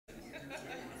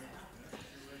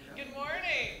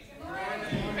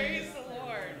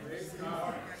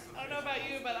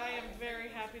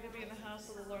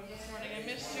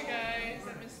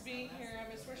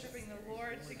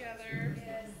together.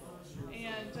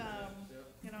 And,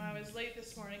 I was late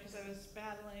this morning because I was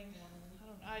battling,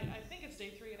 I think it's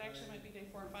day 3. It actually might be day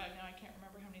 4 or 5 now. I can't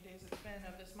remember how many days it's been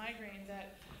of this migraine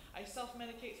that I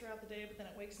self-medicate throughout the day, but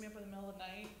then it wakes me up in the middle of the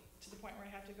night to the point where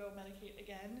I have to go medicate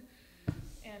again.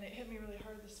 And it hit me really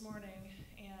hard this morning,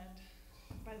 and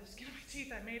by the skin of my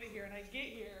teeth, I made it here, and I get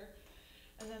here,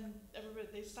 and then everybody,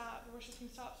 the worship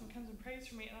team stops and comes and prays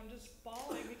for me, and I'm just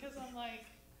bawling because I'm like,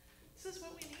 this is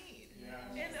what we need.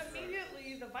 Yeah. And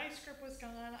immediately the vice grip was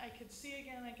gone. I could see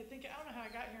again. I could think, I don't know how I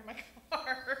got here in my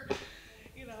car.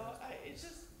 It's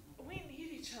just, we need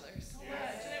each other so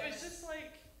much. And it was just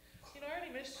like, I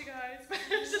already missed you guys, but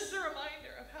it's just a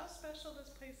reminder of how special this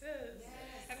place is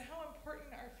and how important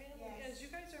our family is. You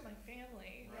guys are my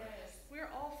family. Yes.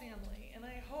 We're all family, and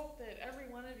I hope that every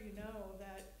one of you know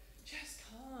that just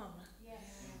come.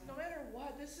 Yes. No matter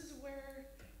what, this is where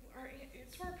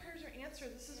it's where our prayers are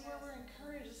answered. This is where we're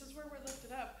encouraged. This is where we're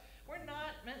lifted up. We're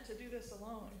not meant to do this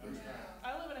alone.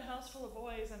 I live in a house full of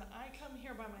boys, and I come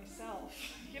here by myself.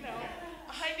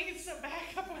 I need some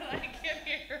backup when I get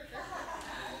here.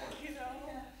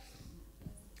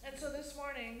 And so this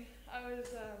morning, I was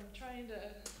trying to,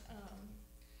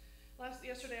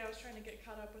 yesterday I was trying to get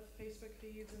caught up with Facebook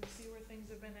feeds and see where things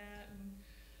have been at and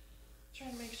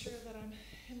trying to make sure that I'm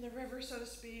in the river, so to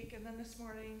speak. And then this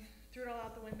morning, threw it all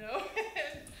out the window.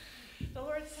 And the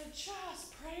Lord said,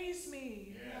 just praise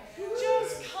me.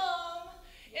 Just come,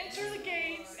 enter the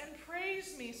gates, and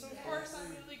praise me. So, of course, I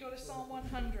immediately go to Psalm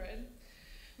 100.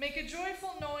 Make a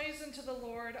joyful noise unto the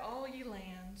Lord, all ye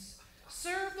lands.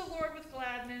 Serve the Lord with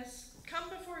gladness. Come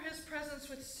before his presence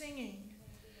with singing.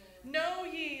 Know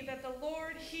ye that the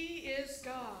Lord, he is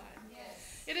God.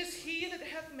 It is he that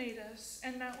hath made us,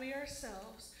 and not we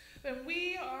ourselves. But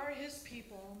we are his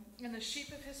people, and the sheep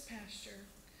of his pasture.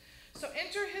 So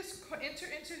enter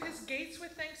into his gates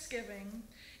with thanksgiving,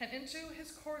 and into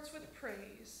his courts with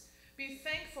praise. Be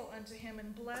thankful unto him,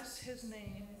 and bless his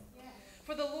name.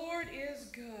 For the Lord is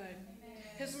good.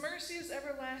 His mercy is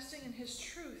everlasting, and his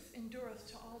truth endureth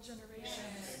to all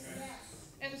generations.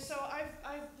 And so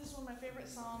this is one of my favorite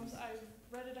Psalms. I've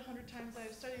read it 100 times.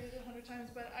 I've studied it 100 times,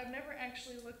 but I've never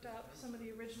actually looked up some of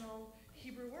the original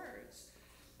Hebrew words.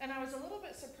 And I was a little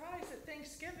bit surprised that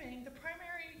Thanksgiving, the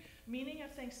primary meaning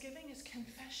of Thanksgiving is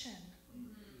confession.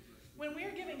 When we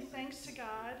are giving thanks to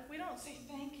God, we don't say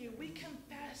thank you. We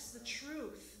confess the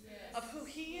truth of who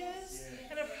he is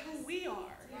and of who we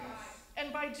are.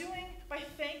 And by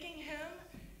thanking him,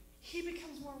 he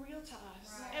becomes more real to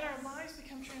us. And our lives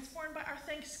become transformed by our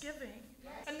thanksgiving.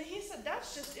 And then he said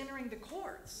that's just entering the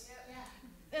courts.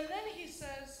 And then he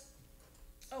says,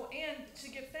 and to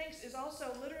give thanks is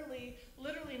also literally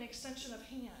an extension of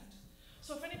hand.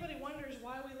 So if anybody wonders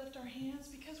why we lift our hands,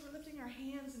 because we're lifting our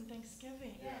hands in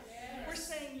thanksgiving. We're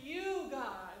saying, you,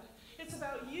 God, it's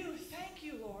about you. Thank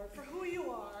you, Lord, for who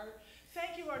you are.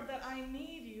 Thank you, Lord, that I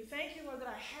need you. Thank you, Lord, that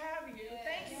I have you.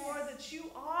 Thank you, Lord, that you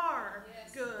are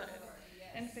good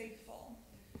and faithful.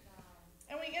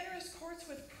 And we enter his courts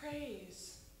with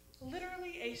praise,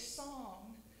 literally a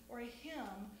song or a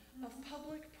hymn of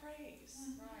public praise.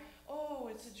 Oh,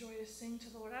 it's a joy to sing to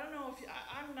the Lord. I don't know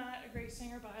I'm not a great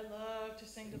singer, but I love to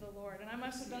sing to the Lord. And I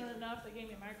must have done it enough. They gave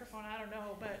me a microphone. I don't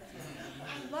know, but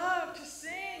I love to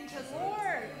sing to the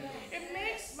Lord. It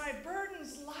makes my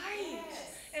burdens light.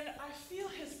 And I feel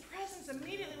his presence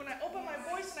immediately when I open my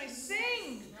voice and I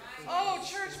sing. Oh,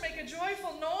 church, make a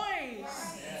joyful noise.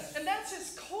 And that's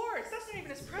his courts. That's not even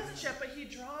his presence yet, but he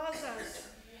draws us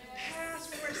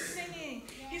past when we're singing.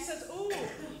 He says, ooh,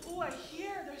 I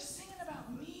hear they're singing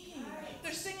about me.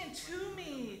 They're singing to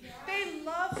me. They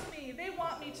love me. They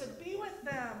want me to be with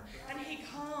them. And he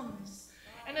comes.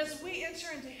 And as we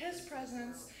enter into his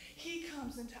presence, he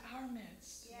comes into our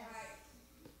midst.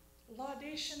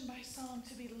 Laudation by song,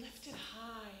 to be lifted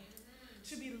high,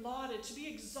 to be lauded, to be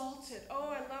exalted. Oh,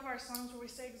 I love our songs where we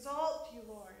say, exalt you,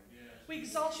 Lord. We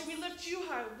exalt you. We lift you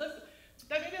high.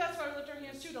 Maybe that's why we lift our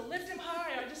hands too, to lift him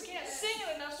high. I just can't sing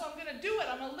it enough, so I'm going to do it.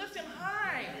 I'm going to lift him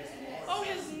high. Oh,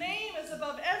 his name is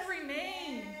above every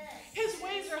name. His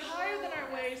ways are higher than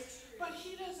our ways, but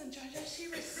he doesn't judge us. He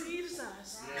receives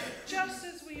us just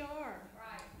as we are.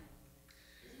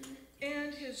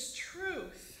 And his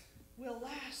truth will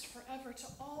last forever to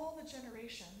all the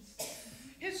generations.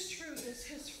 His truth is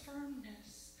his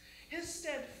firmness, his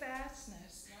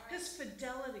steadfastness, his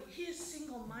fidelity. He is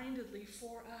single-mindedly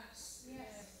for us.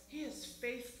 He is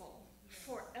faithful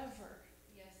forever.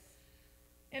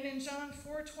 And in John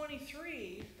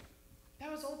 4:23,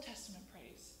 that was Old Testament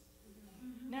praise.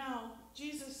 Now,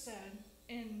 Jesus said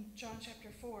in John chapter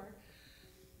 4,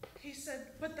 he said,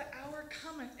 but the hour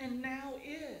cometh, and now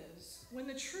is, when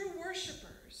the true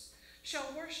worshipers shall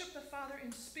worship the Father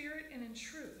in spirit and in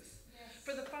truth. Yes.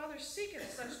 For the Father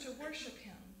seeketh such to worship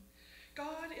him.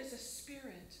 God is a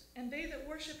spirit, and they that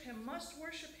worship him must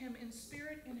worship him in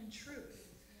spirit and in truth.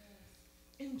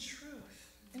 Yes. In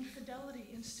truth, in fidelity,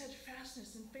 in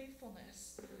steadfastness, in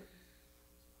faithfulness.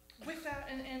 With that,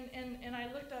 and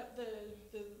I looked up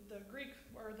the Greek,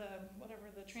 or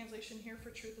the translation here for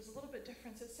truth is a little bit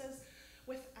different. It says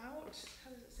without,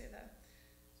 how does it say that?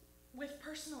 With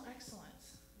personal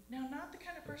excellence. Now, not the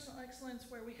kind of personal excellence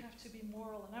where we have to be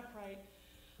moral and upright,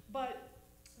 but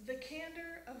the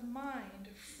candor of mind,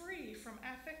 free from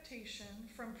affectation,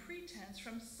 from pretense,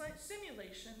 from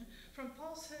simulation, from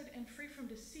falsehood, and free from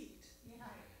deceit. Yeah.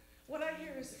 What I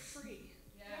hear is free.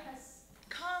 Yes.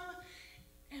 Come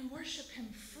and worship him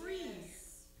free.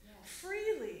 Yes. Yes.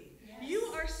 Freely. Yes. You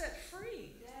are set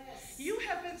free. Yes. You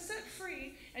have been set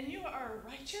free, and you are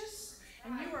righteous,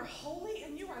 and you are holy,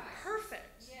 and you are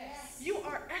perfect. Yes. You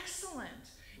are excellent.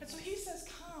 And so he says,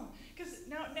 come. Because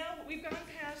now we've gone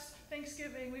past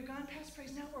Thanksgiving, we've gone past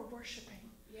praise, now we're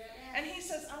worshiping. Yes. And he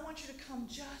says, I want you to come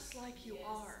just like you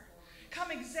are. Come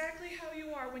exactly how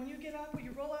you are. When you get up, when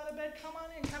you roll out of bed, come on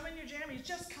in, come in your jammies.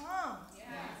 Just come. Yes.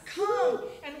 Come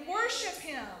and worship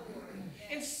him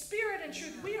in spirit and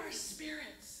truth. We are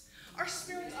spirits. Our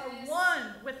spirits are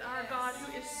one with our God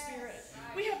who is spirit.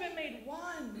 We have been made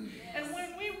one. And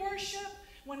when we worship,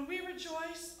 when we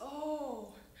rejoice,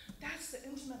 that's the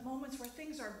intimate moments where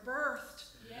things are birthed,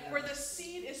 where the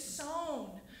seed is sown,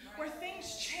 where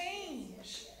things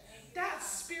change. That's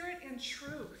spirit and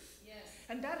truth.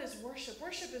 And that is worship.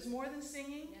 Worship is more than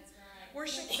singing.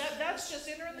 Worship, that's just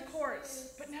entering the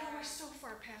courts. But now we're so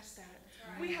far past that.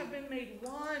 We have been made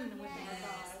one with our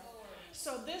God.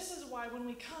 So this is why when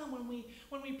we come,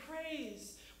 when we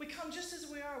praise, we come just as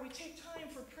we are. We take time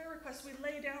for prayer requests. We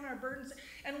lay down our burdens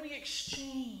and we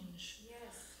exchange.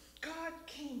 God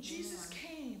came, Jesus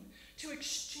came to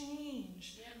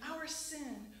exchange our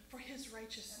sin for his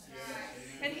righteousness.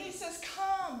 And he says,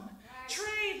 come,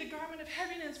 trade the garment of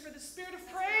heaviness for the spirit of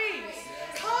praise.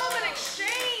 Come and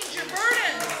exchange your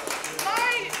burdens.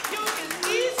 My yoke is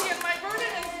easy and my burden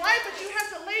is light, but you have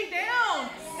to lay down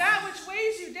that which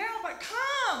weighs you down. But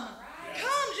come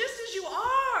just as you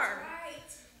are.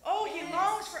 Oh, he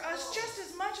longs for us just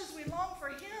as much as we long for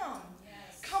him.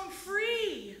 Come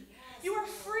free. You are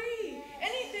free.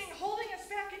 Anything holding us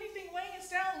back, anything weighing us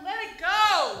down, let it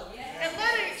go. And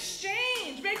let it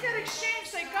exchange. Make that exchange.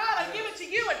 Say, God, I give it to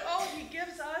you. And he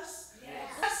gives us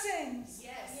blessings.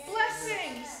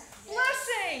 Blessings.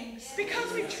 Blessings.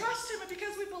 Because we trust him and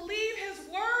because we believe his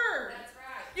word.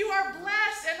 You are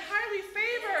blessed and highly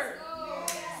favored.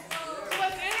 So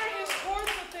let's enter his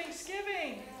courts with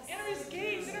thanksgiving. Enter his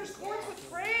gates. Enter his courts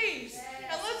with praise.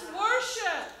 And let's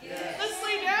worship. Let's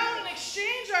lay down and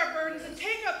exchange our burdens and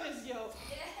take up his yoke.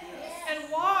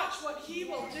 And watch what he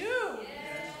will do.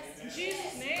 In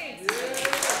Jesus' name.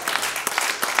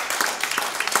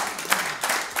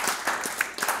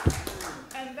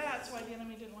 And that's why the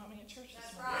enemy didn't want me at church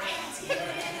this morning.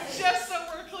 Just so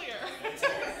we're clear.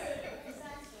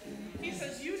 He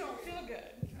says, you don't feel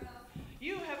good.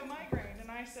 You have a migraine. And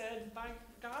I said,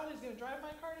 God is going to drive my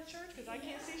car to church because I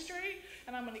can't see straight,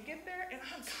 and I'm going to get there, and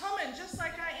I'm coming just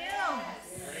like I am.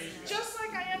 Just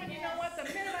like I am, and you know what? The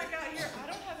minute I got here, I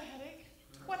don't have a headache.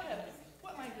 What headache?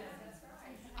 What migraine?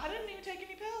 I didn't even take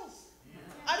any pills.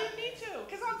 I didn't need to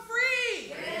because I'm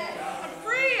free. I'm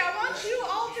free. I want you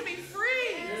all to be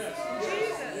free.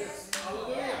 Jesus.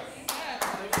 Hallelujah.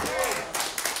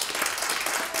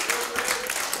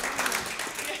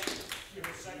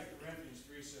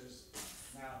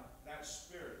 That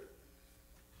spirit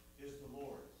is the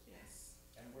Lord. Yes.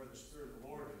 And where the spirit of the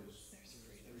Lord is, there's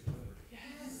liberty.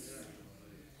 Yes.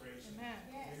 Praise him. Amen.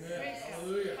 Amen.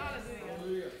 Hallelujah.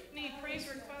 Hallelujah. Any praise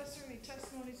requests or any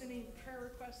testimonies, any prayer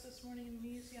requests this morning?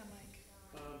 Yeah, Mike.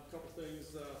 A couple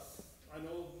things. I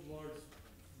know the Lord's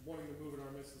wanting to move in our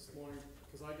midst this morning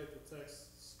because I get the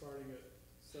text starting at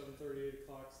 7:30, 8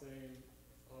 o'clock saying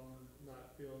I'm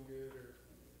not feeling good or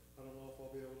I don't know if I'll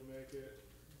be able to make it.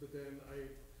 But then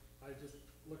I just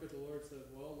look at the Lord and said,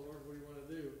 well, Lord, what do you want to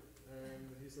do?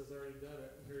 And he says, I already done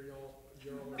it. And here y'all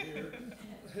are here.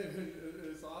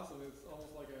 It's awesome. It's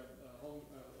almost like a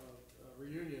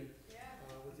reunion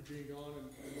with you being gone. And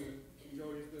then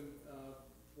Joey's been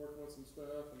working with some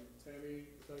stuff, and Tammy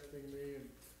texting me, and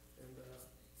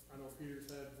I know Peter's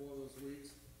had one of those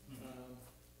weeks.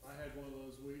 I had one of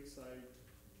those weeks. I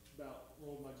about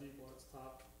rolled my Jeep on its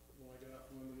top when I got out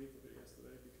from underneath of it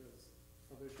yesterday because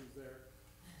of issues there.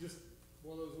 Just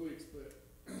one of those weeks, but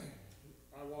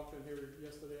I walked in here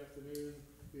yesterday afternoon,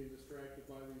 being distracted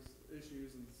by these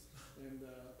issues, and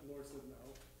the Lord said,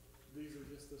 no, these are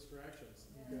just distractions.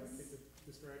 You gotta kick the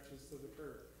distractions to the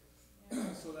curb.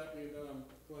 So that being done, I'm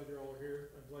glad you're all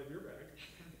here. I'm glad you're back.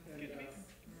 And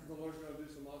the Lord's gonna do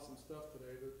some awesome stuff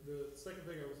today. The second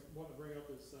thing I was wanting to bring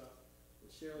up is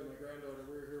Shaylee, my granddaughter.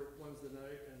 We were here Wednesday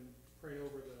night and praying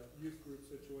over the youth group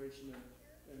situation,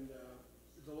 and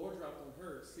the Lord dropped on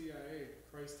her CIA,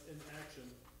 Christ in Action.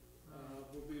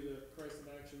 Will be the Christ in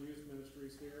Action Youth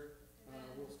Ministries here.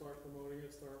 We'll start promoting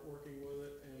it, start working with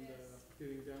it, and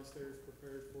getting downstairs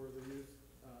prepared for the youth,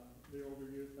 the older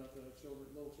youth, not the children,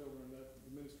 little children. That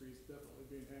the ministry is definitely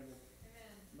being handled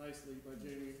nicely by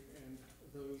Jamie and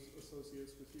those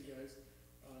associates with you guys.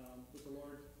 But the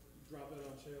Lord dropped that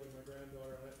on Shaylee, my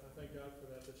granddaughter. I thank God for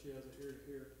that she has an ear to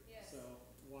hear. Yes. So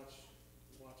watch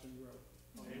and grow.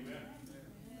 Amen.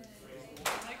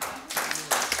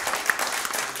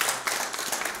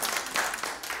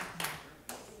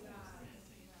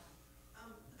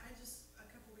 A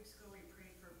couple weeks ago, we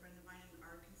prayed for a friend of mine in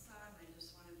Arkansas, and I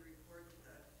just wanted to report that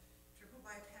the triple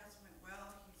bypass went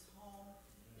well. He's home,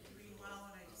 doing well,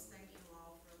 and I just thank you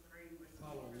all for praying with me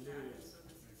for that. Hallelujah. So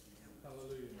this is him.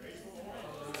 Hallelujah. Praise the Lord.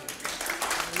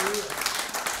 Hallelujah.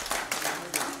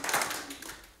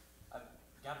 I've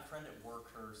got a friend at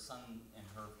work, her son and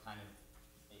her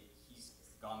he's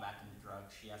gone back into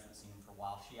drugs. She hasn't seen him for a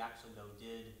while. She actually, though,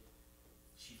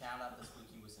 she found out this week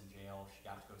he was in jail. She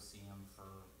got to go see him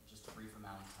for just a brief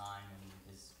amount of time, and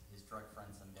his drug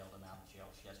friends then bailed him out of jail.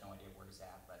 She has no idea where he's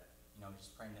at, but,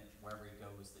 just praying that wherever he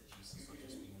goes, that Jesus will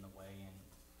just be in the way. And,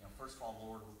 first of all,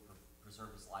 Lord will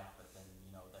preserve his life, but then,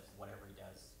 that whatever he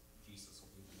does, Jesus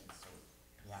will be with him, so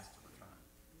he has to return.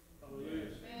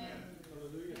 Hallelujah. Amen.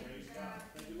 Hallelujah. Praise God.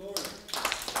 Thank you, Lord.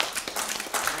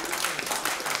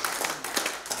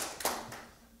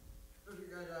 There's a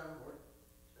guy down at work,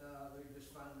 they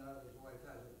just found out his wife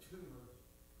has a tumor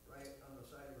right on the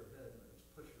side of her head, and it's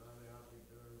pushing on the optic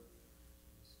nerve.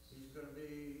 He's gonna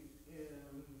be in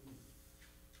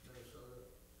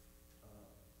Minnesota, I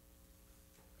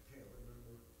can't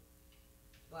remember.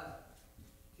 But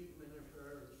keep him in their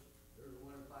prayers. There's a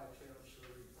 1 in 5 chance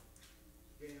for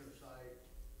gain of sight.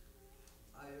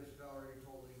 I just already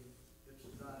told him it's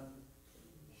done,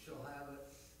 she'll have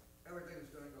it,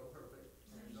 everything's gonna go perfect,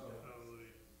 so.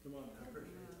 Come on. I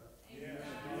appreciate that. Yeah.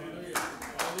 Hallelujah.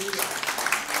 Hallelujah.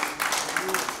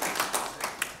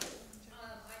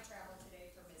 I traveled today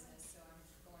for business, so I'm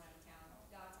going out of town.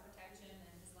 God's protection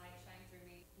and his light shine through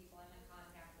me, people I'm in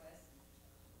contact with.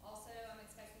 Also, I'm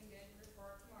expecting good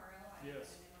report tomorrow. I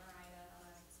Yes. had an MRI done on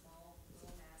a small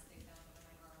little mass they found under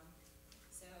my arm.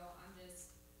 So I'm just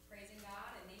praising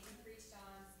God, and Nathan preached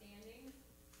on standing,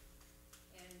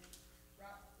 and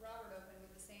Robert opened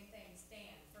with the same thing,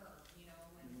 stand firm,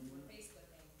 when we're faced with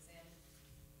things. And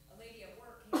a lady at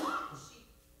work came up, and she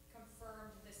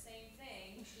confirmed the same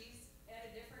thing. She's at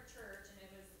a different church, and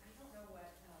it was, I don't know what,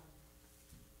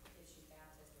 if she's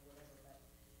Baptist or whatever, but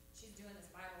she's doing this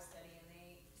Bible study, and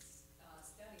they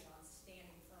studied on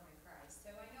standing firm in Christ. So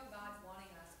I know God's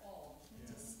wanting us all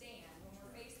to stand when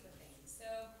we're faced with things. So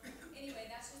anyway,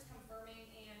 that's just confirming,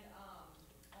 and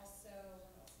also,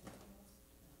 what else? Anything else?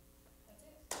 No. That's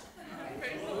it.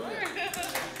 Praise the Lord.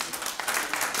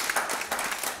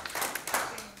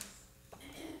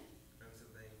 I'm so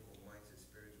thankful. Mike's his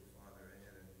spiritual father. I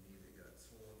had a knee that got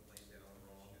swollen, laid down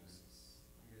wrong, and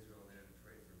you guys are all there to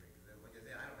pray for me. Because, like I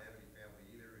said, I don't have any family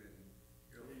either, and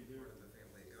you're Yeah, you do. part of the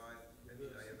family. I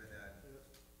have an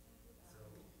so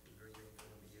we're very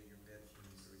thankful to be in your midst, and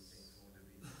very thankful to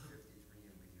be 53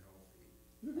 and be healthy.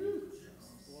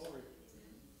 Glory.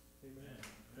 Amen.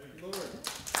 Thank you, Lord.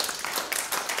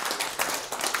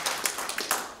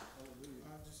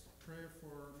 Hallelujah. Just pray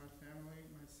for my family.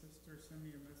 My sister sent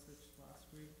me a message last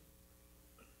week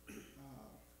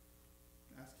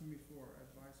asking me for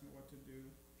advice on what to do.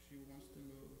 She wants to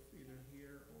move either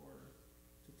here or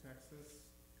to Texas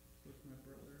with my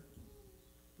brother,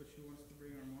 but she wants to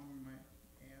bring her mom and my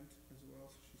aunt as well,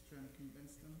 so she's trying to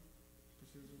convince them, because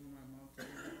she doesn't want my mom to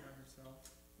live by herself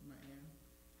with my aunt,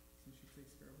 since she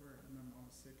takes care of her, and my mom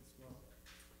is sick as well.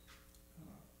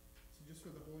 So just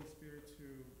for the Holy Spirit to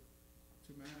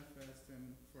manifest,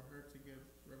 and for her to get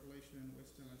revelation and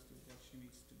wisdom as to what she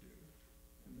needs to do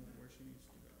and where she needs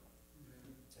to go.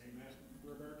 Amen.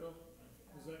 Roberto,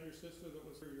 is that your sister that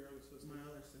was here, your other sister? My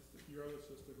other sister. Your other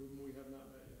sister, whom we have not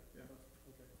met yet? Yeah.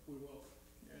 Okay, we will.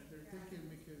 Yeah, they're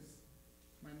thinking because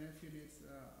my nephew needs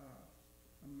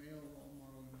a male role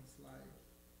model in his life,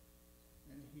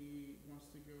 and he wants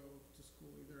to go to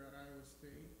school either at Iowa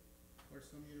State or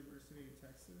some university in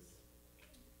Texas.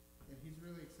 and he's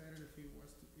really excited if he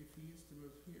used to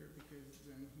move here, because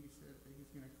then he said that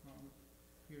he's gonna come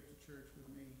here to church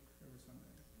with me every Sunday.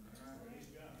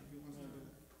 Praise God. He wants to do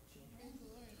that. Praise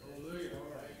the Lord. Hallelujah. All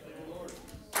right. Thank the Lord.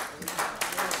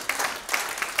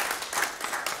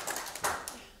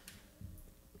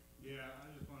 Yeah,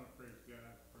 I just want to praise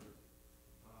God for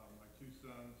my two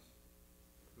sons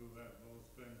who have both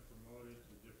been promoted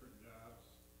to different jobs.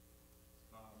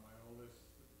 My oldest,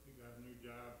 he got a new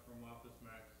job from Office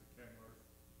Max to Kenworth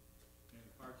in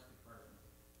the parts department.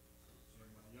 And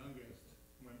my youngest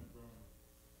went from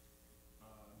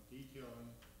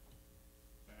detailing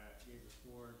at Gable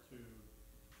Ford to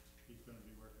he's going to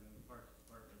be working in the parts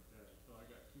department there. So I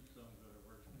got two sons that are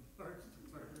working in the parts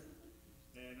department.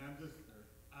 And I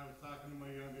was talking to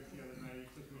my youngest the other night. He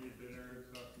took me to dinner and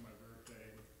stuff for my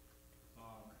birthday.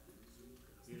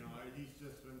 You know, he's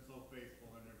just been so faithful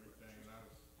and everything, and I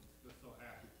was just so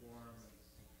happy for him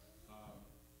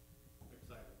and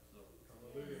excited. So,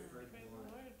 hallelujah, praise the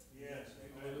Lord. Yes,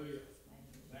 amen. Hallelujah.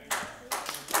 Thank you.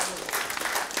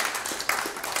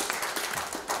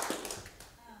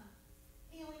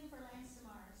 Healing for Lance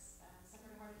Demars,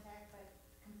 suffered a heart attack, but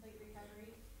complete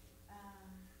recovery.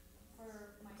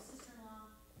 For my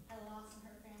sister-in-law, had a loss in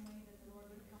her family, that the Lord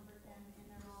would comfort them in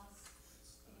their loss.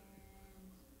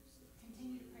 And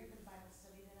continue to pray for the Bible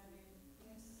study that I'm in.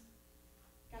 Yes.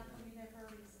 God put me there for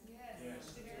a reason. Yes.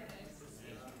 Yes. Very nice.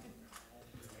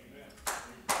 Amen.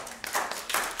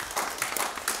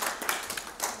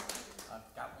 I've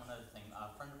got one other thing.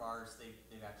 A friend of ours,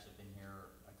 they've actually been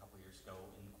here a couple years ago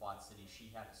in the Quad City.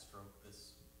 She had a stroke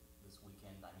this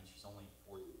weekend. I mean, she's only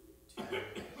 42,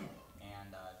 and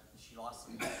she lost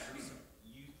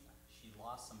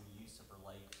some use of her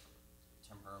leg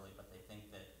temporarily. But they think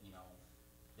that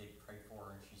they prayed for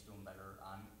her and she's doing better.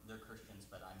 They're Christians,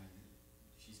 but I mean,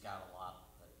 she's got a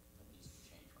lot that needs to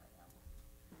change right now.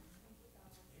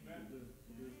 Amen.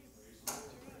 Praise the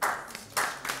Lord.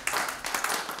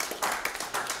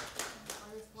 I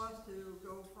was blessed to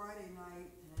go Friday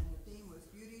night, and the theme was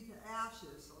beauty to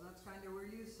ashes, so that's kind of where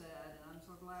you said, and I'm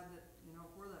so glad that,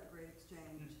 for that great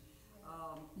exchange.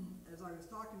 As I was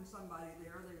talking to somebody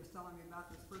there, they was telling me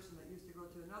about this person that used to go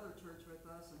to another church with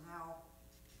us, and how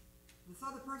this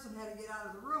other person had to get out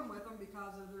of the room with them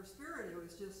because of their spirit. It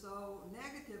was just so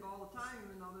negative all the time,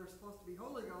 even though they're supposed to be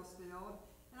Holy Ghost filled.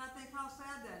 And I think how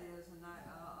sad that is. And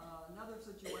another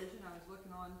situation, I was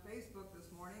looking on Facebook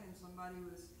this morning, and somebody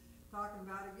was talking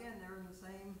about, again, they're in the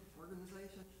same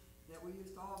organization that we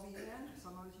used to all be in,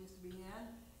 some of us used to be in,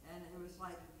 and it was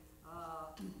like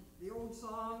the old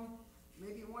song,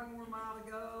 maybe one more mile to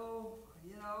go,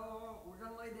 we're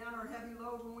going to lay down our heavy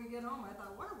load when we get home. I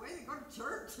thought, what a way to go to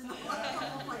church, like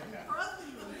almost like depressing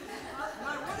me. And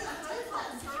I wanted to say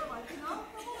something to her, like, come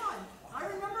on. I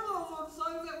remember those old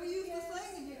songs that we used to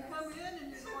sing, and you come in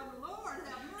and you're going, Lord,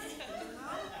 have mercy,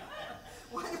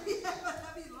 Why do we have a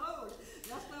heavy load?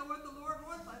 That's not what the Lord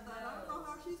wants. I thought, I don't know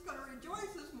how she's going to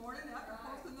rejoice this morning after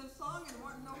posting this song and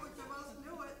wanting to know which of us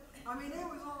knew it. I mean, it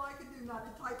was all I could do not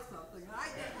to type something. I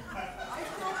didn't. I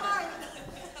still might.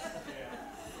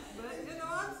 But,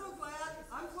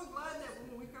 I'm so glad that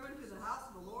when we come into the house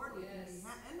of the Lord, we can be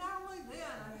happy. And not only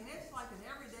then, I mean, it's like an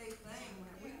everyday thing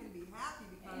that we can be happy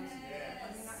because,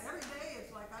 I mean, every day it's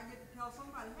like I get to tell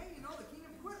somebody, hey, the kingdom,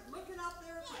 quit looking out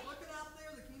there,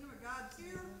 the kingdom of God's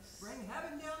here, bring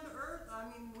heaven down to earth. I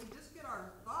mean, we just get our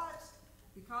thoughts,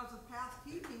 because of past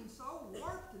teaching, so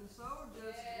warped and so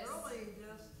really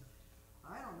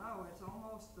I don't know, it's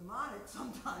almost demonic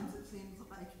sometimes, it seems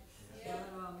like. But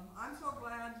I'm so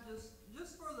glad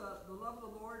just for the love of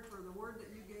the Lord, for the word that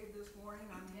you gave this morning.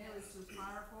 I mean, it was just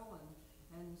powerful,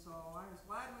 and so I was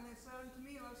glad when they said unto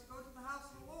me, let's go to the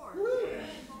house of the Lord.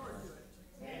 Looking forward to it.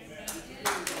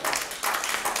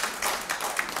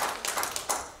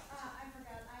 I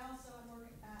forgot, I also am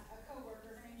working, a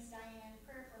coworker, her name's Diane,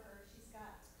 prayer for her. She's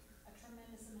got a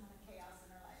tremendous amount of chaos in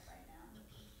her life right now.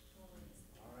 All right.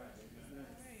 All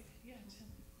right. Yeah, Tim.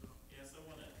 Yes, I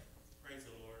want to praise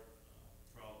the Lord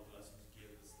for all the blessings He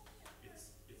gives us.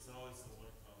 It's always the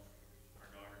one from our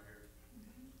daughter here,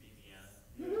 Viviana.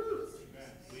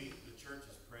 Amen. The church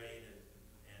has prayed,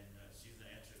 and she's an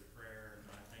answered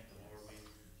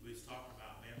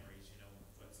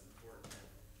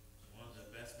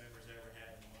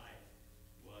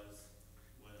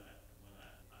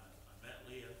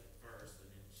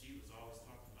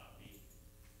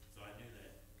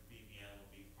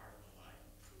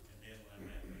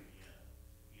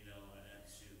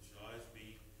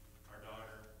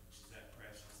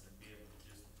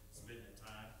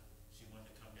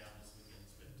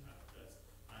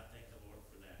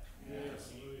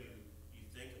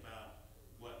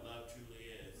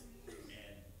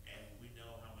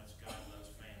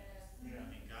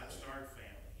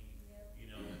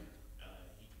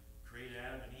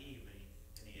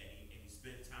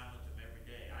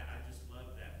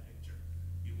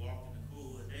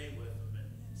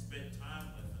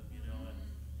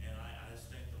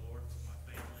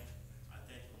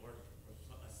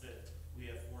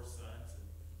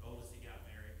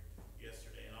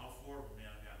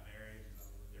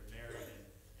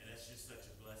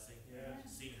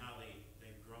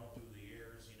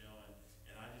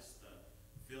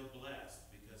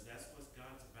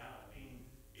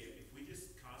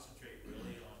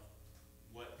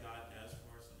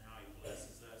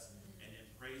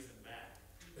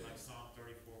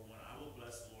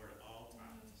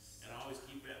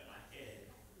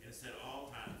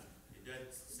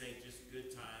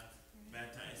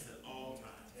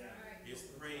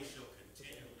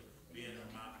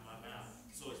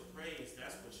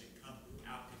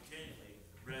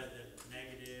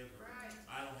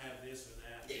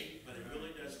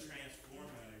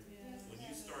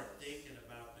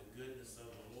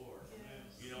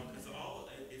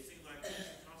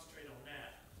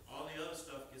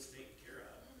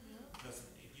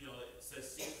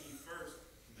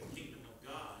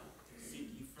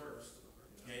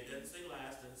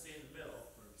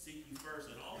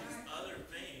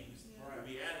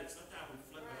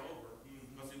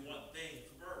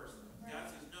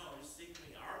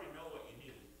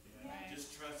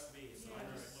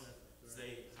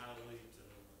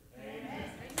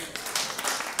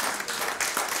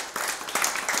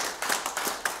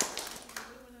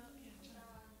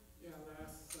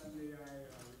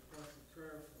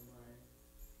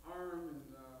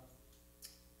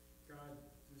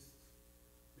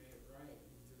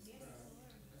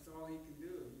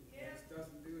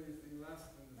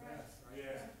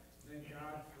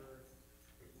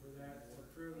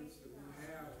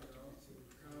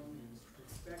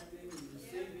expecting and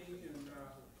receiving, and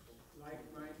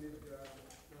like-minded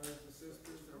brothers and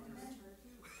sisters. I'm just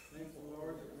thankful,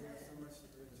 Lord, that we have so much to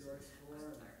rejoice for,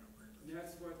 and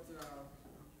that's what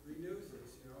renews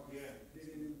us, you know,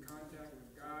 getting in contact with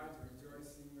God,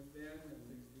 rejoicing within, and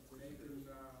making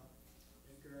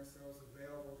ourselves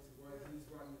available to what He's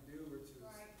wanting to do, which is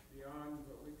beyond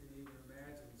what we can even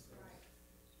imagine. So,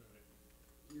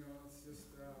 you know, it's just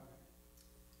it's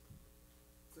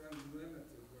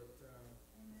unlimited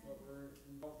what we're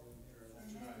involved in here.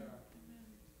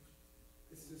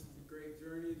 It's just a great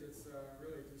journey that's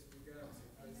really just begun. So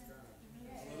praise God.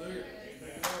 Hallelujah. Thank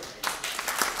you, Lord.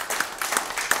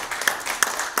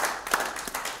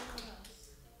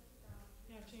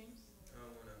 Yeah, James.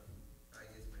 I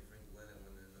guess my friend Glenna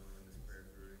wanted to know in this prayer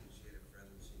for her. She had a friend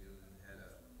that she knew that had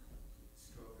a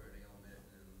stroke or an ailment,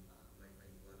 and my friend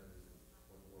Glenna isn't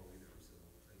one war either, so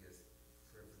I guess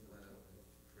prayer for Glenna and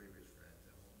pray for his friend to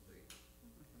hopefully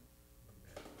be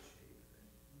back in shape.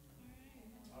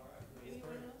 All right.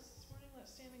 Anyone else this morning?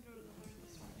 Let's stand and go to the Lord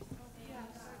this morning. Oh, yeah,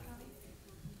 sorry, Connie. We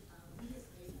just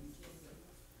made you just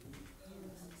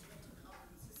and just went to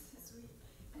conferences this week,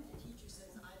 and the teacher says,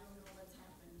 I don't know what's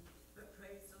happened, but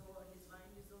praise the Lord, his mind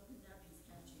is opened up, he's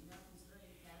catching up, he's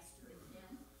learning faster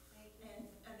again.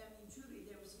 And I mean, truly,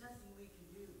 there was nothing we could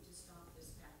do to stop this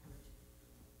backward.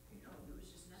 You know, there was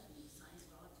just nothing besides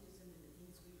autism and the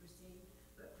things we were seeing,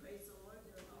 but praise the Lord,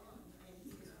 they're on, and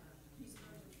he's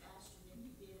learning faster than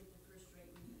he did at the first rate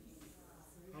when he came to us.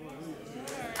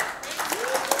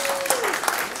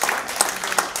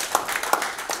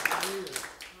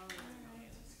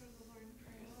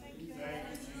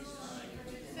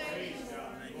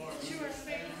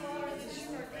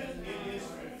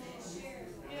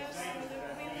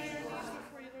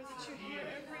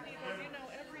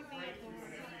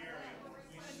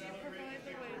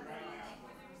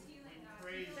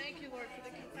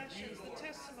 The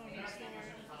testimonies,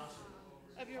 Lord,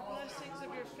 of your blessings,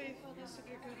 of your faithfulness, of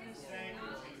your goodness, Lord.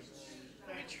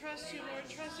 We trust you, Lord,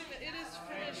 trusting that it is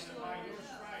finished, Lord.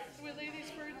 We lay these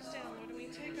burdens down, Lord, and we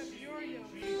take up your yoke.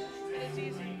 It is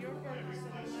easy, your burdens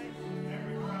that are light.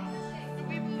 And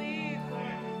we believe,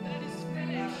 Lord, that it is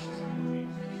finished.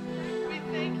 We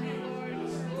thank you, Lord,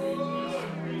 for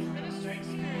ministering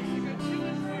spirits that go to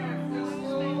and fro for those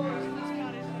members in this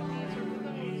body that needs, or for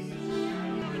those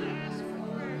who come and ask for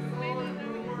prayer who may not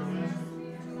know you.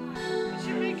 But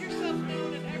you make yourself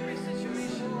known in every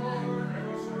situation, Lord.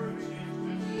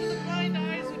 That the blind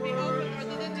eyes would be open, Lord,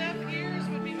 that the deaf ears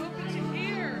would be open to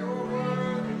hear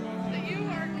that you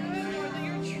are good, Lord, that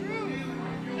you're true,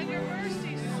 and your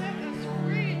mercy set us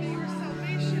free, that your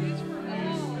salvation is for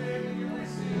all.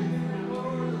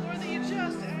 Lord, that you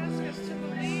just ask us to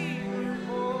believe.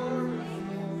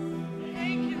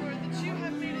 Thank you, Lord, that you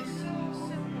have made it so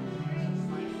simple,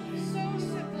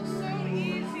 so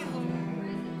easy, Lord.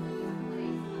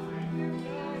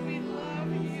 Lord, we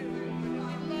love you, and we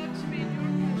love to be in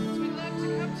your presence. We love to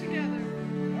come together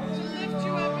to lift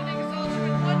you up and exalt you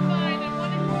in one mind and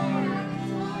one accord.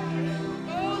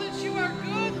 Oh, that you are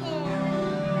good, Lord.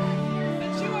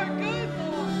 That you are good,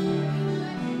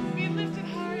 Lord. Be lifted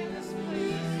high in this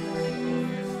place this morning,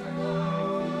 Lord. Oh,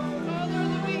 Lord,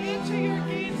 that we enter your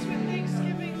gates with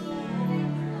thanksgiving,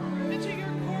 Lord. Enter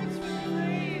your courts with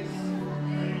praise.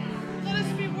 Let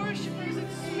us be worshipers in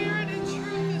spirit and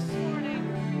truth this morning.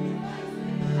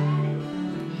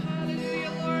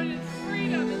 Hallelujah, Lord, in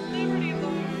freedom and liberty,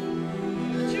 Lord.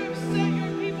 That you have set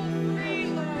your people free,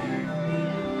 Lord.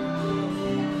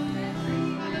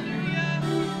 Hallelujah.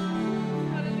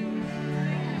 Hallelujah.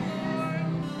 Thank you, Lord.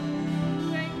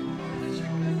 Thank you, Lord, that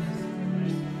your goodness and your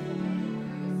mercy,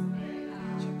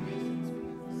 let your presence be in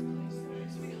this place, Lord,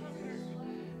 as we hunger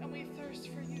and we thirst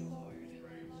for you, Lord.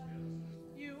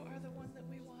 You are the one that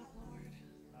we want, Lord.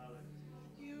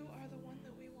 You are the one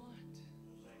that we want.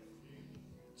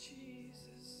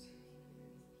 Jesus.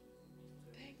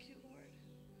 Thank you, Lord.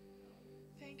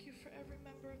 Thank you for every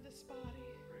member of this body.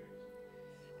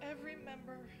 Every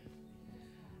member,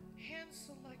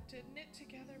 hand-selected, knit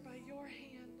together by your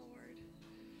hand, Lord.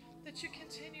 That you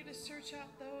continue to search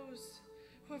out those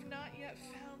who have not yet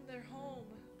found their home,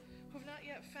 who have not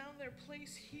yet found their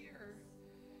place here.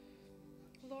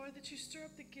 Lord, that you stir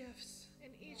up the gifts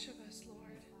in each of us,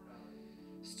 Lord.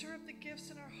 Stir up the gifts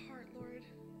in our heart, Lord.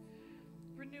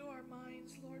 Renew our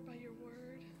minds, Lord, by your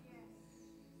word.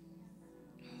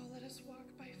 Oh, let us walk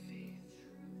by faith,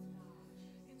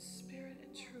 in spirit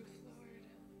and truth, Lord.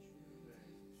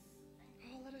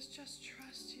 Oh, let us just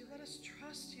trust you. Let us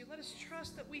trust you. Let us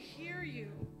trust that we hear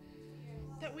you,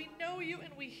 that we know you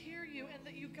and we hear you, and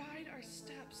that you guide our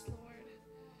steps, Lord.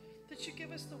 That you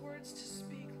give us the words to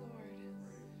speak, Lord.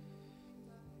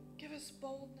 us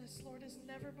boldness, Lord, as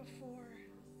never before.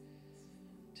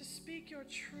 To speak your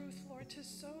truth, Lord, to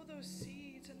sow those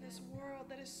seeds in this world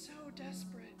that is so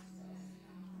desperate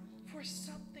for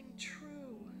something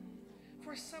true,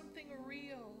 for something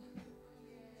real.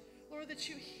 Lord, that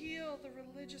you heal the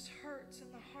religious hurts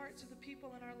in the hearts of the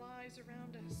people in our lives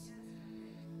around us.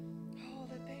 Oh,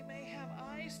 that they may have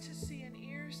eyes to see and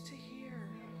ears to hear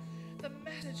the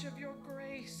message of your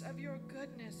grace, of your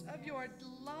goodness, of your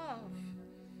love,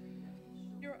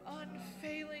 your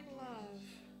unfailing love.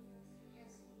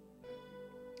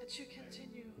 That you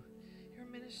continue your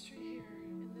ministry here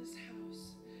in this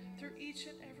house through each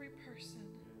and every person.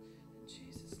 In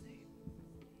Jesus' name.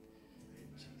 In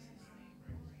Jesus'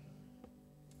 name.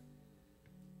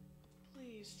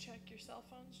 Please check your cell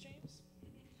phones, James.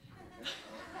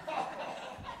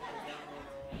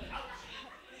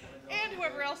 And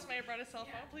whoever else may have brought a cell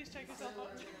phone, please check your cell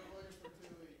phones.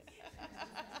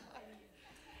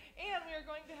 And we are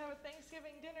going to have a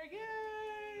Thanksgiving dinner.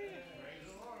 Yay!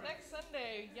 Next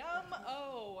Sunday.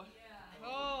 Yum-o.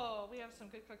 Oh, we have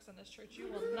some good cooks in this church you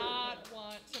will not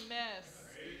want to miss.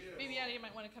 Bibiana, you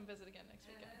might want to come visit again next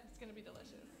weekend. It's going to be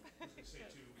delicious. I was going to say,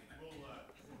 too, we'll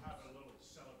have a little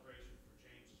celebration for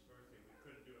James's birthday. We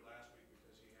couldn't do it last week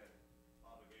because he had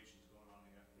obligations going on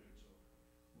in the afternoon, so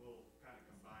we'll kind of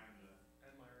combine the...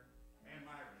 And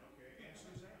Myron, okay, and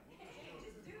Suzanne. We'll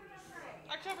just do it.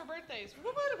 October birthdays.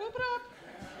 Whoop it, whoop it up.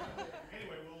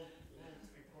 Anyway, we'll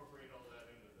incorporate all that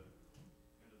into the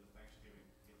Thanksgiving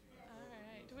get-together. All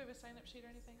right. Do we have a sign-up sheet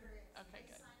or anything? Okay,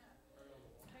 good.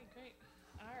 Okay, great.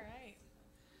 All right.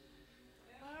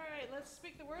 All right, let's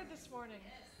speak the word this morning.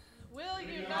 Will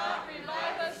you not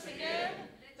revive us again,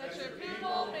 that your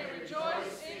people may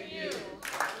rejoice in you?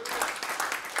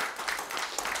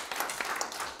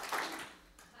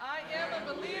 I am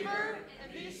a believer,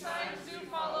 and these signs do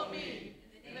follow me.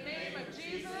 In the name of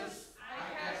Jesus, I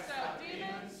cast out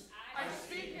demons, I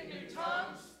speak in new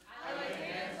tongues, I lay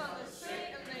hands on the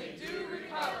sick, and they do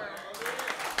recover.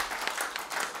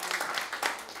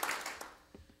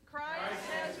 Christ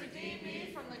has redeemed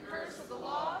me from the curse of the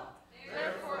law.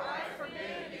 Therefore I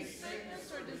forbid any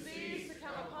sickness or disease to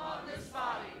come upon this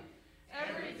body.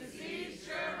 Every disease,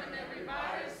 germ, and every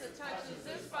virus that touches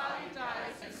this body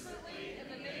dies instantly in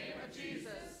the name of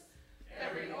Jesus.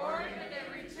 Every organ and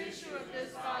every tissue of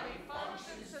this body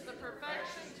functions to the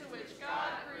perfection to which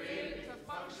God created to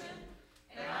function,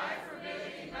 and I forbid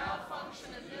any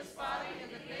malfunction in this body in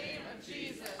the name of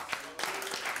Jesus.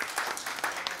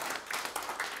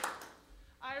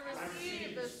 I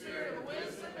receive the spirit of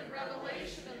wisdom and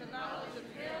revelation in the knowledge of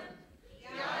Him,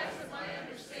 the eyes of my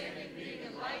understanding being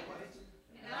enlightened,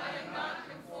 and I am not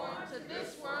conformed to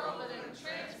this world, but am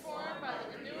transformed by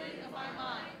the renewing of my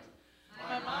mind.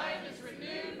 My mind is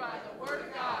renewed by the Word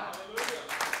of God.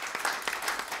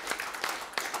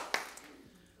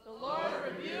 The Lord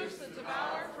rebukes the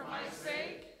devourer for my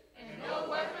sake, and no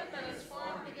weapon that is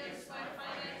formed against my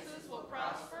finances will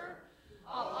prosper.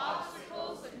 All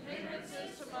obstacles and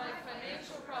hindrances to my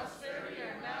financial prosperity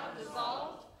are now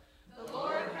dissolved. The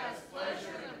Lord has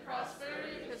pleasure in the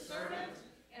prosperity of His servant,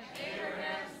 and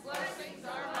Abraham's blessings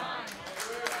are mine.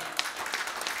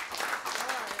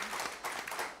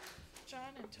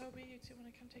 John and Toby, you two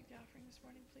want to come take the offering this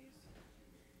morning, please?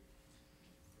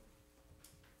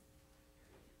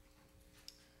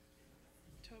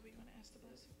 Toby, you want to ask the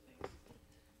blessing, please?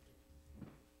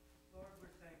 Lord,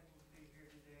 we're thankful to be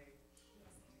here today.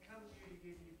 To come to you to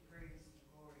give you praise and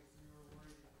glory for your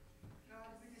word.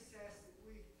 God, we just ask that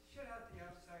we shut out the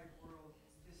outside world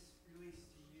and just release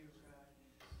to you, God.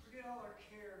 Forget all our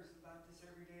cares about this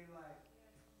everyday life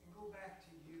and go back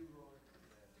to you, Lord.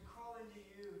 To crawl into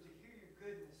you, to hear your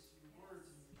goodness, your words,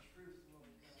 and your truth, Lord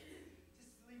God.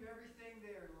 Just to leave everything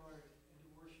there, Lord, and to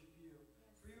worship you.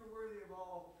 For you are worthy of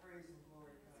all praise and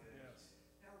glory, God. Yes.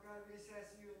 Now, God, we just ask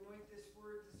you to anoint this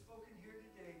word that's spoken here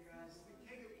today, God, as we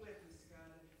take it with us, God,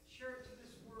 and share it to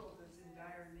this world that's in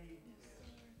dire need.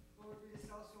 Lord, we just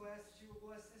also ask that you will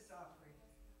bless this offering.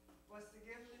 Bless the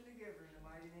gift and the giver. In the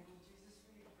mighty name of Jesus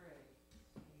we pray.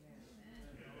 Amen.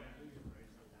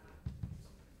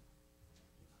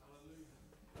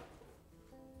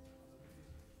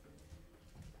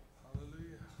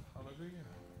 Hallelujah. Hallelujah.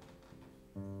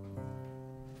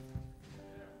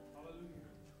 Hallelujah.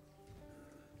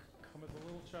 Come as a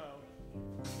little child.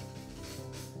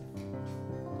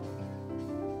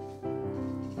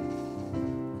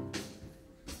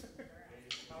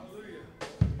 Hallelujah.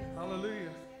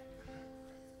 Hallelujah.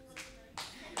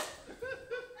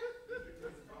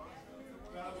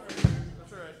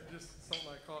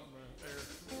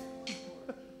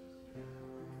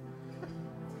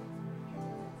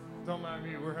 don't mind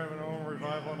me. We're having our own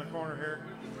revival in the corner here.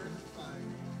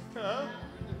 Huh?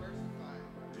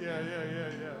 Yeah. Yeah.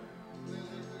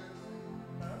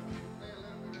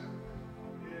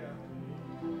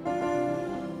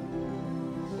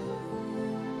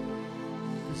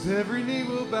 'Cause every knee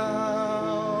will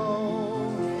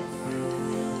bow,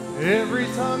 every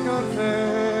tongue confess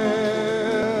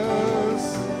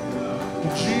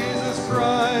that Jesus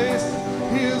Christ,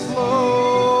 He is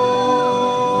Lord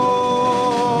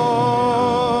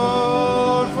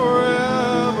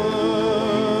forever.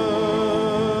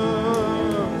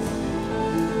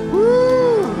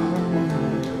 Woo!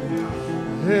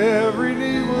 Every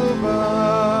knee will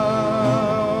bow,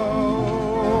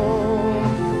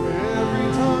 every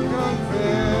tongue confess,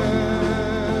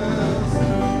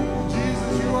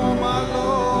 Jesus, you are my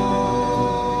Lord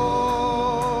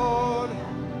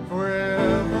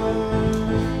forever.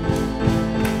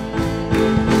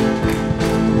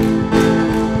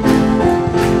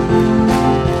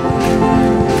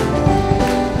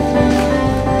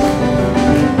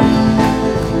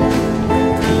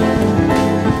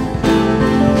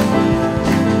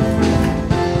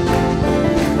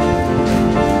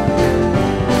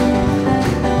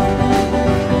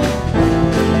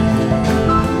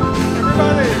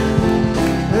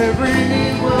 Every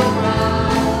knee will bow,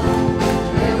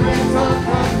 every tongue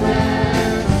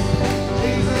confess,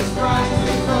 Jesus Christ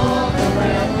is Lord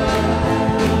forever.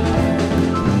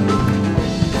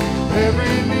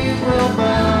 Every knee will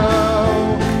bow,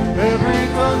 every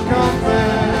tongue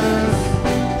confess,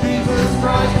 Jesus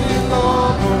Christ is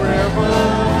Lord forever.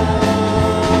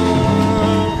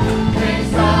 Can't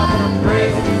stop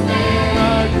praising His name, I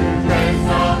just can't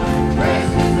stop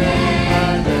praising His name, I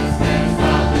just can't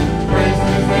stop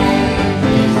praising His name,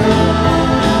 Jesus.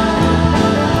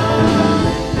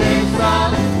 Can't stop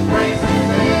praising His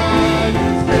name, I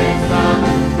just can't stop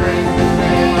praising His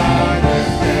name, I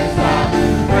just can't stop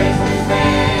praising His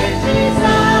name,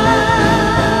 Jesus.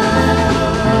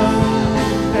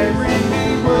 Every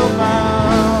knee will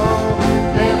bow,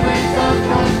 every tongue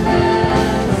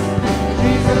confess,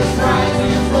 Jesus Christ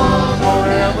is Lord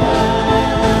forever.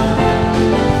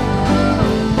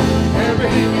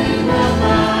 Every knee will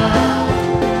bow,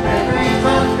 every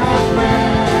tongue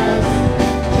confess,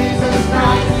 Jesus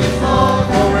Christ is Lord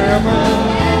forever.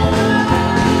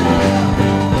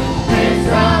 Can't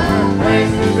stop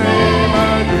praising His name, I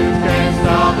just can't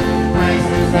stop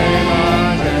praising His name,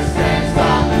 I just can't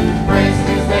stop praising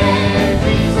His name,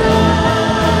 Jesus.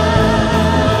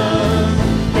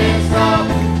 Can't stop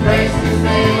praising His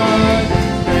name, I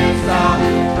just can't stop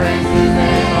praising His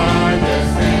name, I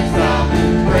just can't stop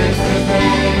praising His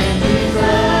name,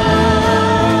 Jesus.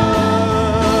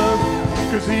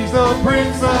 'Cause He's the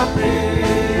Prince of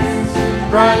Peace,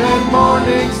 bright and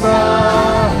morning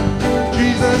star.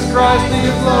 Jesus Christ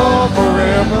is Lord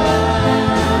forever.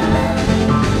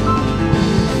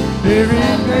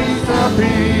 Giving Prince of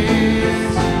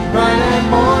Peace, bright and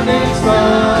morning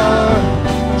star.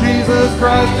 Jesus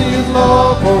Christ is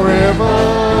Lord forever.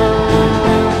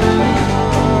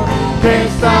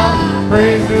 Can't stop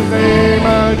praising His name,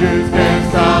 I just can't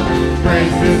stop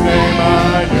praising His name,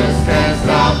 I just can't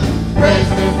stop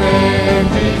praising His name,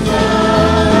 Jesus.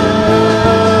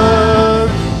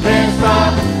 Can't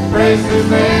stop praising His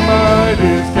name, I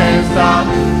just can't stop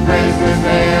praising His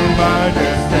name, I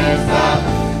just can't stop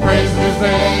praising His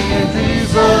name,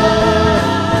 Jesus.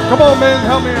 Come on, man,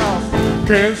 help me out.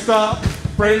 Can't stop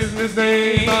praising His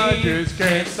name, I just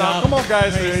can't stop. Come on,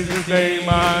 guys, praise His name,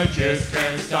 I just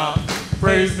can't stop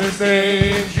praising His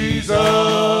name, Jesus.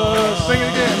 Sing it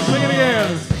again, sing it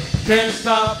again. Can't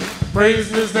stop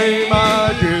praising His name,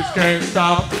 I just can't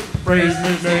stop praising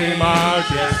His name, I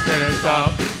just can't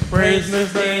stop praising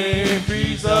His name,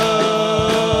 Jesus.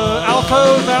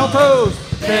 Altos, altos.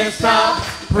 Can't stop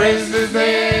praising His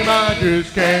name, I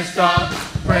just can't stop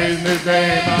praising His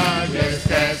name, I just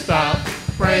can't stop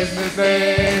praising His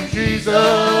name, Jesus.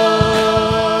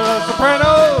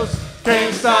 Sopranos.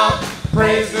 Can't stop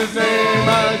praising His name,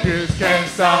 I just can't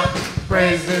stop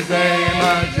praising His name,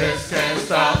 I just can't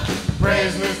stop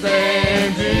praising His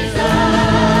name, Jesus.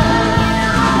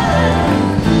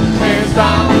 Can't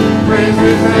stop praising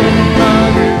His name,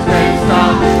 I just can't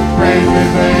stop praising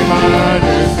His name, I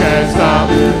just can't stop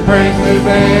praising His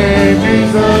name,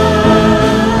 Jesus.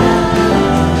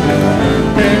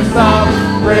 Can't stop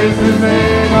praising His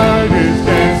name, I just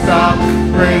can't stop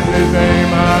praising His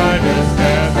name, I just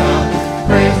can't stop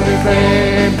praising His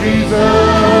name,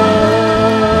 Jesus.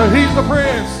 He's the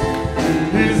Prince.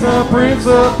 He's the Prince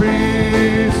of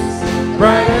Peace,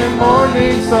 bright and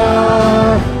morning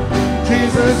star.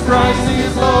 Jesus Christ, He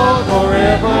is Lord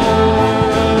forever.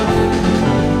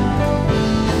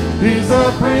 He's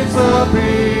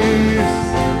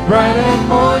bright and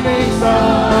morning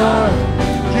star.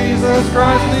 Jesus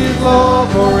Christ lives, Lord,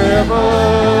 forever.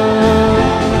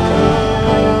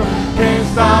 Can't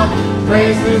stop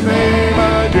praising His name,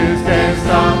 I just can't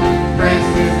stop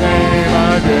praising His name,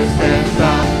 I just can't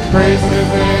stop praising His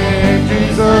name,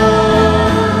 Jesus.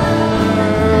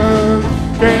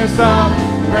 Can't stop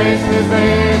praising His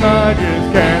name, I just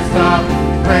can't stop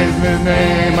praising His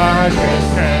name, I just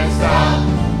can't stop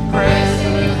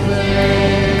praising His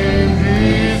name,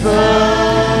 Jesus.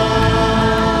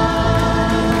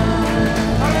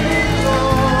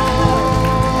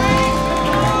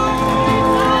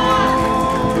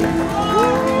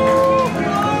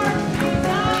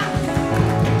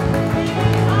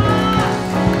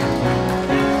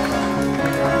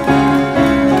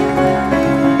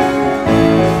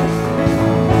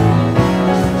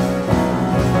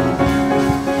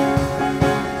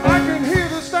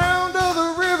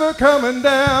 Coming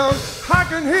down, I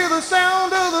can hear the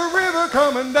sound of the river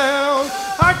coming down.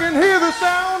 I can hear the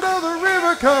sound of the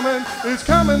river coming, it's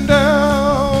coming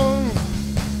down.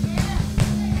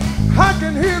 I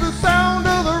can hear the sound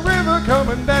of the river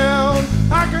coming down.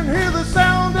 I can hear the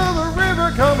sound of the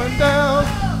river coming down.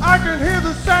 I can hear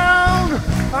the sound,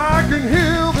 I can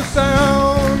hear the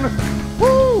sound.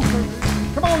 Woo!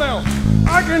 Come on now.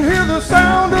 I can hear the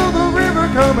sound of the river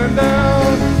coming down.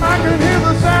 I can hear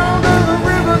the sound of the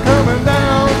river coming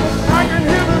down. I can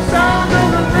hear the sound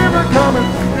of the river coming.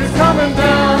 It's coming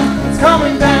down. It's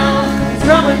coming down. It's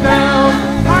coming down.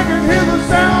 I can hear the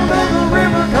sound of the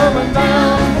river coming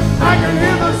down. I can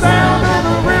hear the sound of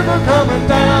the river coming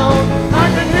down.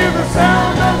 I can hear the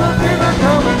sound of the river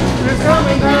coming. It's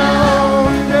coming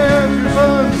down.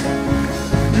 Yes,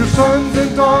 your sons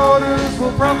and daughters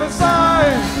will prophesy.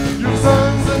 Your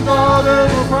sons and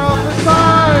daughters will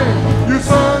prophesy. Your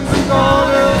sons and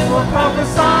daughters will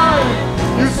prophesy.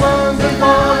 Your sons and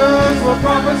daughters will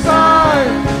prophesy.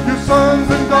 Your sons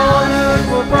and daughters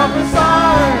will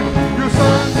prophesy. Your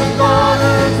sons and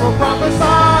daughters will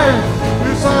prophesy.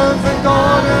 Your sons and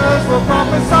daughters will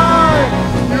prophesy.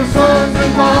 Your sons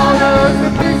and daughters,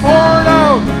 it's being poured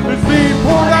out. It's being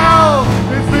poured out.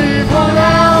 It's being poured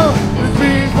out. It's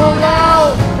being poured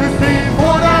out. It's being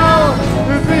poured out.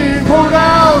 It's being poured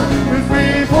out. It's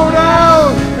being poured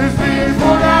out. It's being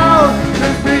poured out.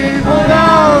 It's being poured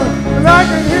out. And I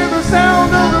can hear the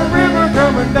sound of the river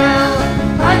coming down.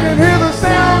 I can hear the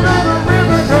sound of the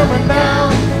river coming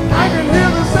down. I can hear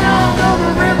the sound of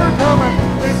the river coming.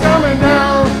 It's coming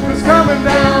down. It's coming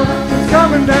down. It's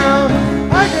coming down.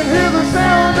 I can hear the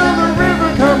sound of the river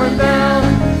coming down.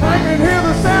 I can hear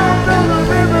the sound of the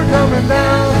river coming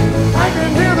down. I can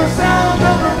hear the sound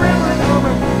of the river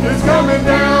coming. It's coming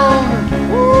down.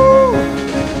 Woo!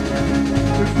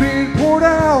 It's being poured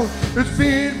out. It's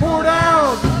being poured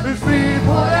out. It's being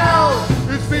poured out.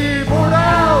 It's being poured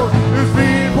out. It's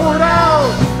being poured out.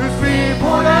 It's being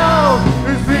poured out.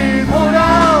 It's being poured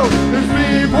out. It's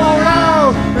being poured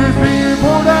out. It's being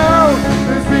poured out.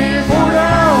 It's being poured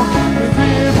out. It's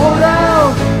being poured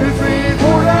out. It's being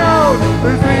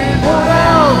poured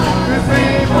out. It's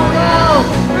being poured out.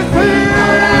 It's being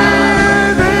poured out.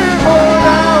 It's being poured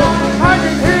out. I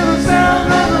can hear the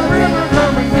sound of the river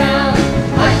coming down.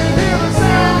 I can hear the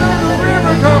sound of the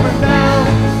river coming down.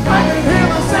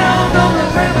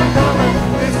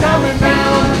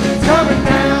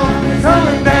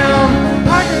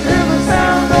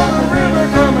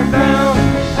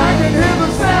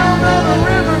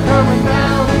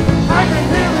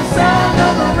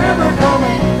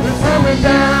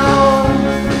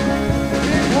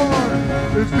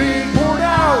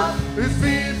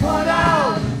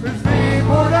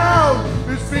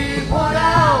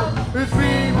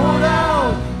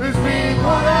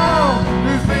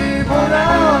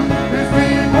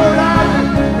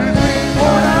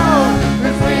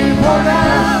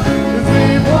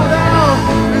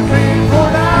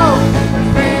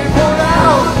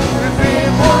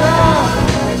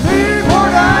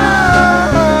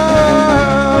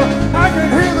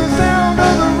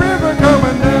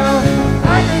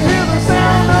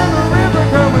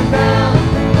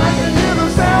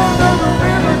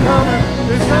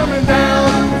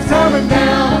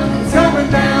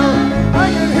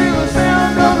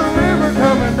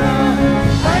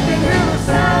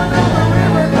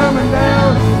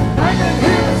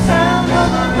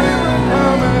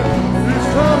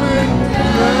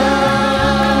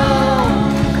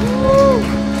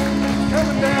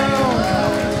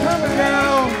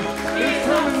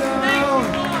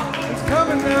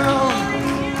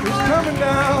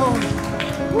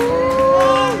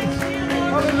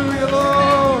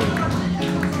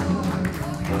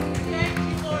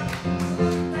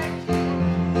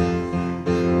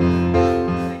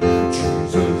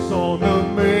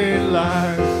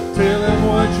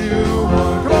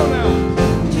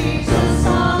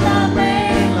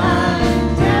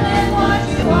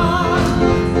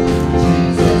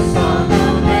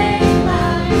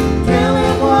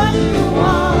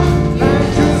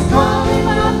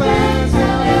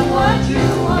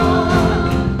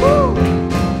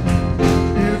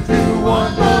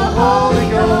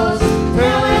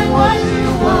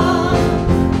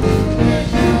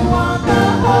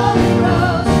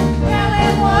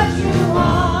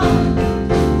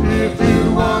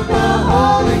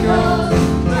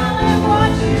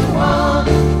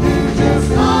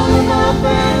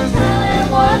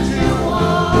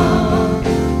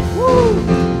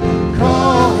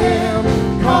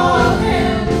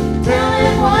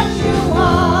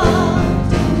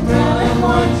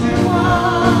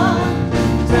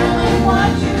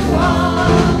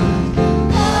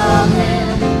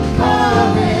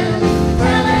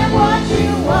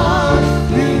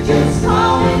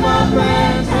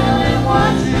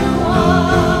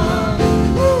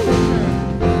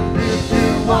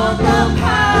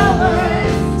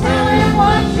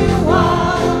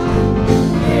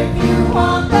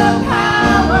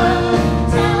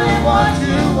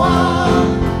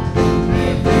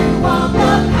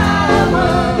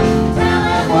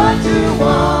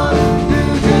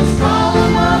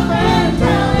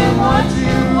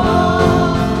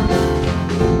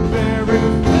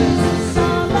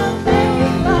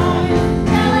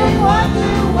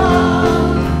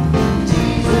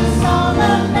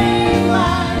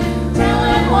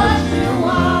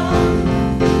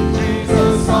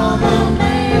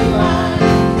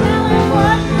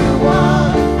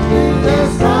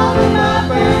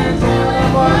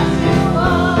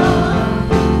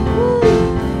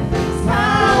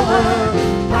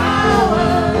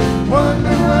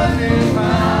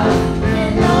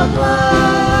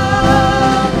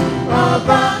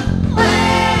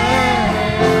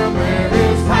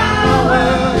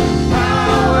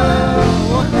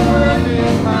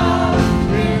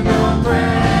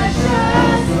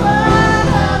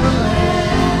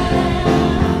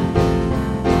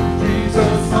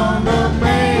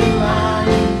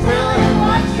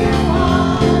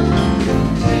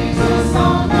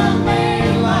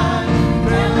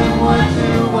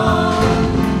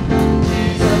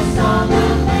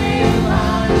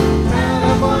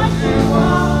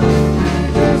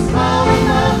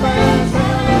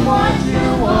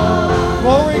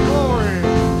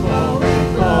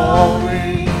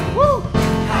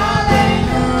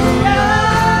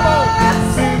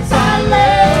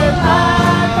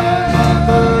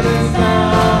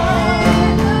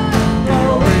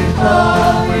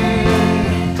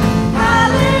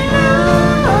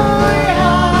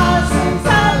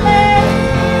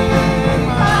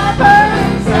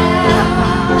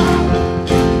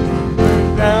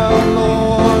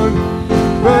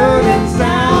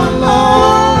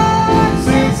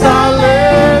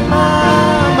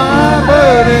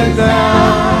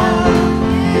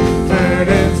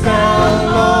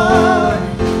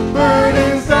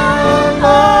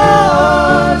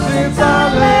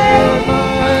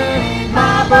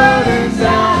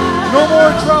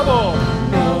 more trouble.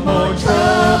 No more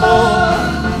trouble.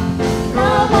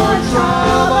 No more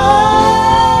trouble.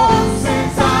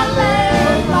 Since I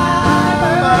laid my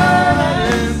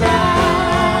burdens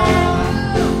down.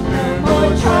 No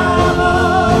more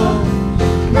trouble.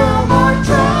 No more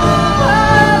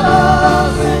trouble.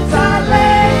 Since I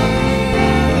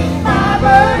laid my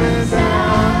burdens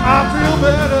down. I feel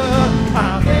better. I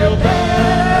feel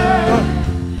better.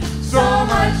 So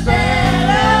much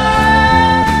better.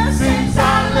 Since I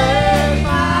laid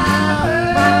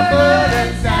my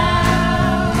burdens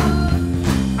down.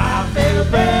 I feel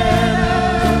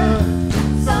better.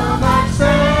 So much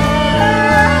better.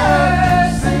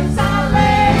 Since I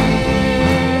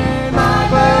laid my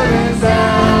burdens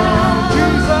down.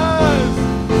 Jesus,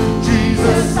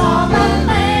 Jesus on the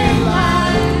main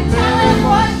line. Tell him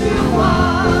what you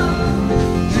want.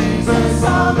 Jesus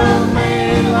on the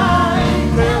main line.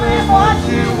 Tell him what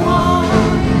you want.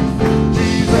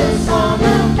 Jesus on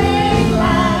the main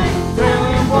line. Tell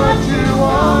him what you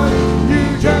want. You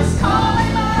just call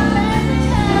him up and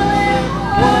tell him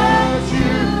what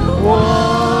you want.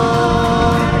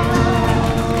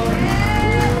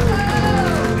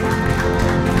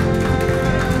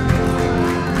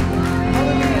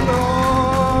 Hallelujah, Lord. Hallelujah, Lord.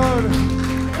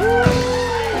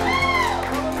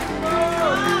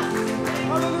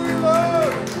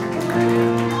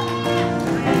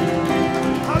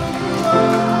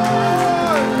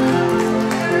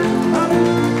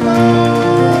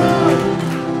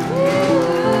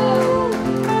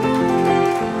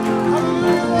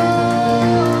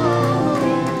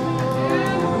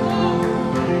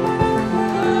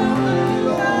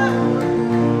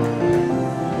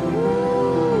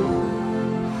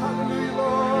 Hallelujah,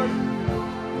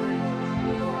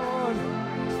 Lord.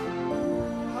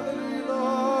 Hallelujah,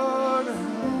 Lord.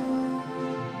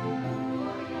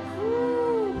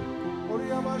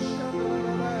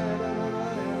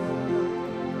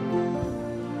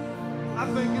 I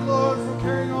thank you, Lord, for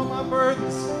carrying all my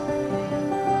burdens.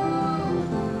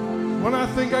 When I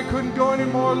think I couldn't go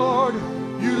anymore, Lord,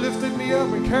 you lifted me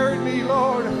up and carried me,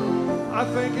 Lord. I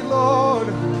thank you, Lord.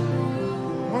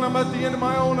 When I'm at the end of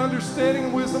my own understanding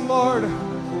and wisdom, Lord,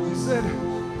 you said,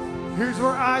 here's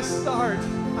where I start.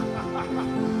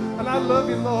 And I love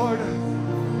you, Lord.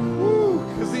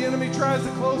 Because the enemy tries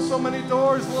to close so many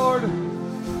doors, Lord.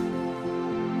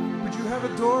 But you have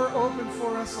a door open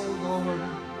for us, oh Lord.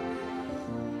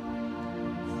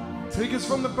 Take us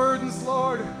from the burdens,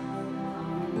 Lord.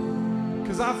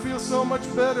 Because I feel so much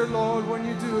better, Lord, when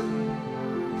you do it.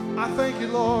 I thank you,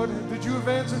 Lord, that you have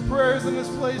answered prayers in this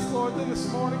place, Lord, then this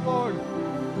morning, Lord.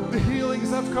 The healings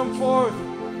have come forth.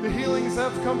 The healings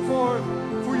have come forth.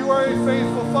 For you are a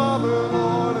faithful Father,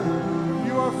 Lord.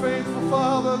 You are a faithful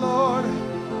Father, Lord.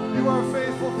 You are a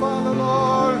faithful Father,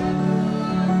 Lord.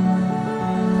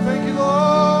 Thank you,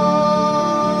 Lord.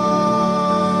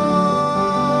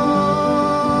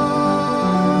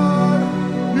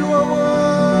 You are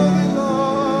worthy,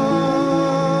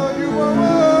 Lord. You are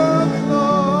worthy,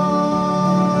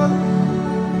 Lord.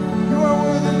 You are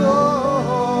worthy,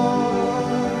 Lord.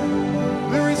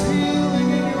 There is healing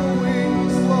in your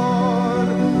wings, Lord.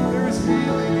 There is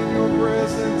healing in your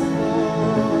presence,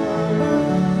 Lord.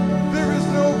 There is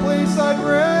no place I'd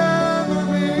rather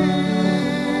be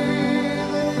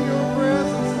than in your presence.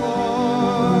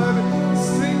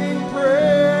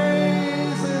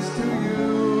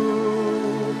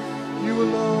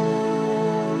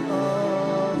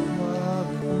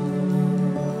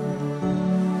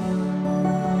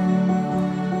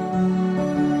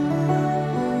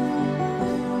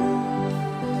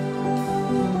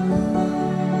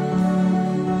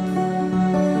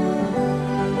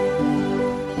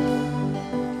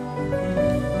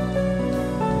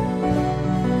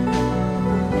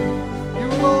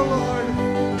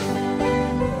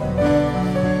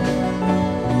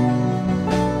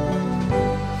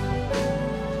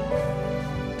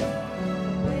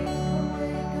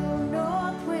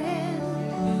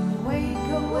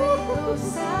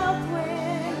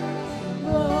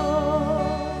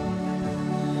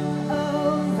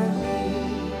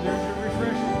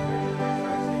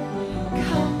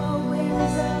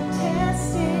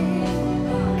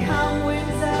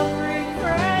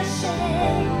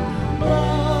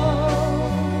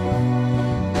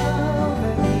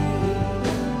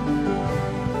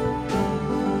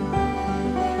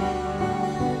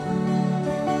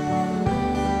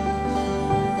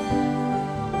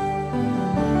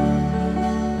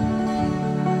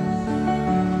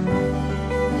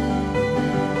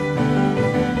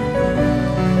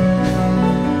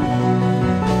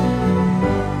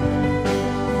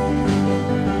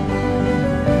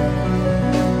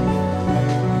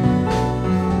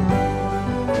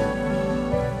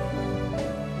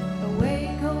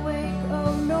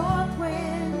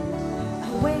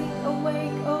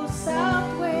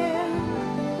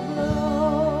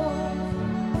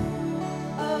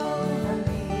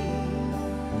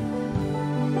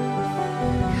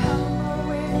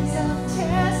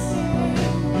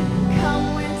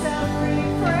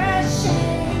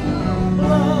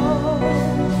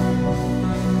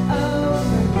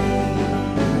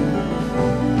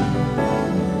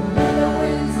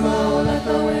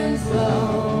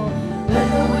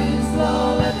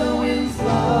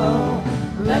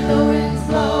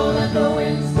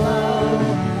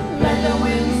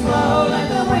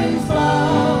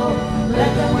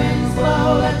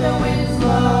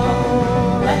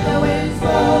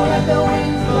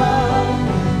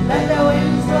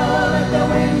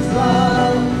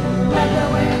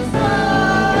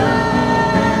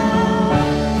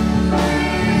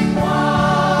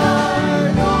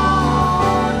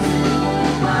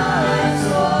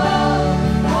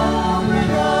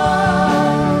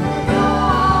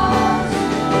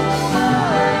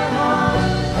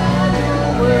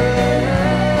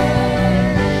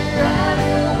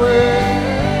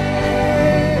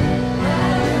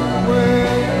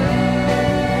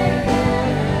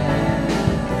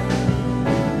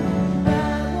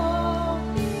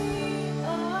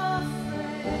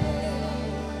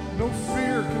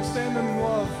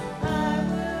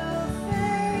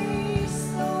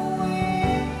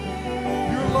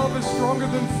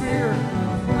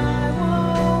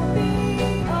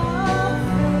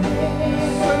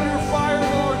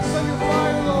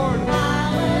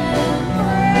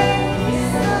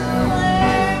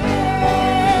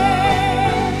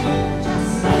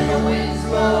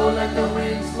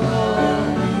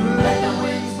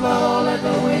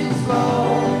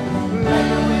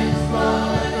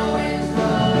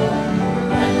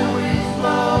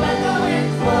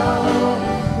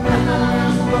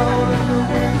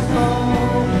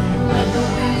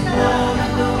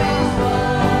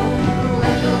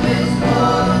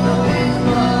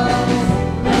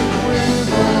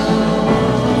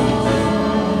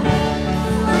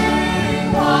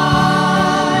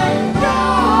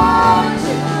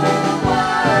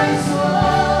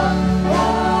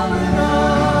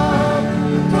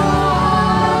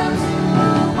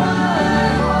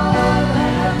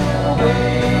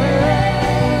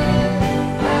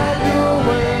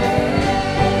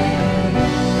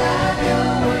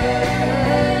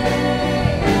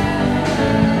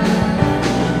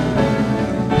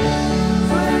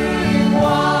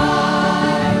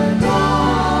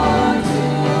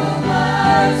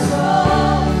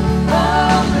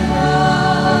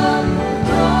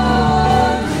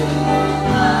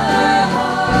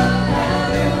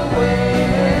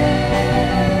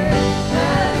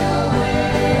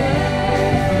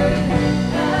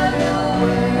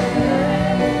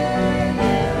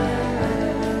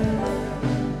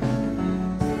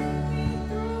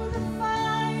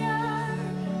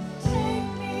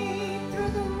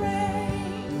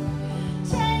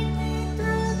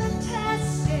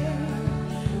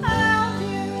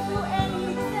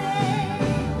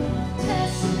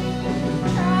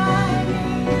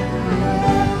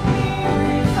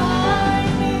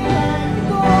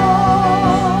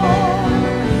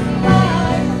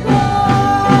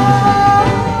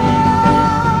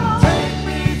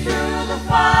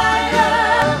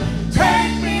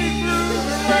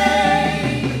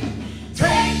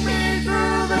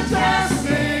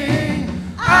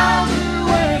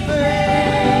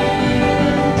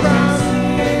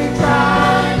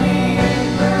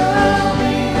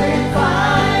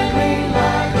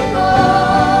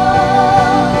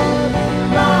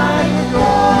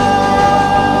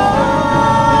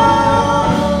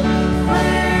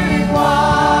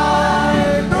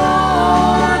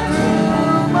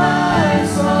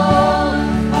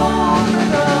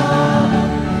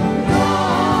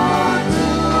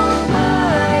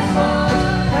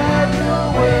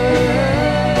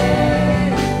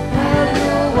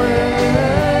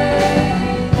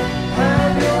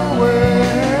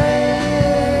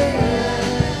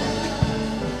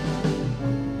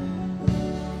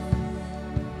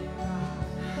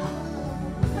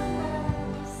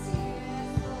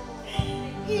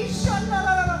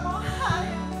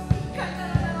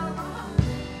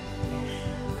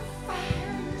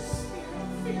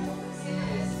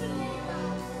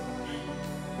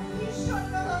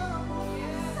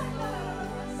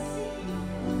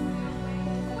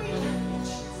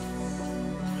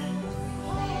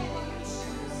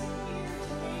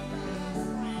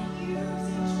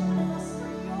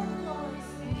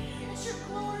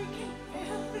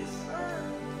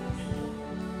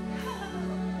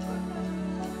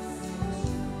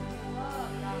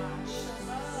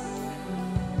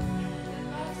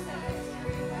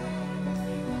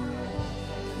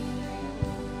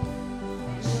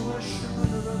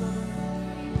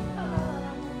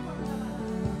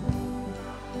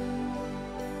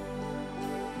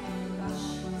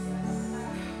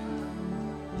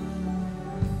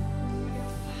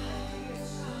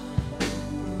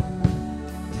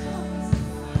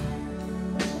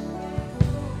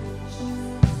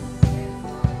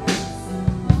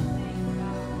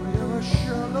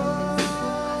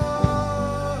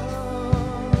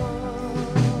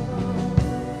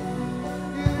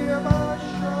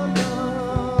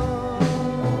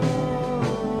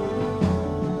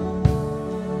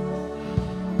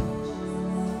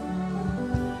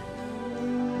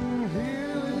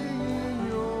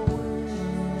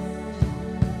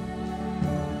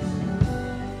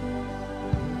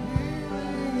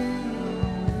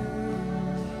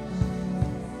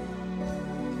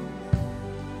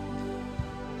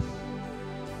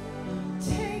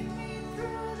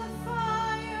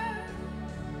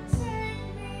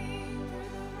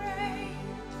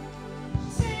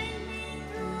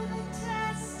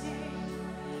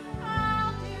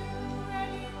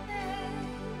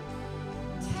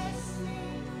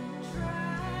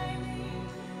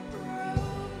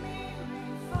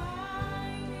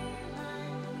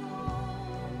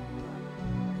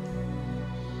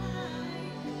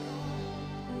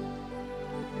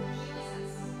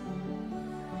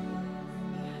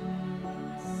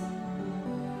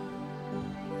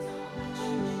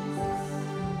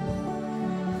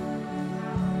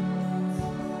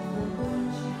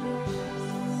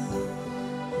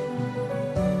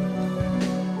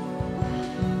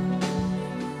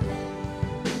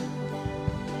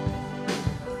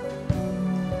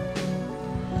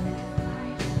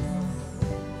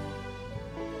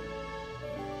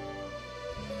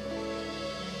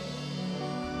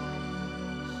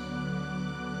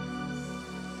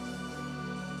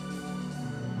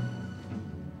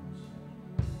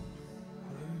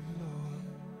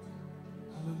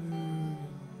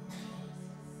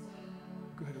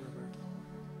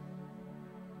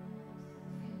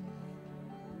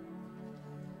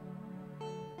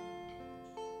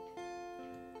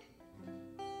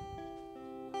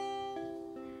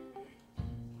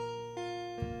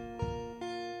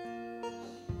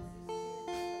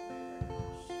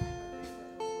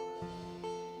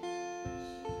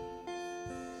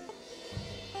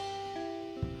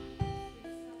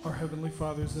 Heavenly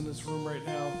Father's in this room right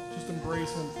now. Just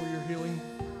embrace him for your healing.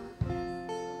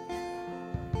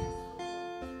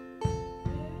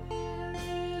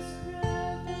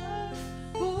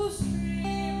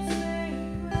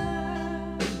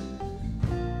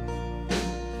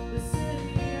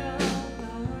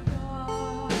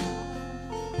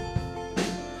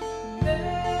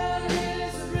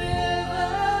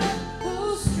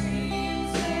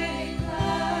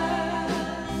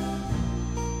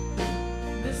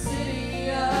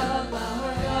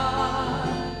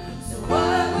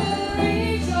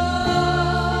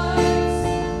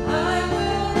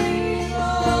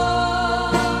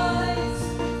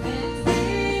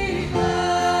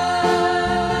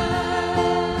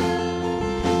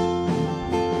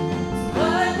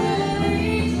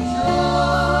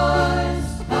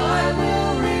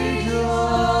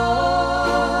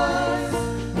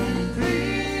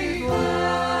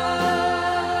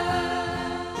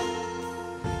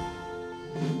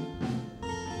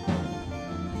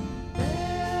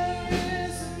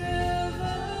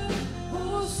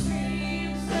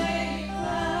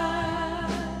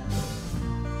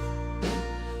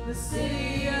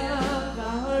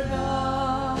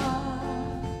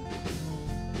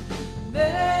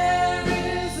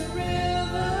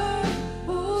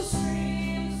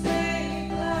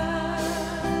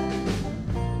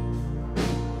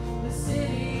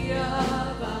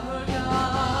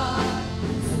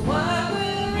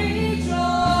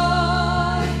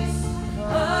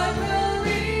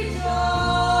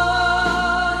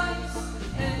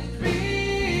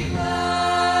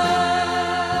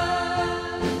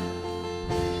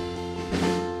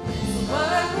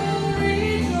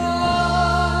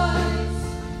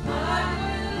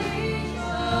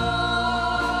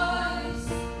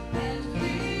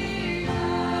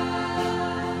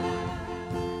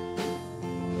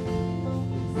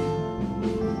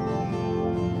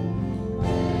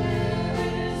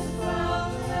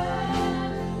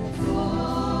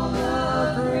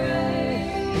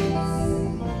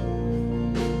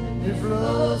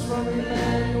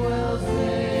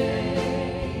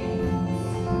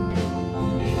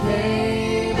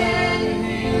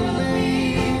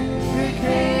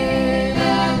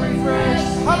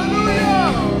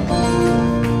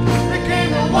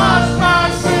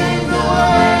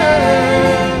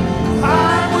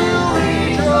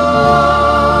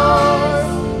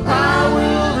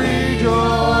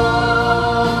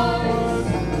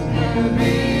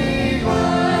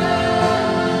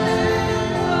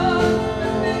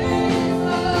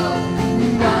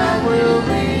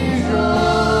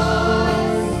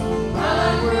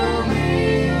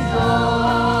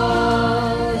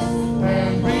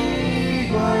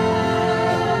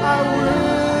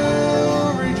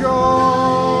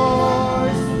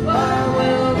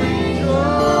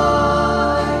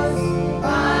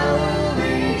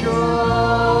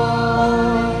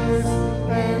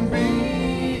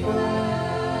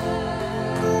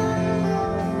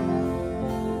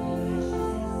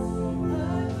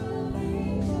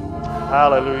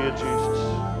 Hallelujah, Jesus.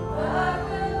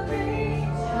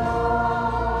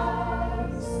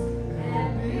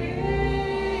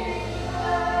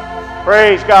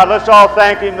 Praise God. Let's all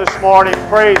thank Him this morning.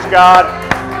 Praise God.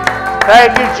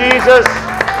 Thank you, Jesus.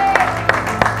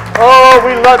 Oh,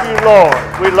 we love you,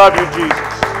 Lord. We love you,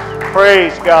 Jesus.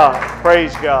 Praise God.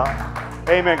 Praise God.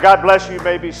 Amen. God bless you. You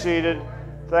may be seated.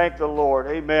 Thank the Lord.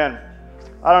 Amen.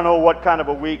 I don't know what kind of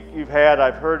a week you've had.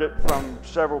 I've heard it from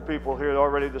several people here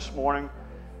already this morning.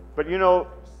 But you know,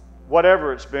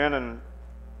 whatever it's been and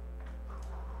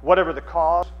whatever the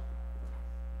cause,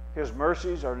 His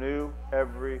mercies are new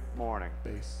every morning.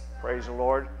 Praise the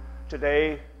Lord.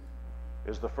 Today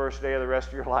is the first day of the rest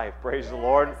of your life. Praise the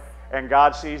Lord. And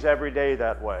God sees every day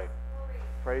that way.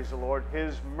 Praise the Lord.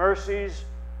 His mercies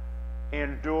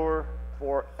endure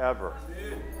forever.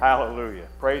 Hallelujah.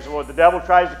 Praise the Lord. The devil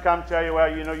tries to come tell you,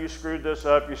 well, you know, you screwed this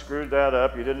up, you screwed that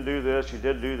up, you didn't do this, you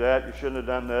didn't do that, you shouldn't have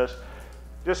done this.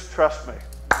 Just trust me.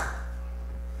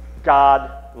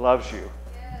 God loves you.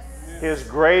 His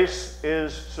grace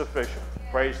is sufficient.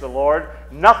 Praise the Lord.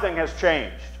 Nothing has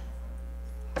changed.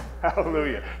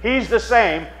 Hallelujah. He's the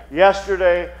same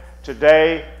yesterday,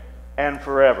 today, and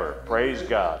forever. Praise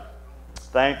God.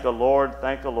 Thank the Lord.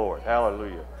 Thank the Lord.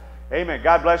 Hallelujah. Amen.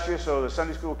 God bless you. So the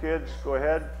Sunday school kids, go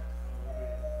ahead.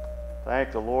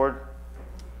 Thank the Lord.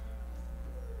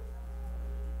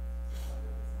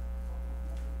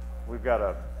 We've got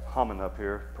a humming up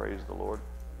here. Praise the Lord.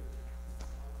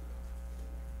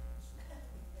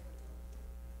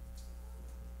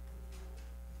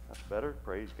 That's better.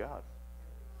 Praise God.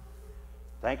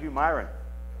 Thank you, Myron.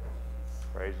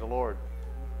 Praise the Lord.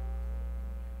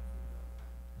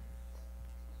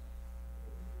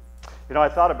 You know, I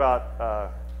thought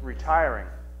about retiring,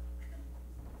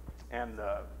 and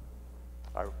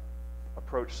I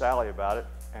approached Sally about it,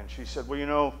 and she said, well, you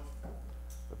know,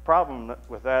 the problem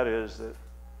with that is that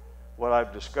what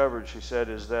I've discovered, she said,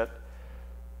 is that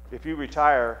if you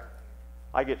retire,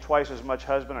 I get twice as much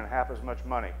husband and half as much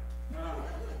money.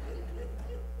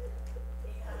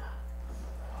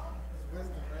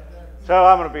 So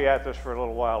I'm going to be at this for a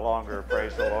little while longer,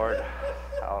 praise the Lord.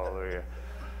 Hallelujah.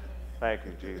 Thank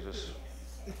you, Jesus.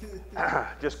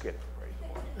 Just kidding, praise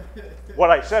the Lord. What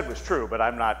I said was true, but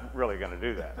I'm not really going to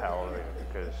do that, hallelujah,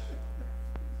 because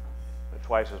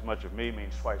twice as much of me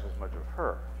means twice as much of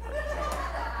her.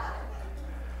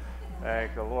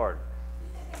 Thank the Lord.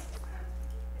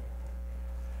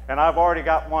 And I've already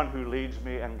got one who leads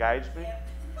me and guides me.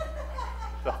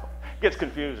 So it gets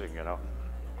confusing, you know.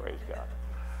 Praise God.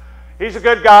 He's a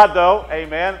good God, though.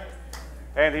 Amen.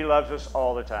 And he loves us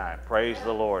all the time. Praise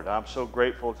the Lord. I'm so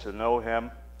grateful to know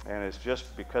him, and it's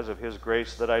just because of his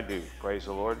grace that I do. Praise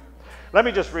the Lord. Let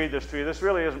me just read this to you. This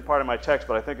really isn't part of my text,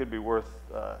 but I think it'd be worth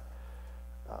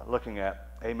looking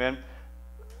at. Amen.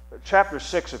 Chapter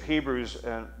 6 of Hebrews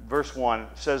and verse 1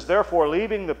 says, therefore,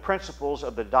 leaving the principles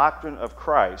of the doctrine of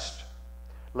Christ,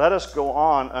 let us go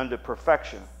on unto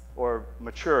perfection, or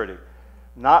maturity,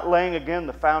 not laying again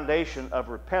the foundation of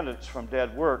repentance from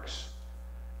dead works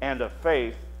and of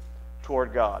faith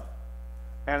toward God.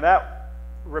 And that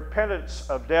repentance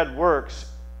of dead works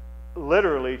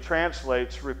literally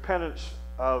translates repentance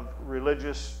of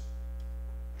religious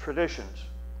traditions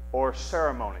or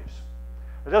ceremonies.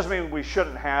 It doesn't mean we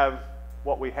shouldn't have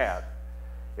what we have.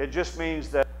 It just means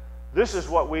that this is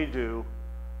what we do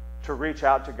to reach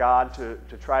out to God, to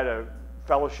try to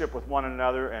fellowship with one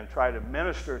another and try to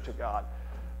minister to God.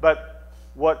 But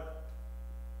what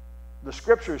the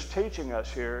Scripture is teaching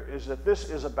us here is that this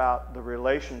is about the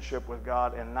relationship with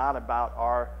God and not about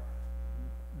our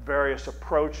various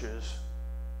approaches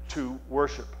to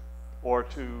worship or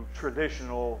to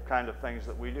traditional kind of things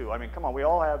that we do. I mean, come on, we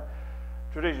all have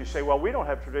traditions. You say, well, we don't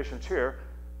have traditions here.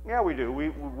 Yeah, we do.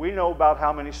 We know about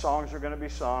how many songs are going to be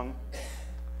sung.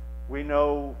 We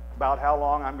know about how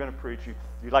long I'm going to preach.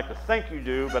 You'd like to think you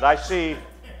do, but I see,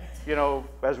 you know,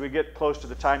 as we get close to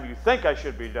the time you think I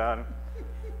should be done,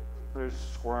 there's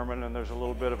squirming and there's a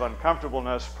little bit of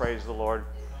uncomfortableness, praise the Lord.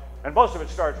 And most of it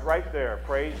starts right there,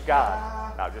 praise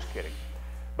God. No, just kidding.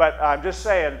 But I'm just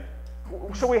saying,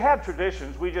 so we have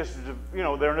traditions, we just, you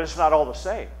know, they're just not all the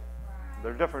same.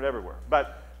 They're different everywhere.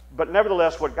 But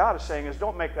nevertheless, what God is saying is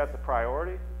don't make that the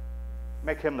priority.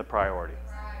 Make him the priority.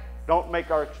 Don't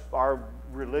make our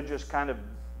religious kind of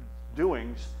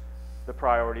doings the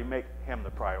priority. Make him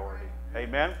the priority.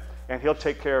 Amen? And he'll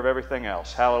take care of everything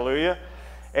else. Hallelujah.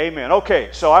 Amen. Okay,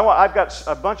 so I've got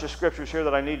a bunch of scriptures here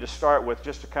that I need to start with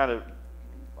just to kind of,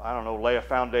 I don't know, lay a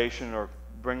foundation or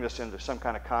bring this into some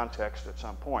kind of context at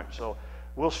some point. So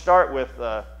we'll start with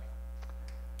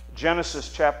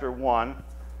Genesis chapter 1,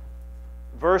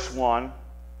 verse 1,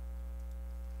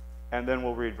 and then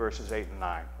we'll read verses 8 and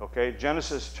 9. Okay?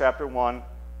 Genesis chapter 1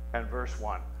 and verse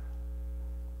 1.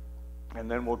 And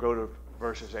then we'll go to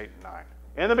verses 8 and 9.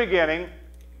 In the beginning,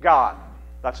 God.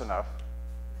 That's enough.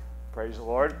 Praise the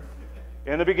Lord.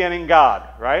 In the beginning, God,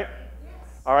 right? Yes.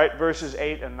 All right, verses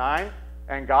 8 and 9.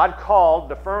 And God called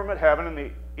the firmament heaven, and the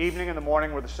evening and the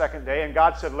morning were the second day. And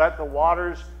God said, let the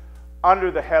waters under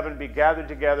the heaven be gathered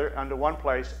together unto one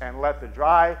place, and let the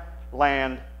dry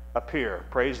land appear.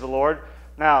 Praise the Lord.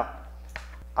 Now,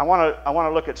 I want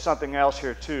to look at something else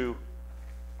here too.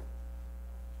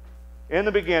 In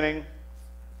the beginning,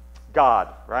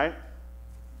 God, right?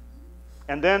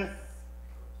 And then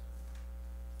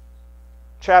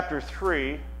chapter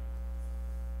 3,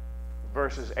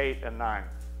 verses 8 and 9.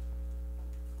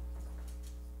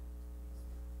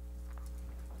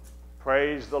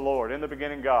 Praise the Lord. In the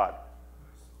beginning, God.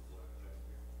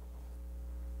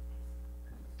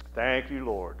 Thank you,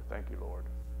 Lord. Thank you, Lord.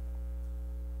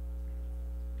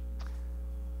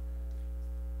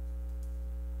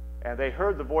 And they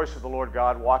heard the voice of the Lord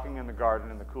God walking in the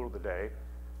garden in the cool of the day.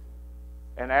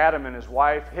 And Adam and his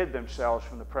wife hid themselves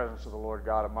from the presence of the Lord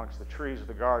God amongst the trees of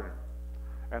the garden.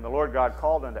 And the Lord God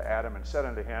called unto Adam and said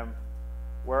unto him,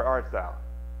 where art thou?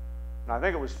 Now, I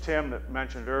think it was Tim that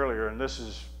mentioned earlier, and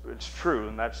it's true,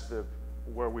 and that's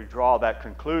where we draw that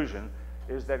conclusion,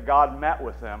 is that God met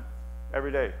with them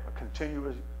every day, a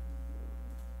continuous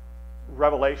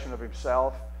revelation of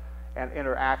himself and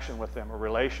interaction with them, a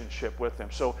relationship with them.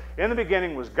 So in the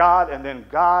beginning was God, and then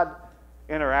God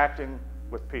interacting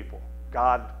with people.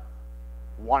 God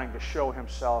wanting to show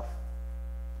himself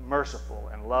merciful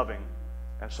and loving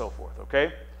and so forth,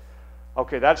 okay?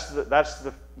 Okay, that's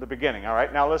the beginning, all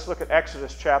right? Now let's look at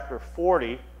Exodus chapter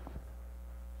 40.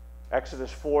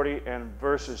 Exodus 40 and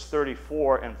verses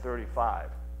 34 and 35.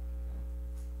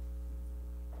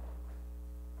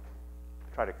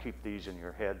 Try to keep these in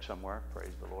your head somewhere.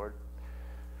 Praise the Lord.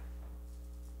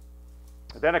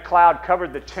 Then a cloud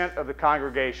covered the tent of the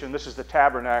congregation. This is the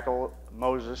tabernacle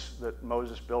that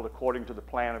Moses built according to the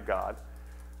plan of God.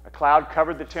 A cloud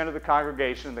covered the tent of the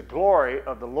congregation, and the glory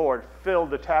of the Lord filled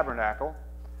the tabernacle.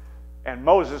 And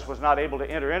Moses was not able to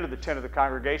enter into the tent of the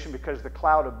congregation because the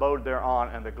cloud abode thereon,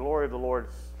 and the glory of the Lord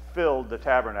filled the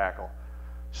tabernacle.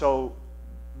 So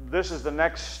this is the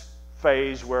next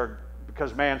phase where,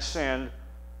 because man sinned,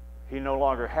 he no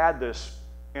longer had this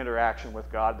interaction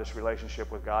with God, this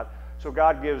relationship with God. So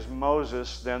God gives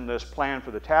Moses then this plan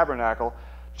for the tabernacle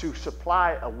to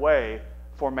supply a way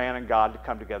for man and God to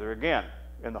come together again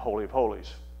in the Holy of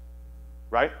Holies.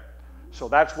 Right? So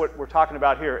that's what we're talking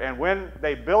about here. And when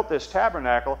they built this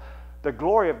tabernacle, the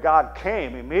glory of God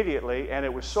came immediately, and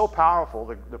it was so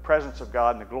powerful, the presence of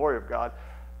God and the glory of God,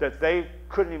 that they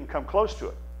couldn't even come close to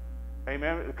it.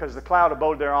 Amen? Because the cloud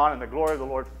abode thereon, and the glory of the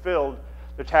Lord filled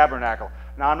the tabernacle.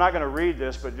 Now, I'm not going to read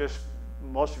this, but just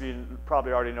most of you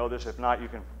probably already know this. If not, you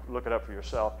can look it up for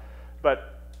yourself.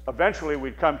 But eventually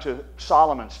we'd come to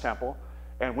Solomon's temple,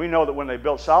 and we know that when they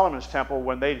built Solomon's temple,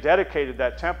 when they dedicated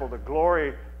that temple, the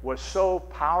glory was so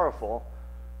powerful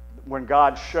when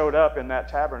God showed up in that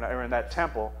tabernacle or in that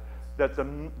temple that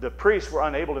the priests were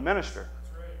unable to minister.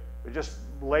 It just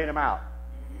laid them out.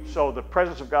 So the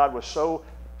presence of God was so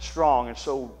strong and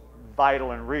so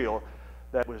vital and real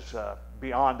that it was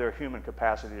beyond their human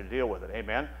capacity to deal with it.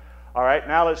 Amen. All right,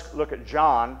 now let's look at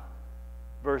John,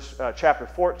 chapter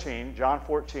 14, John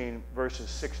 14, verses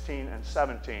 16 and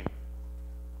 17.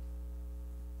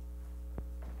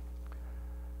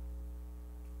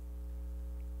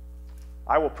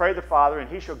 I will pray the Father, and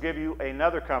he shall give you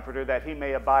another comforter, that he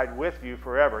may abide with you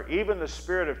forever, even the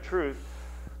Spirit of truth,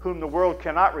 whom the world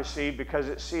cannot receive, because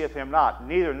it seeth him not,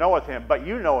 neither knoweth him. But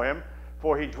you know him,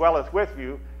 for he dwelleth with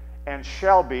you, and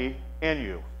shall be in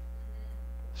you.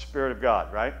 Spirit of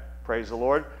God, right? Praise the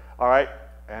Lord. All right,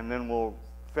 and then we'll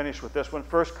finish with this one.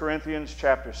 1 Corinthians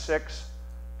chapter 6,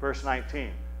 verse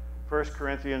 19. 1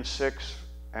 Corinthians 6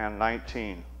 and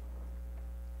 19.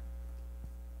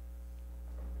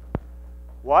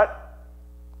 What?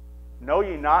 Know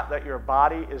ye not that your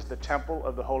body is the temple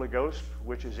of the Holy Ghost,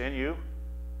 which is in you,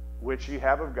 which ye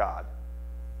have of God?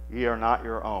 Ye are not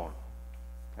your own.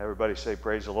 Everybody say,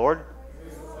 praise the Lord.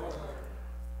 Praise the Lord.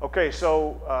 Okay,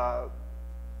 so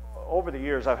over the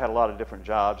years I've had a lot of different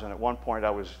jobs, and at one point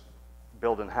I was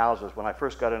building houses. When I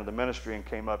first got into the ministry and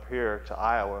came up here to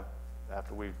Iowa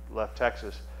after we left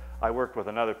Texas, I worked with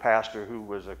another pastor who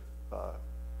was a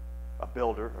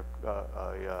builder,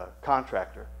 a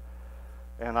contractor.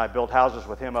 And I built houses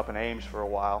with him up in Ames for a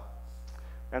while.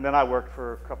 And then I worked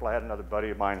for a couple, I had another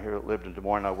buddy of mine here that lived in Des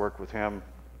Moines. I worked with him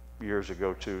years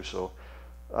ago too. So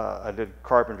I did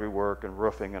carpentry work and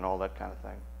roofing and all that kind of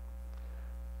thing.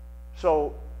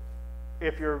 So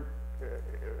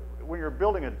when you're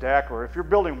building a deck, or if you're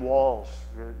building walls,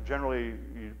 generally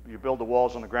you build the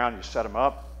walls on the ground, you set them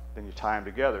up, then you tie them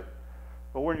together.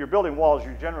 But when you're building walls,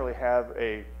 you generally have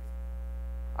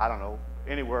I don't know,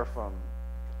 anywhere from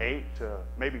 8 to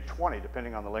maybe 20,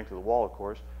 depending on the length of the wall, of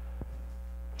course,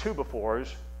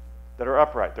 2x4s that are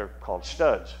upright. They're called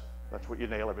studs. That's what you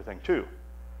nail everything to.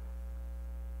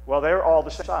 Well, they're all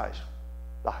the same size.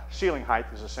 The ceiling height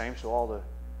is the same, so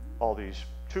all these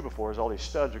 2x4s, all these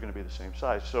studs are going to be the same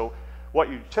size. So what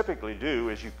you typically do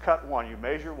is you cut one, you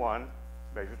measure one,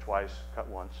 measure twice, cut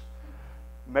once,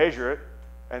 measure it,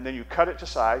 and then you cut it to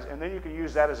size, and then you can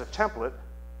use that as a template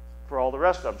for all the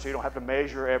rest of them. So you don't have to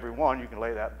measure every one, you can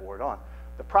lay that board on.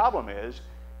 The problem is,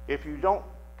 if you don't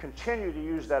continue to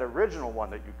use that original one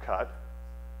that you cut,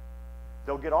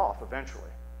 they'll get off eventually.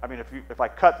 I mean, if I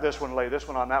cut this one, lay this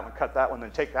one on that one, cut that one,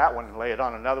 then take that one and lay it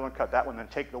on another one, cut that one, then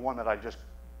take the one that I just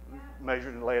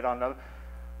measured and lay it on another,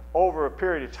 over a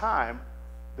period of time,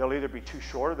 they'll either be too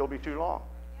short or they'll be too long,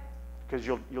 because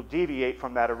you'll deviate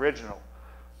from that original.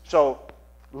 So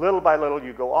little by little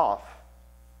you go off,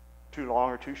 too long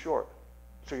or too short.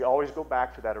 So you always go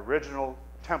back to that original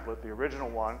template, the original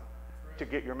one, to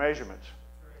get your measurements.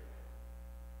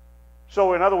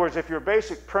 So in other words, if your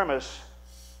basic premise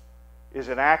is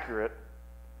inaccurate,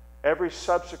 every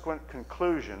subsequent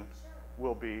conclusion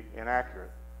will be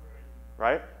inaccurate,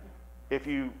 right? If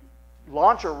you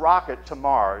launch a rocket to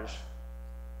Mars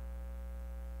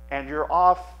and you're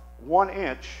off 1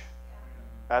 inch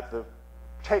at the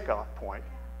takeoff point,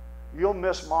 you'll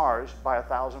miss Mars by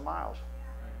 1,000 miles.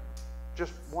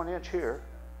 Just 1 inch here,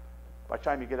 By the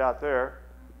time you get out there,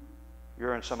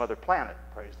 you're in some other planet,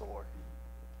 praise the Lord.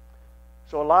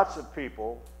 So lots of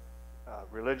people,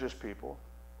 religious people,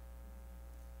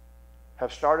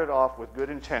 have started off with good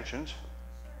intentions,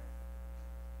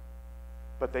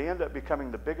 but they end up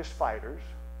becoming the biggest fighters,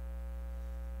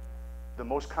 the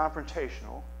most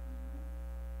confrontational,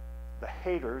 the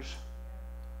haters,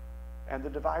 and the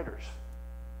dividers.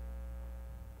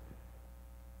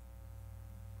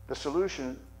 The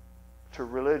solution to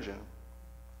religion,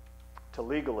 to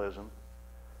legalism,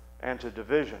 and to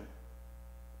division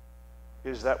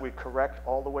is that we correct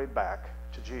all the way back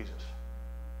to Jesus.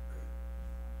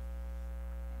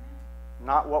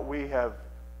 Not what we have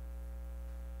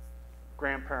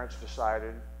grandparents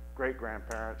decided,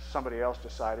 great-grandparents, somebody else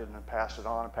decided, and then pass it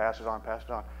on and pass it on and pass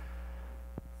it on.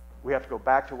 We have to go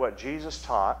back to what Jesus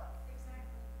taught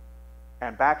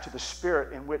and back to the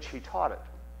spirit in which he taught it.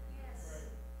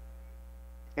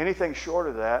 Anything short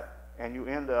of that, and you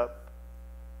end up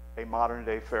a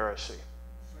modern-day Pharisee.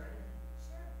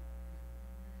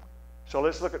 So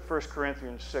let's look at 1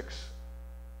 Corinthians 6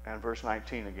 and verse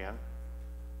 19 again.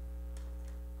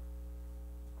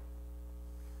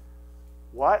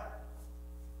 What?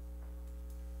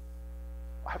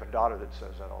 I have a daughter that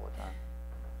says that all the time.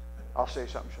 I'll say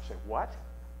something, she'll say, what?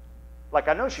 Like,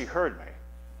 I know she heard me.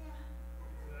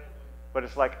 But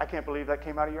it's like, I can't believe that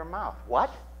came out of your mouth.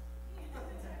 What?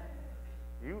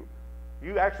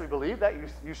 You actually believe that?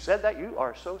 You said that? You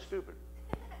are so stupid.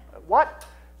 What?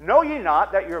 Know ye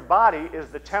not that your body is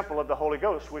the temple of the Holy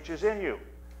Ghost, which is in you,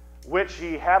 which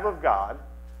ye have of God,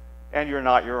 and you're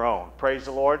not your own. Praise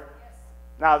the Lord.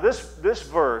 Now, this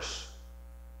verse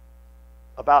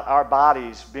about our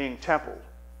bodies being templed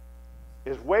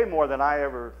is way more than I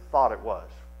ever thought it was.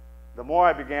 The more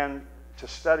I began to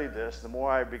study this, the more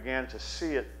I began to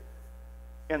see it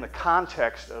in the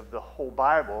context of the whole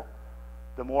Bible,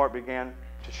 the more it began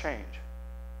to change.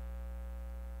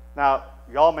 Now,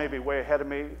 y'all may be way ahead of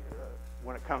me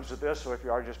when it comes to this, so if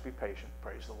you are, just be patient.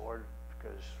 Praise the Lord,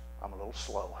 because I'm a little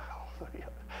slow.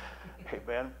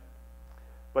 Amen.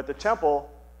 But the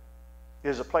temple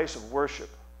is a place of worship.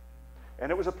 And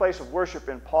it was a place of worship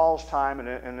in Paul's time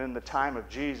and in the time of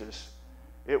Jesus.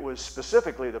 It was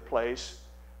specifically the place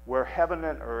where heaven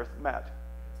and earth met,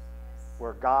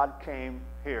 where God came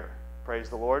here. Praise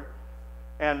the Lord.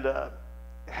 And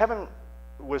heaven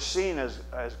was seen as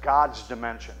God's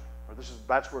dimension. Or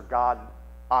that's where God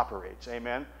operates.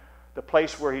 Amen. The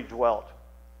place where he dwelt.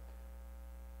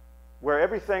 Where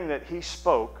everything that he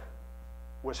spoke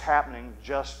was happening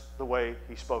just the way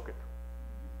he spoke it.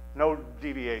 No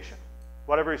deviation.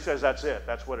 Whatever he says, that's it.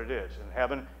 That's what it is. In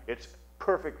heaven, it's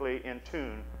perfectly in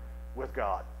tune with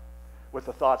God, with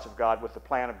the thoughts of God, with the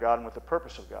plan of God, and with the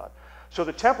purpose of God. So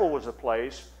the temple was a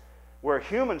place where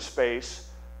human space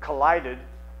collided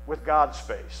with God's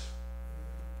space.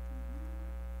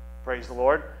 Praise the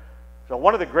Lord. So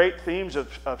one of the great themes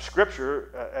of Scripture,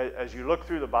 as you look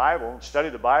through the Bible and study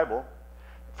the Bible,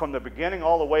 from the beginning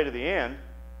all the way to the end,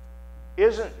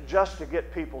 isn't just to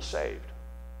get people saved.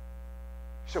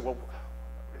 You say, well,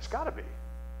 it's got to be.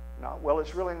 No, well,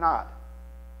 it's really not.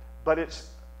 But it's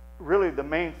really the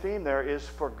main theme there is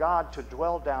for God to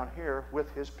dwell down here with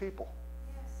his people.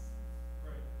 Yes.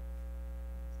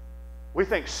 We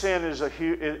think sin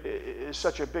is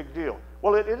such a big deal.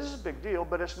 Well, it is a big deal,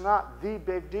 but it's not the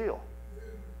big deal.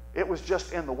 It was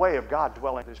just in the way of God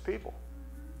dwelling with his people.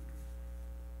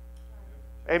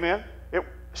 Amen?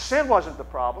 Sin wasn't the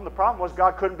problem. The problem was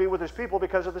God couldn't be with his people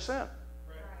because of the sin.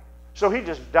 So he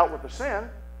just dealt with the sin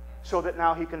so that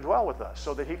now he can dwell with us,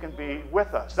 so that he can be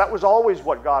with us. That was always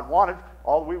what God wanted.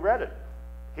 All we read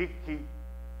it.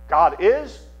 God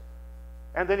is,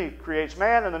 and then he creates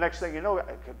man, and the next thing you know,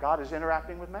 God is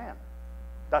interacting with man.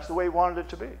 That's the way he wanted it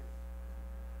to be.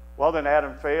 Well, then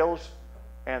Adam fails,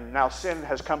 and now sin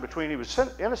has come between. He was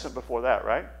innocent before that,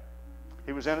 right?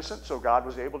 He was innocent, so God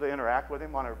was able to interact with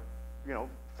him on a,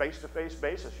 face-to-face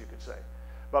basis, you could say.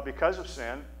 But because of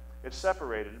sin, it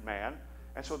separated man,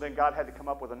 and so then God had to come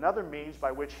up with another means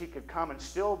by which he could come and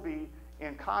still be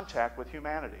in contact with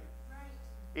humanity,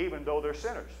 even though they're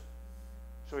sinners.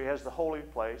 So he has the holy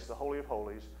place, the Holy of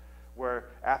Holies, where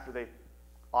after they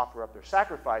offer up their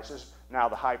sacrifices, now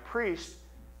the high priest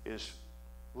is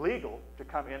legal to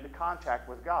come into contact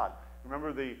with God.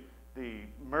 Remember the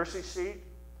mercy seat,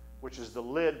 which is the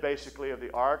lid basically of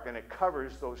the ark, and it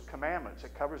covers those commandments.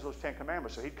 It covers those 10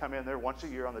 commandments. So he'd come in there once a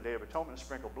year on the Day of Atonement and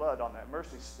sprinkle blood on that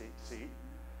mercy seat,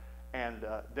 and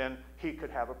then he could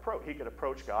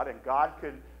approach God, and God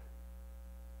could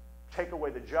take away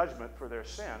the judgment for their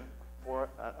sin for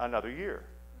another year.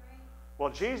 Well,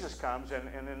 Jesus comes, and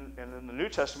in the New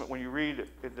Testament, when you read,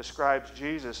 it describes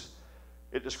Jesus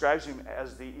It describes him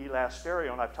as the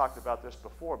elasterion. I've talked about this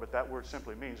before, but that word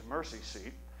simply means mercy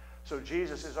seat. So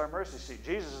Jesus is our mercy seat.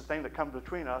 Jesus is the thing that comes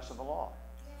between us and the law.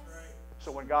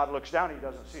 So when God looks down, he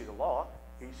doesn't see the law.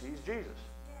 He sees Jesus.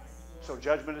 So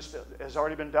judgment has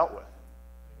already been dealt with.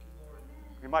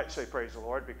 You might say praise the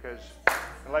Lord, because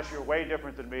unless you're way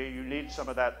different than me, you need some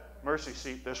of that mercy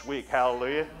seat this week.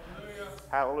 Hallelujah.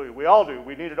 Hallelujah. We all do.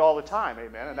 We need it all the time.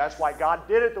 Amen. And that's why God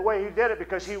did it the way he did it,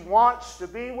 because he wants to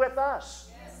be with us.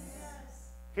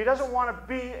 He doesn't want to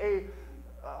be a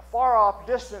far off,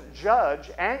 distant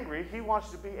judge, angry. He wants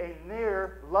to be a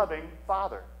near, loving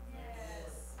Father.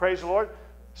 Praise the Lord.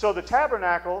 So the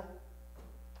tabernacle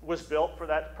was built for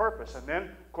that purpose. And then,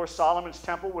 of course, Solomon's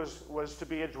temple was to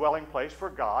be a dwelling place for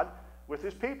God with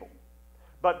his people.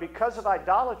 But because of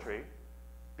idolatry,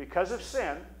 because of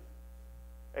sin,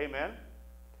 amen,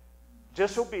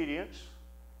 disobedience,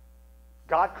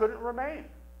 God couldn't remain.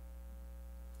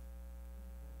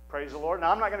 Praise the Lord.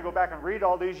 Now, I'm not going to go back and read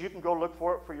all these. You can go look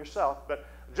for it for yourself. But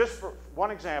just for one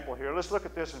example here, let's look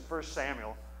at this in 1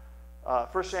 Samuel.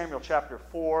 1 Samuel chapter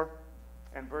 4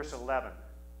 and verse 11.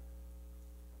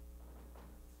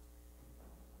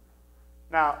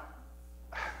 Now,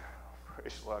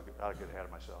 praise the Lord, I'll get ahead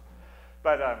of myself.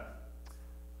 But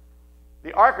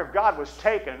the ark of God was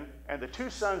taken, and the two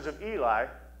sons of Eli,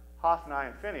 Hophni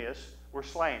and Phinehas, were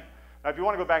slain. Now, if you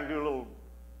want to go back and do a little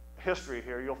history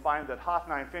here, you'll find that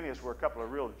Hophni and Phinehas were a couple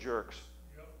of real jerks.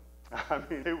 Yep. I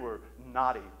mean, they were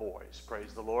naughty boys,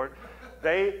 praise the Lord.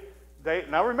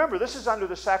 Now remember, this is under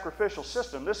the sacrificial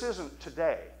system. This isn't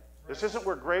today. This isn't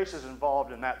where grace is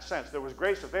involved in that sense. There was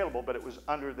grace available, but it was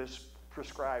under this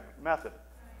prescribed method.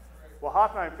 Well,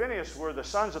 Hophni and Phinehas were the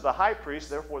sons of the high priest,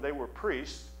 therefore they were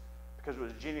priests, because it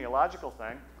was a genealogical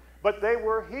thing. But they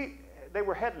were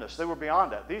hedonists. They were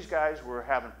beyond that. These guys were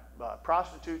having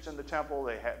prostitutes in the temple.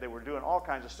 They were doing all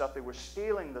kinds of stuff. They were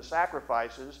stealing the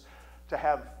sacrifices to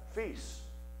have feasts.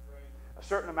 A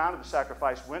certain amount of the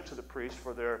sacrifice went to the priest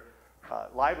for their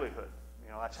livelihood.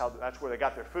 You know, that's where they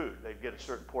got their food. They'd get a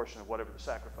certain portion of whatever the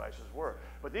sacrifices were.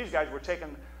 But these guys were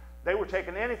taking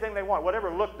anything they wanted,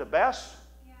 whatever looked the best.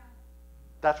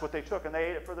 That's what they took, and they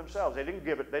ate it for themselves. They didn't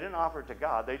give it. They didn't offer it to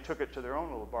God. They took it to their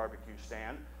own little barbecue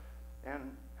stand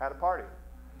and had a party.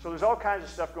 So there's all kinds of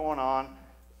stuff going on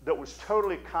that was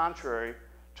totally contrary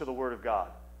to the Word of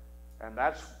God, and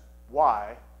that's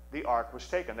why the ark was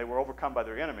taken. They were overcome by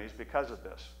their enemies because of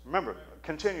this. Remember,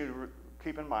 continue to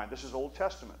keep in mind, this is Old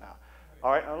Testament now. All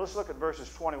right, now let's look at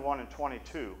verses 21 and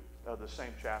 22 of the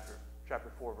same chapter, chapter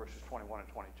 4, verses 21 and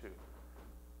 22.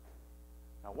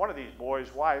 Now, one of these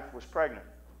boys' wife was pregnant,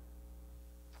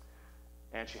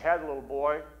 and she had a little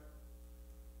boy,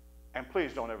 and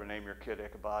please don't ever name your kid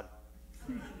Ichabod.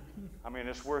 I mean,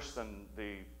 it's worse than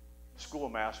the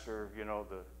schoolmaster, you know,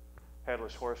 the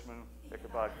headless horseman,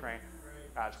 Ichabod Crane.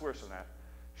 It's worse than that.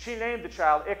 She named the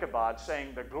child Ichabod,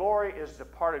 saying, "The glory is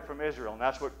departed from Israel." And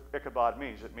that's what Ichabod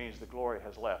means. It means the glory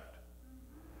has left.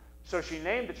 So she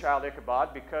named the child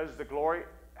Ichabod because the glory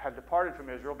had departed from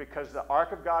Israel, because the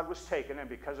ark of God was taken, and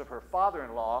because of her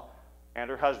father-in-law and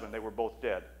her husband. They were both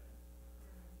dead.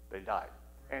 They died.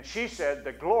 And she said,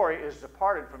 "The glory is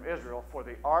departed from Israel, for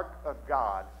the ark of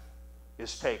God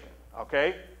is taken."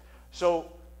 Okay?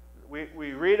 So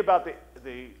we read about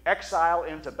the exile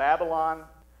into Babylon,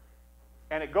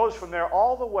 and it goes from there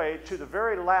all the way to the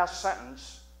very last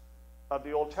sentence of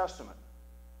the Old Testament,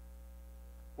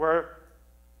 where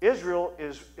Israel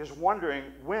is wondering,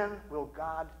 when will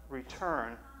God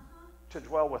return to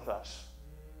dwell with us?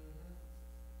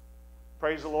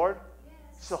 Praise the Lord.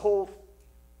 It's the whole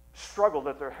struggle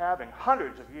that they're having,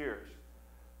 hundreds of years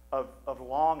of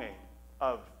longing,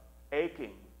 of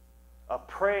aching, of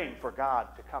praying for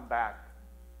God to come back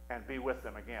and be with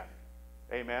them again.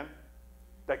 Amen?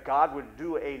 That God would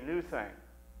do a new thing,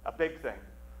 a big thing.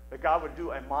 That God would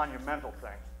do a monumental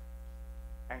thing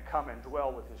and come and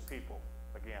dwell with his people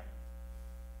again.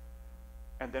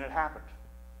 And then it happened.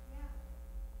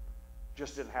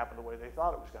 Just didn't happen the way they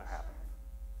thought it was going to happen.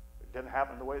 It didn't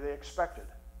happen the way they expected.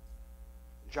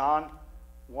 John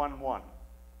 1:1.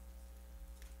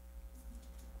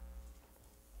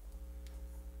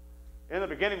 In the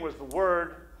beginning was the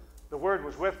Word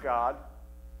was with God,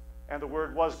 and the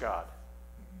Word was God.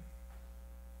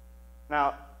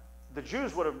 Now, the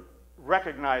Jews would have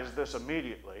recognized this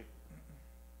immediately,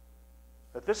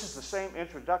 that this is the same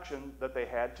introduction that they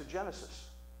had to Genesis.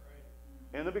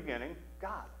 In the beginning,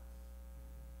 God.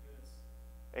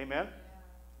 Amen?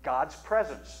 God's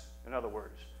presence, in other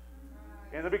words.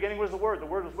 In the beginning was the Word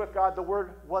was with God, the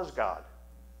Word was God.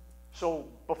 So,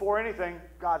 before anything,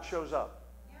 God shows up.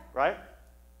 Right?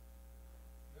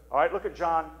 All right, look at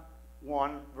John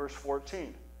 1, verse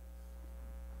 14.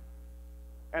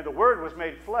 And the Word was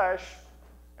made flesh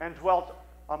and dwelt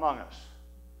among us.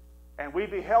 And we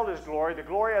beheld his glory, the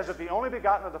glory as of the only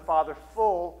begotten of the Father,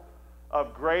 full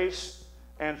of grace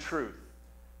and truth.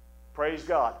 Praise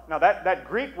God. Now that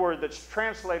Greek word that's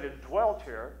translated dwelt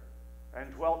here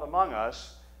and dwelt among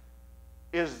us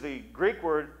is the Greek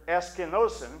word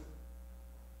eskenosin,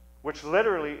 which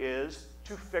literally is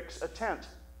to fix a tent,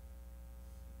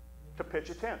 to pitch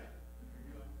a tent.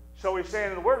 So he's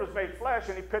saying the Word was made flesh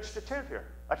and he pitched a tent here,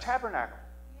 a tabernacle.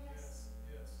 Yes.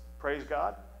 Praise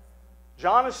God.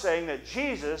 John is saying that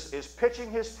Jesus is pitching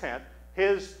his tent,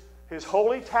 his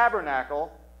holy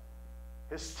tabernacle,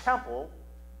 his temple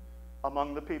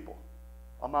among the people,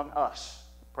 among us.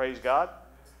 Praise God.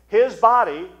 His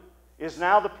body is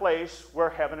now the place where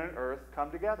heaven and earth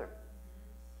come together.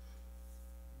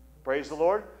 Praise the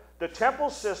Lord. The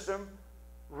temple system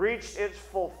reached its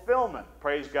fulfillment,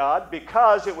 praise God,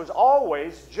 because it was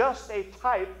always just a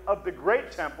type of the great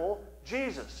temple,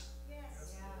 Jesus.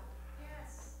 Yes.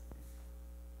 Yes.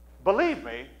 Believe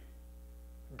me,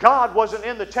 God wasn't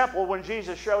in the temple when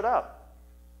Jesus showed up.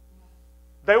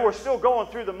 They were still going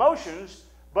through the motions,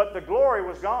 but the glory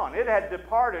was gone. It had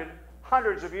departed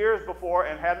hundreds of years before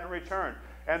and hadn't returned.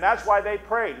 And that's why they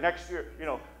prayed next year,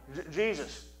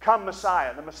 Jesus, come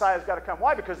Messiah. The Messiah's got to come.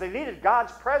 Why? Because they needed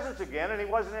God's presence again, and he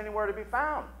wasn't anywhere to be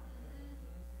found.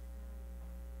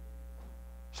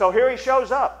 So here he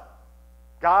shows up.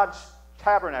 God's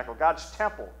tabernacle, God's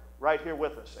temple, right here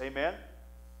with us. Amen?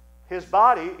 His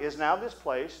body is now this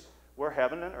place where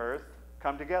heaven and earth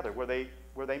come together, where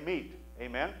they meet.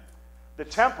 Amen? The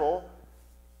temple,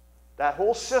 that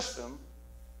whole system,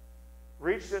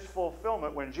 reached its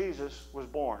fulfillment when Jesus was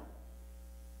born.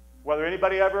 Whether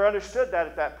anybody ever understood that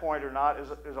at that point or not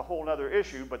is a whole other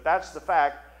issue, but that's the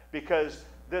fact, because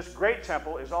this great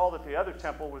temple is all that the other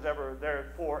temple was ever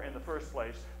there for in the first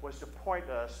place, was to point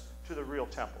us to the real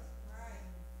temple.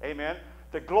 Right. Amen?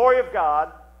 The glory of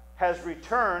God has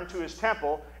returned to his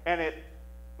temple, and it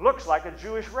looks like a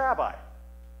Jewish rabbi.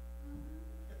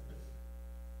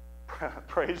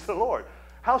 Praise the Lord.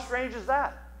 How strange is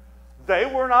that? They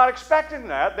were not expecting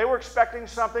that. They were expecting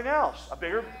something else. A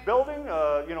bigger building,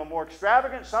 more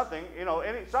extravagant, something.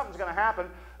 Something's going to happen.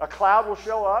 A cloud will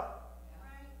show up.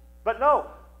 But no,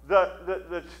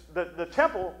 the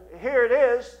temple, here it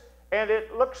is, and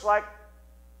it looks like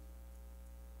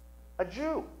a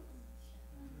Jew.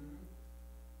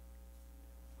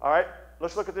 All right,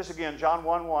 let's look at this again. John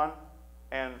 1:1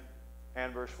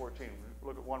 and verse 14.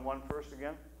 Look at 1:1 first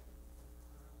again.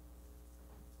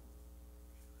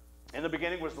 In the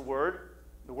beginning was the Word.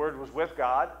 The Word was with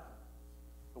God.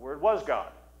 The Word was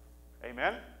God.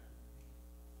 Amen?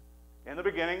 In the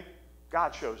beginning,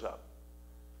 God shows up.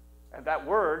 And that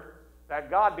Word, that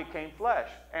God became flesh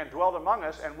and dwelt among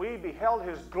us, and we beheld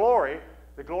his glory.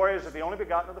 The glory is of the only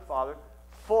begotten of the Father,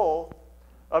 full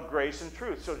of grace and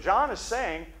truth. So John is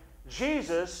saying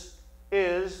Jesus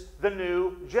is the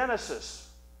new Genesis.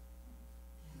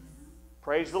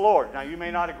 Praise the Lord. Now, you may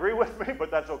not agree with me,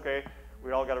 but that's okay.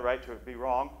 We all got a right to be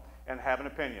wrong and have an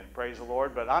opinion. Praise the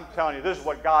Lord. But I'm telling you, this is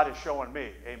what God is showing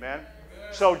me. Amen?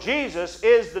 So Jesus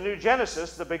is the new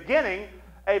Genesis, the beginning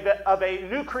of a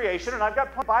new creation. And I've got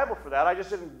a Bible for that. I just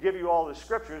didn't give you all the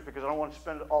scriptures because I don't want to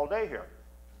spend all day here.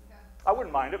 I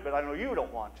wouldn't mind it, but I know you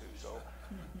don't want to. So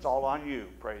it's all on you.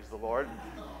 Praise the Lord.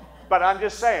 But I'm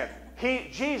just saying,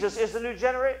 Jesus is the new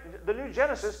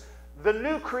Genesis, the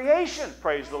new creation.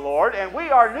 Praise the Lord. And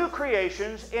we are new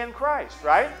creations in Christ,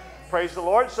 right? Praise the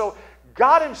Lord. So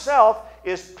God himself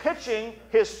is pitching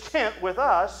his tent with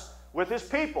us, with his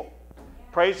people.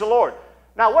 Praise the Lord.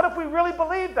 Now, what if we really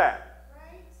believe that?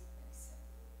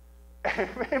 Right.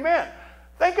 Amen.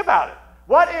 Think about it.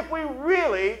 What if we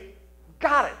really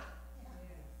got it?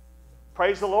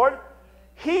 Praise the Lord.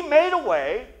 He made a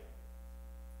way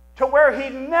to where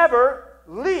he'd never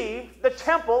leave the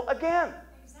temple again.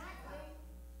 Exactly.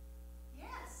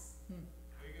 Yes.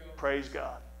 Praise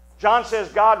God. John says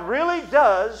God really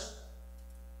does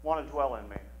want to dwell in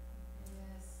me.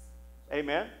 Yes.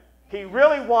 Amen. He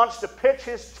really wants to pitch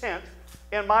his tent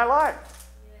in my life.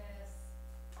 Yes.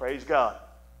 Praise God.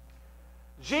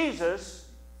 Jesus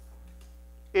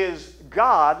is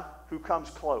God who comes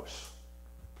close.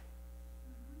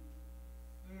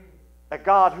 A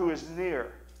God who is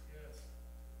near.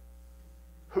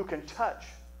 Who can touch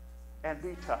and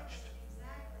be touched.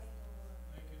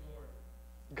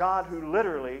 God who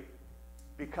literally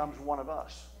becomes one of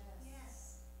us.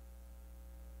 Yes.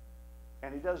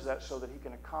 And he does that so that he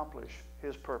can accomplish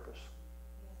his purpose,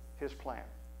 his plan.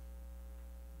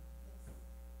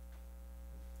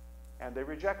 And they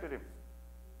rejected him.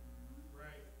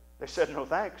 They said, no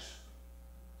thanks.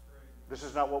 This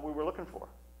is not what we were looking for.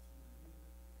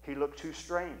 He looked too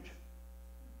strange.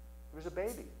 He was a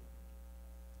baby.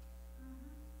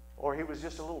 Or he was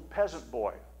just a little peasant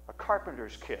boy, a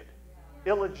carpenter's kid,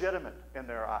 illegitimate in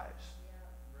their eyes.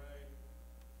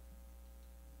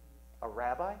 A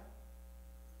rabbi?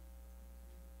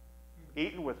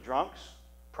 Eating with drunks,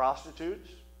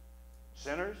 prostitutes,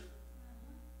 sinners?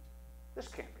 This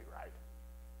can't be right.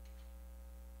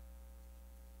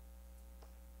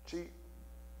 See,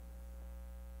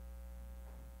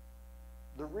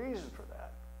 the reason for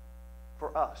that,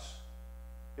 for us,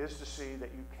 is to see that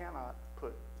you cannot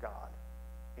put God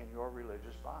in your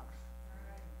religious box.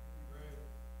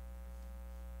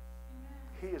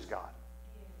 He is God.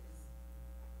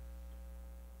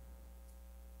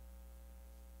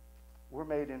 We're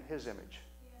made in His image.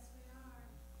 Yes,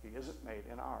 we are. He isn't made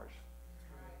in ours.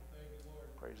 Thank you,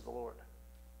 Lord. Praise the Lord.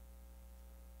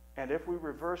 And if we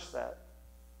reverse that,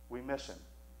 we miss Him.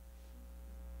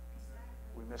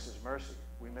 We miss His mercy.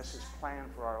 We miss His plan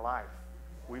for our life.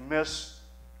 We miss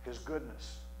His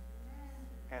goodness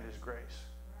and His grace.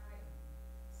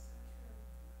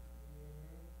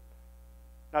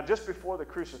 Now, just before the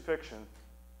crucifixion,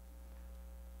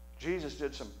 Jesus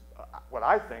did some, what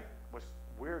I think was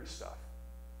weird stuff.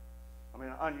 I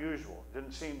mean, unusual.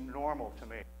 Didn't seem normal to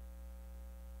me.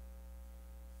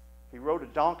 He rode a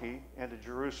donkey into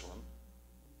Jerusalem.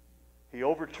 He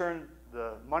overturned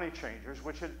the money changers,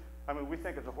 which had, I mean, we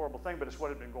think it's a horrible thing, but it's what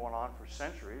had been going on for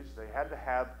centuries. They had to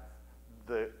have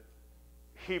the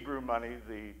Hebrew money,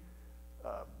 the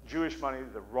Jewish money,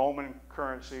 the Roman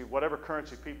currency, whatever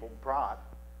currency people brought,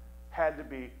 had to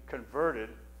be converted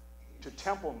to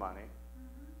temple money.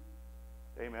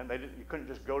 Amen. You couldn't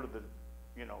just go to the,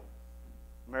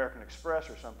 American Express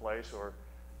or someplace or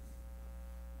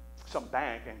some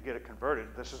bank and get it converted.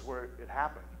 This is where it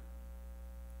happened,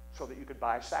 so that you could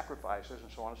buy sacrifices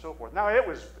and so on and so forth. Now it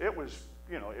was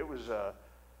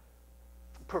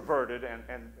perverted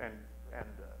and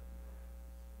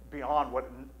beyond what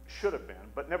it should have been,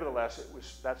 but nevertheless,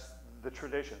 that's the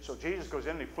tradition. So Jesus goes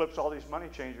in and he flips all these money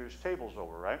changers' tables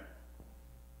over, right?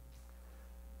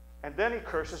 And then he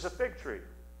curses a fig tree.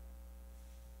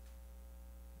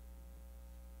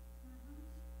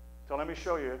 So let me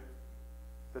show you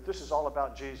that this is all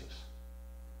about Jesus.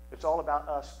 It's all about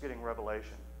us getting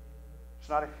revelation. It's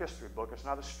not a history book. It's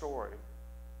not a story.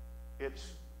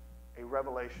 It's a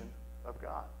revelation of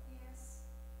God. Yes.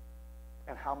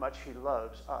 And how much He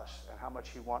loves us and how much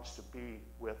He wants to be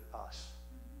with us.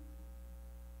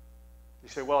 You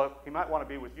say, well, He might want to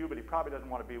be with you, but He probably doesn't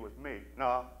want to be with me.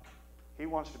 No, He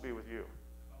wants to be with you.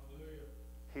 Hallelujah.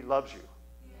 He loves you.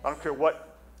 I don't care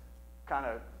what kind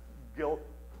of guilt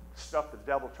stuff the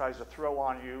devil tries to throw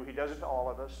on you. He does it to all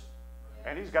of us.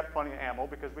 And he's got plenty of ammo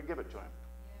because we give it to him.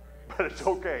 But it's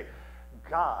okay.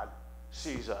 God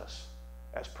sees us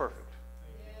as perfect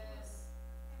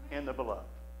in the beloved.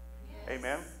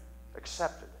 Amen?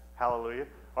 Accepted. Hallelujah.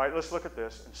 All right, let's look at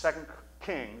this in 2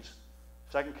 Kings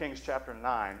chapter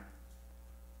 9,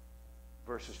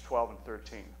 verses 12 and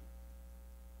 13.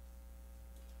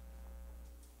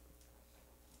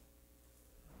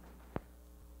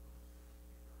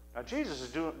 Now, Jesus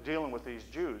is dealing with these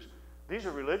Jews. These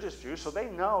are religious Jews, so they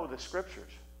know the Scriptures.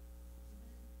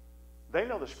 They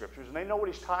know the Scriptures, and they know what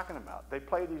He's talking about. They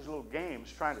play these little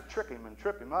games trying to trick Him and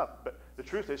trip Him up. But the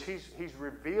truth is, He's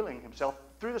revealing Himself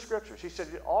through the Scriptures. He said,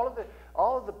 all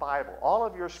of the Bible, all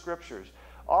of your Scriptures,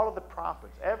 all of the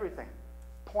prophets, everything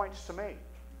points to me.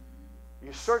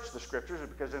 You search the Scriptures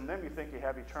because in them you think you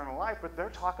have eternal life, but they're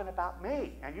talking about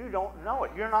me, and you don't know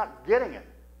it. You're not getting it.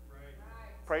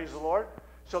 Right. Praise the Lord.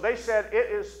 So they said, it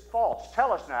is false.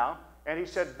 Tell us now. And He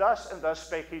said, thus and thus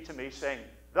spake He to me, saying,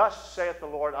 thus saith the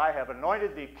Lord, I have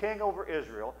anointed thee king over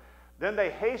Israel. Then they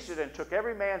hasted and took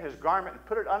every man his garment and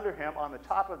put it under him on the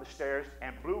top of the stairs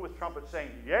and blew with trumpets, saying,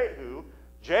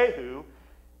 Jehu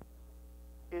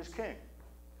is king.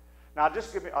 Now, I'll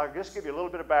just give you a little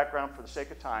bit of background for the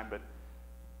sake of time, but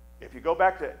if you go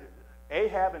back to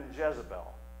Ahab and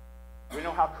Jezebel, we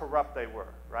know how corrupt they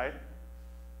were, right?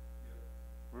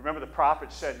 Remember the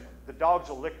prophet said, the dogs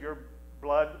will lick your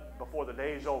blood before the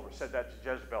day is over. Said that to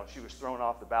Jezebel. She was thrown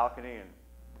off the balcony and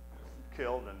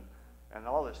killed and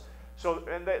all this. So,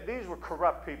 and these were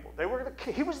corrupt people. They were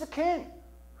he was the king.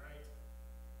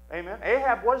 Right. Amen.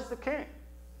 Ahab was the king.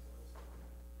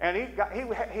 And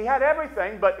he had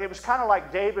everything, but it was kind of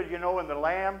like David, in the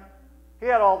lamb. He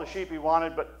had all the sheep he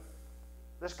wanted, but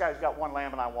this guy's got one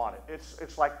lamb and I want it.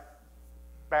 It's like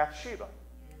Bathsheba.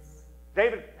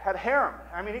 David had harem.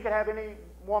 I mean, he could have any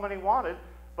woman he wanted,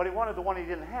 but he wanted the one he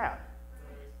didn't have.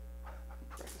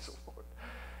 Praise the Lord.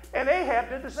 And Ahab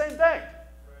did the same thing.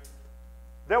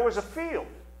 There was a field.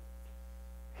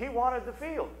 He wanted the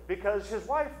field because his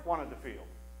wife wanted the field.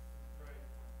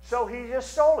 So he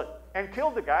just stole it and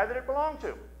killed the guy that it belonged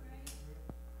to.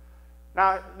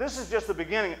 Now, this is just the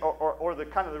beginning or the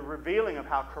kind of the revealing of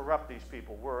how corrupt these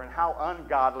people were and how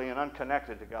ungodly and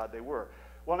unconnected to God they were.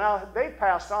 Well, now they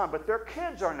passed on, but their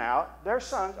kids are now, their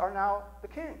sons are now the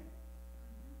king.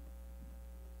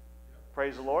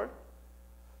 Praise the Lord.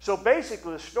 So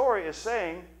basically the story is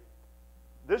saying,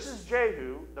 this is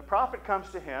Jehu, the prophet comes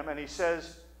to him and he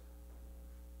says,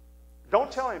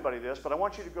 don't tell anybody this, but I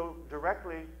want you to go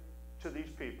directly to these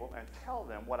people and tell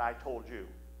them what I told you.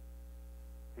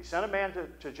 He sent a man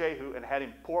to Jehu and had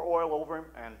him pour oil over him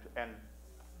and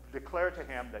declare to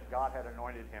him that God had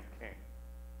anointed him king.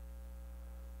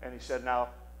 And he said, now,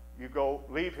 you go,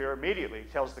 leave here immediately. He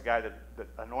tells the guy that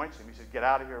anoints him, he said, get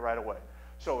out of here right away.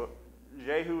 So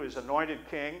Jehu is anointed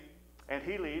king, and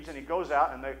he leaves, and he goes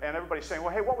out, and everybody's saying,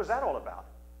 well, hey, what was that all about?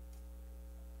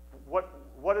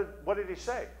 What did he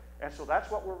say? And so that's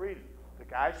what we're reading. The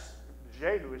guy,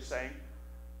 Jehu, is saying,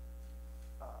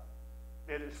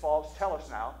 it is false. Tell us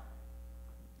now.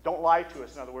 Don't lie to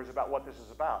us, in other words, about what this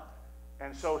is about.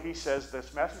 And so he says,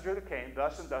 this messenger that came,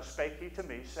 thus and thus spake he to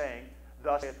me, saying,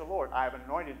 thus saith the Lord, I have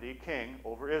anointed thee king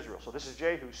over Israel. So this is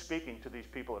Jehu speaking to these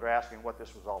people that are asking what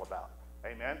this was all about.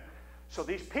 Amen? So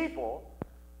these people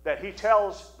that he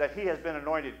tells that he has been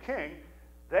anointed king,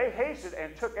 they hasted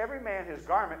and took every man his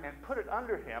garment and put it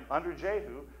under him, under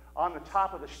Jehu, on the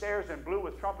top of the stairs and blew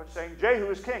with trumpets, saying, Jehu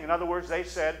is king. In other words, they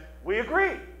said, we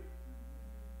agree.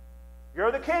 You're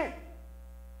the king.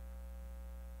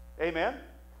 Amen?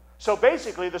 So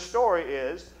basically the story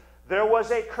is there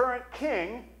was a current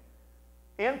king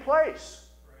in place.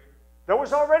 There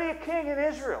was already a king in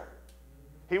Israel.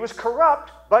 He was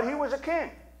corrupt, but he was a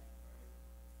king.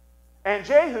 And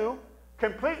Jehu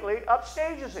completely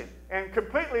upstages him and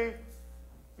completely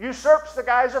usurps the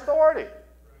guy's authority.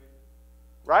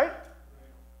 Right?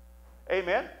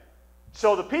 Amen?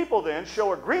 So the people then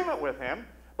show agreement with him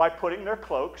by putting their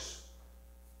cloaks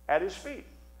at his feet.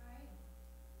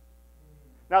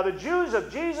 Now the Jews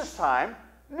of Jesus' time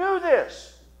knew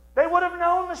this. They would have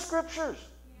known the scriptures.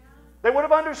 They would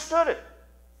have understood it.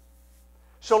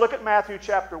 So look at Matthew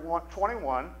chapter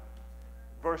 21,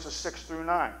 verses 6 through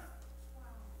 9.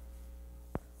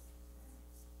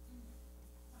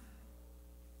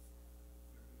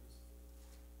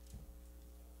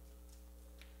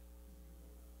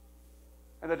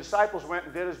 And the disciples went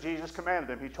and did as Jesus commanded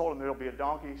them. He told them there'll be a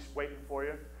donkey waiting for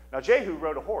you. Now Jehu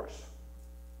rode a horse.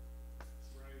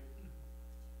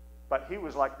 But he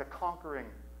was like the conquering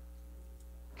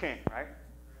king, right?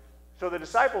 So the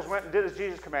disciples went and did as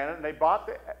Jesus commanded, and they brought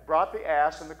the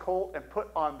ass and the colt and put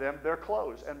on them their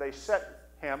clothes, and they set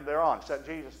him thereon, set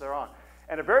Jesus thereon.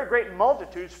 And a very great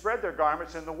multitude spread their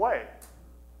garments in the way,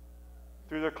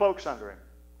 threw their cloaks under him.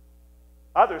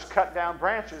 Others cut down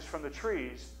branches from the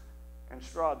trees and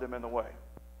strawed them in the way.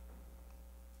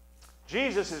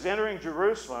 Jesus is entering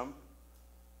Jerusalem,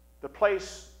 the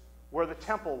place where the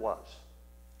temple was.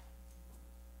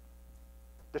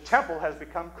 The temple has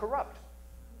become corrupt.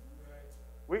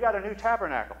 We got a new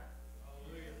tabernacle.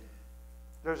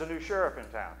 There's a new sheriff in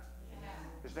town.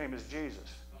 His name is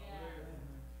Jesus.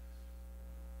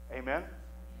 Amen?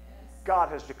 God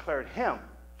has declared him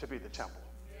to be the temple.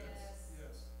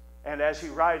 And as he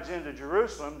rides into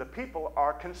Jerusalem, the people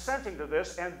are consenting to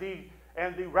this, and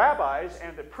the rabbis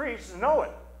and the priests know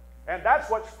it. And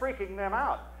that's what's freaking them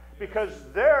out, because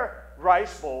their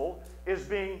rice bowl is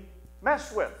being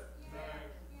messed with.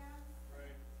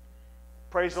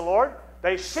 Praise the Lord.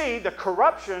 They see the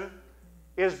corruption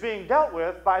is being dealt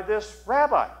with by this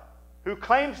rabbi who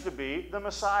claims to be the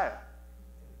Messiah.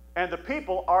 And the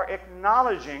people are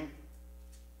acknowledging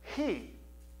he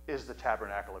is the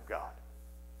tabernacle of God,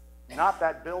 not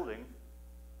that building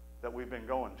that we've been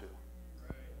going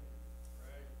to.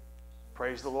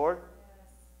 Praise the Lord.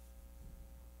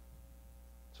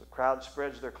 So the crowd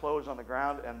spreads their clothes on the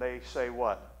ground and they say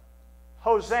what?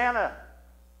 Hosanna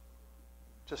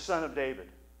to Son of David,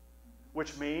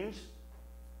 which means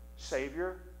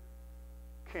Savior,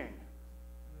 King.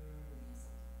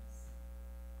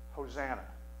 Hosanna,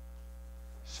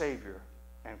 Savior,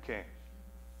 and King.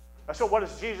 So what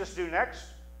does Jesus do next?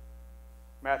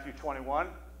 Matthew 21,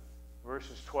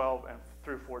 verses 12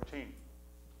 through 14.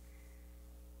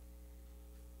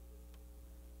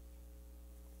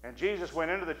 And Jesus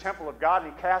went into the temple of God,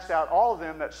 and he cast out all of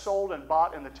them that sold and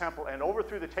bought in the temple, and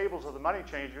overthrew the tables of the money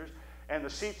changers, and the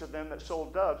seats of them that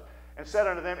sold doves, and said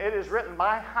unto them, It is written,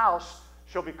 My house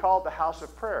shall be called the house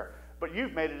of prayer, but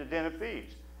you've made it a den of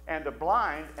thieves. And the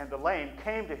blind and the lame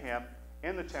came to him,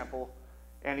 in the temple,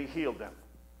 and he healed them.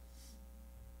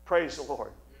 Praise the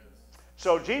Lord.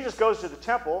 So Jesus goes to the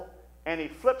temple, and he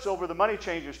flips over the money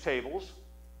changers' tables.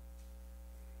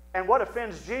 And what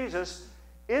offends Jesus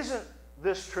isn't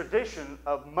this tradition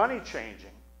of money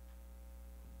changing,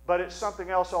 but it's something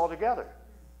else altogether.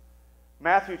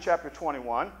 Matthew chapter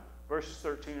 21, verses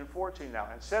 13 and 14 now.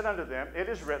 And said unto them, It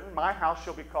is written, My house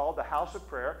shall be called the house of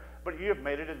prayer, but you have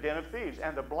made it a den of thieves.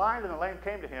 And the blind and the lame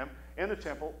came to him in the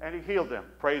temple, and he healed them.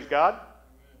 Praise God. Amen.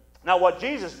 Now what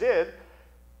Jesus did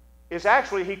is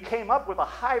actually he came up with a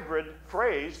hybrid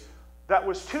phrase that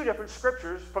was two different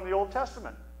scriptures from the Old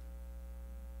Testament.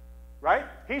 Right?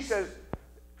 He says,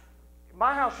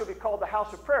 my house shall be called the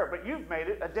house of prayer, but you've made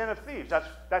it a den of thieves.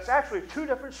 That's actually two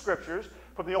different scriptures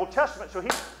from the Old Testament, so he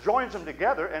joins them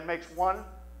together and makes one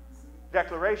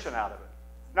declaration out of it.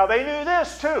 Now they knew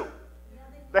this too.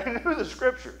 They knew the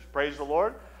scriptures. Praise the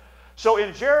Lord. So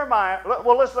in Jeremiah,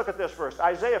 well, let's look at this first.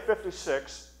 Isaiah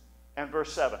 56 and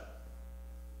verse 7.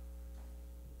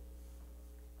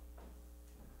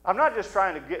 I'm not just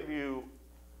trying to give you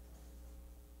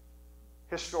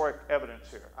historic evidence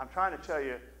here. I'm trying to tell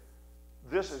you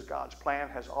this is God's plan,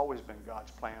 has always been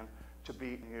God's plan, to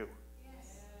be in you,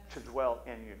 to dwell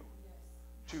in you,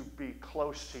 to be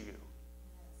close to you.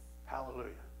 Hallelujah.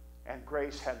 And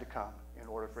grace had to come in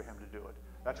order for him to do it.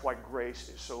 That's why grace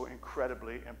is so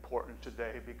incredibly important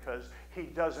today, because he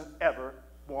doesn't ever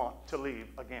want to leave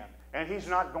again. And he's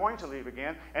not going to leave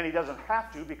again, and he doesn't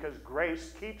have to, because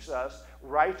grace keeps us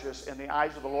righteous in the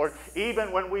eyes of the Lord,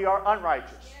 even when we are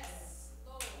unrighteous.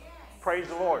 Praise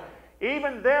the Lord.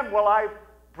 Even them will I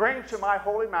bring to my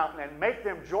holy mountain and make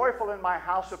them joyful in my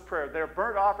house of prayer. Their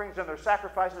burnt offerings and their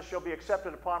sacrifices shall be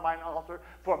accepted upon mine altar,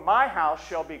 for my house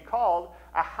shall be called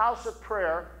a house of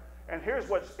prayer. And here's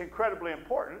what's incredibly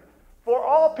important: for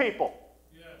all people.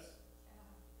 Yes.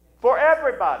 For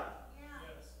everybody.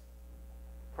 Yes.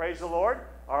 Praise the Lord.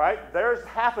 All right, there's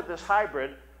half of this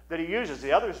hybrid that he uses.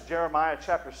 The other is Jeremiah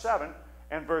chapter 7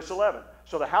 and verse 11.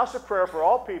 So the house of prayer for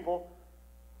all people.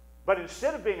 But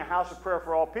instead of being a house of prayer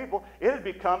for all people, it had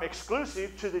become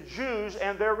exclusive to the Jews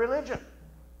and their religion.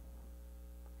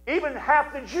 Even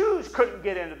half the Jews couldn't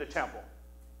get into the temple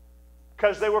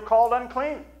because they were called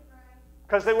unclean,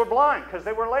 because they were blind, because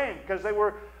they were lame, because they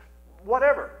were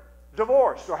whatever,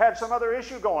 divorced or had some other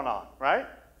issue going on, right?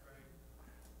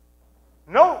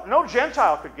 No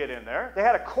Gentile could get in there. They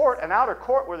had a court, an outer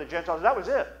court where the Gentiles, that was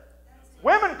it.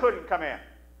 Women couldn't come in.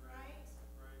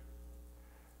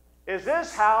 Is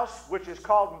this house, which is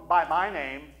called by my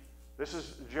name, this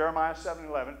is Jeremiah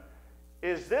 7:11,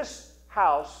 is this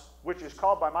house, which is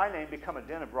called by my name, become a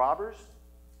den of robbers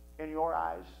in your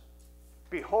eyes?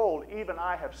 Behold, even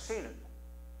I have seen it,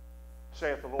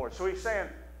 saith the Lord. So he's saying,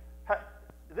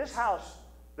 this house,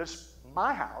 this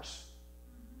my house,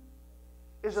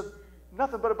 is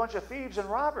nothing but a bunch of thieves and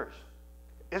robbers.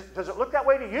 Does it look that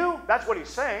way to you? That's what he's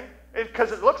saying,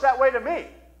 because it looks that way to me.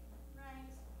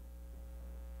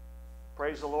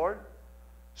 Praise the Lord.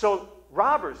 So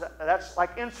robbers, that's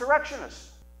like insurrectionists.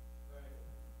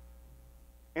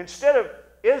 Instead of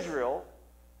Israel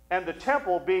and the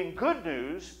temple being good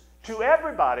news to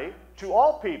everybody, to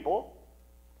all people,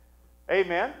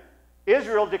 amen,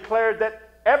 Israel declared that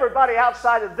everybody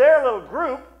outside of their little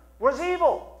group was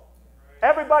evil.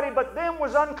 Everybody but them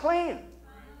was unclean.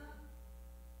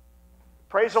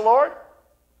 Praise the Lord.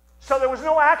 So there was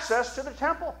no access to the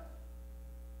temple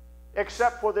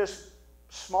except for this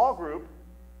small group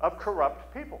of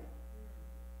corrupt people.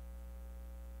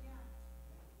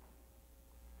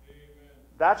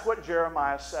 That's what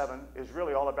Jeremiah 7 is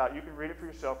really all about. You can read it for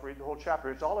yourself, read the whole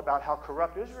chapter. It's all about how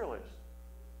corrupt Israel is,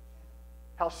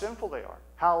 how sinful they are,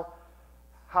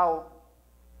 how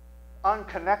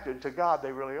unconnected to God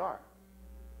they really are.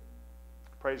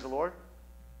 Praise the Lord.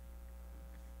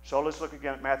 So let's look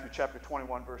again at Matthew chapter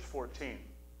 21, verse 14.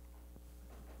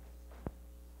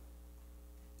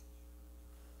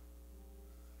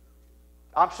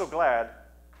 I'm so glad.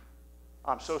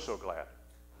 I'm so glad.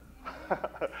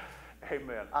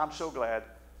 Amen. I'm so glad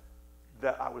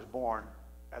that I was born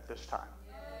at this time.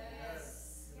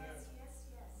 Yes. Yes, yes,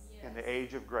 yes. In the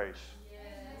age of grace.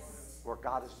 Yes. Where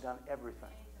God has done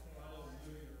everything.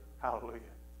 Hallelujah.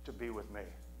 To be with me.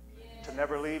 Yes. To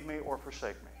never leave me or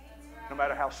forsake me. Right. No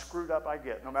matter how screwed up I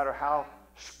get. No matter how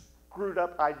screwed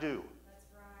up I do. That's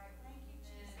right. Thank you,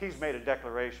 Jesus. He's made a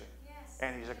declaration. Yes.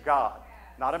 And he's a God,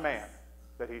 not a man,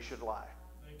 that he should lie.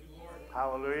 Thank you, Lord.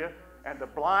 Hallelujah. And the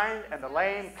blind and the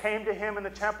lame came to him in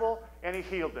the temple, and he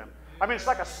healed them. I mean, it's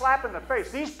like a slap in the face.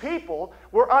 These people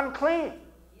were unclean.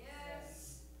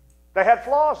 Yes. They had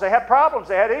flaws. They had problems.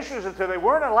 They had issues until they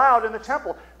weren't allowed in the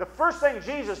temple. The first thing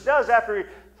Jesus does after he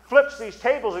flips these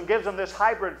tables and gives them this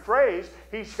hybrid phrase.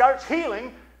 He starts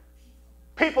healing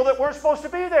people that weren't supposed to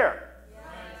be there.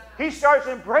 He starts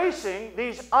embracing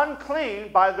these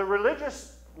unclean by the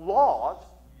religious laws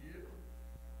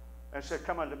and said,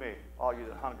 come unto me, all you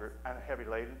that hunger and are heavy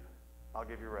laden, I'll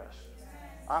give you rest.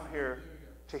 I'm here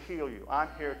to heal you. I'm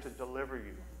here to deliver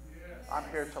you. I'm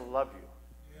here to love you.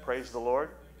 Praise the Lord.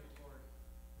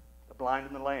 The blind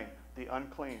and the lame, the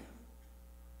unclean.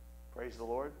 Praise the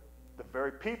Lord. The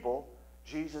very people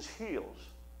Jesus heals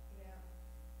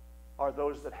are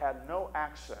those that had no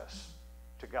access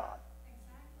to God.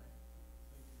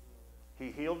 He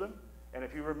healed them. And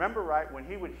if you remember right, when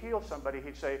he would heal somebody,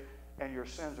 he'd say, and your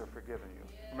sins are forgiven you.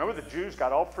 Remember the Jews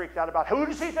got all freaked out about, who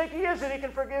does he think he is that he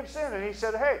can forgive sin? And he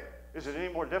said, hey, is it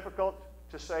any more difficult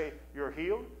to say you're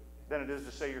healed than it is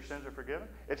to say your sins are forgiven?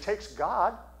 It takes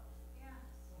God.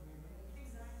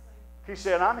 He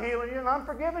said, I'm healing you and I'm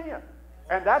forgiving you.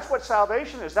 And that's what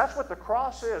salvation is. That's what the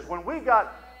cross is. When we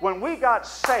got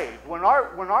saved, when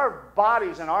our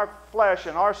bodies and our flesh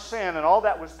and our sin and all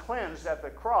that was cleansed at the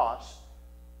cross,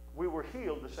 we were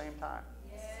healed the same time.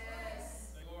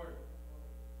 Yes. Lord.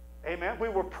 Amen. We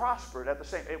were prospered at the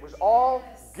same. It was all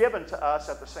given to us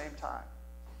at the same time.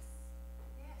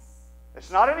 Yes. It's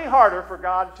not any harder for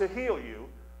God to heal you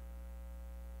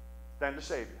than to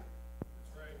save you.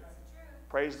 That's right.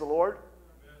 Praise the Lord.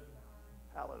 Amen.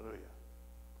 Hallelujah.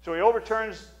 So he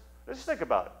overturns, let's think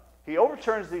about it. He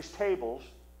overturns these tables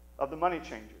of the money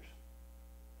changers.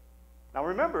 Now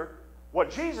remember, what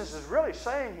Jesus is really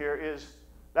saying here is,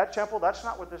 that temple, that's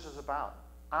not what this is about.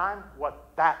 I'm what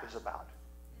that is about.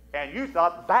 And you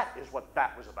thought that is what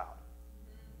that was about.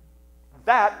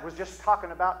 That was just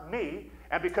talking about me,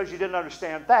 and because you didn't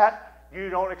understand that, you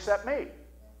don't accept me.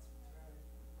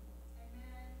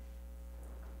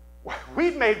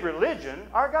 We've made religion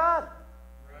our God.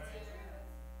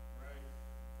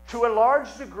 To a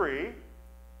large degree,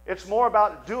 it's more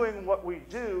about doing what we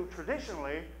do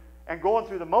traditionally and going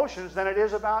through the motions than it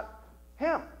is about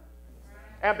Him.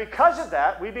 And because of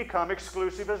that, we become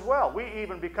exclusive as well. We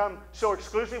even become so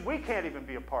exclusive, we can't even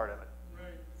be a part of it.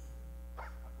 Right.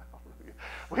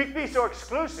 We be so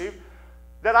exclusive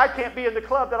that I can't be in the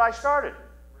club that I started.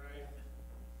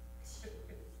 Right.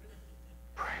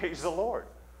 Praise the Lord.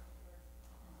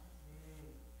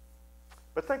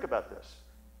 But think about this.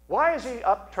 Why is he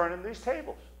upturning these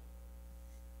tables?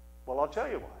 Well, I'll tell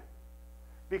you why.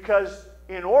 Because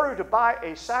in order to buy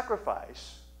a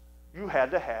sacrifice, you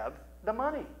had to have the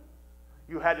money.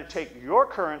 You had to take your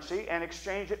currency and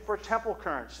exchange it for temple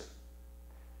currency.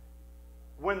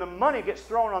 When the money gets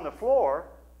thrown on the floor,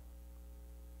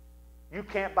 you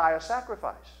can't buy a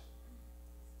sacrifice.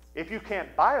 If you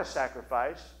can't buy a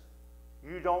sacrifice,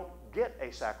 you don't get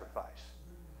a sacrifice.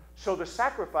 So the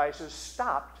sacrifices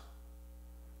stopped.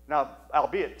 Now,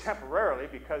 albeit temporarily,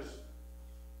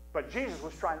 but Jesus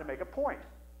was trying to make a point.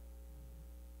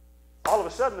 All of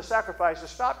a sudden, the sacrifices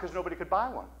stopped because nobody could buy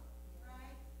one.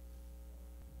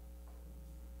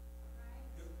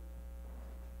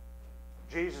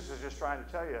 Jesus is just trying to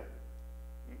tell you,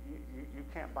 you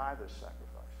can't buy this sacrifice.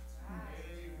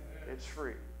 It's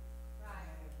free.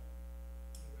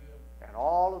 And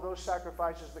all of those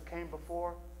sacrifices that came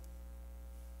before,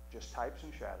 just types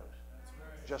and shadows.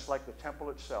 Just like the temple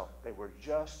itself. They were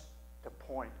just to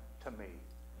point to me.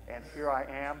 And here I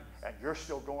am, and you're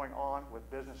still going on with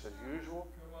business as usual.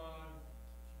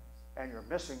 And you're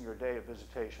missing your day of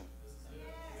visitation.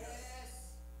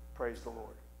 Praise the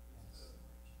Lord.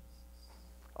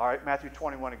 All right, Matthew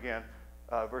 21 again,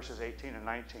 verses 18 and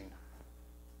 19.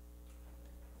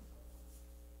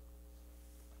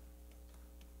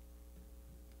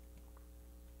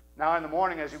 Now in the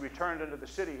morning as he returned into the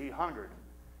city, he hungered.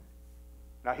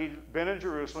 Now he'd been in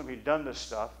Jerusalem, he'd done this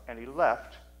stuff, and he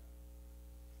left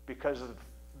because of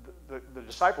the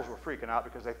disciples were freaking out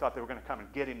because they thought they were going to come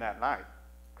and get him that night.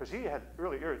 Because he had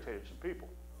really irritated some people.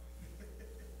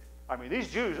 I mean, these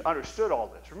Jews understood all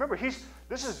this. Remember,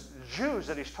 this is Jews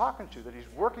that he's talking to, that he's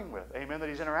working with, amen, that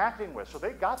he's interacting with. So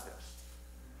they got this.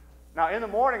 Now, in the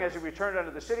morning, as he returned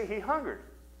unto the city, he hungered.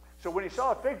 So when he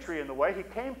saw a fig tree in the way, he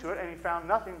came to it, and he found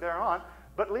nothing thereon,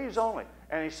 but leaves only.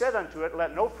 And he said unto it,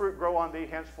 let no fruit grow on thee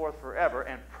henceforth forever.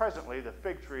 And presently the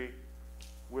fig tree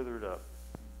withered up.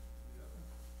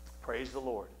 Praise the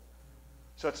Lord.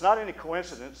 So it's not any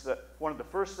coincidence that one of the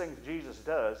first things Jesus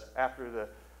does after the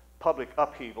public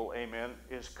upheaval, amen,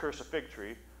 is curse a fig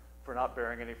tree for not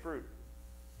bearing any fruit.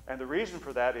 And the reason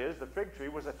for that is the fig tree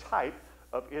was a type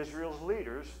of Israel's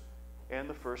leaders in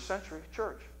the first century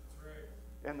church,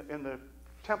 in the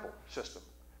temple system.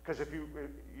 Because if you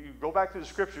go back to the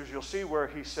scriptures, you'll see where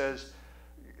he says,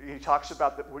 he talks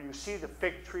about that when you see the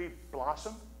fig tree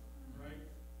blossom,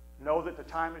 know that the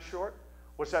time is short?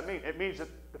 What's that mean? It means that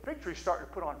the fig tree's starting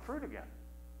to put on fruit again.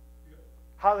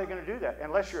 How are they going to do that?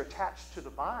 Unless you're attached to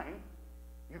the vine,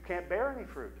 you can't bear any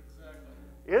fruit.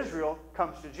 Israel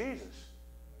comes to Jesus.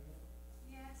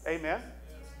 Amen?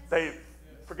 They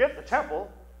forget the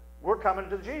temple. We're coming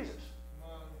to Jesus.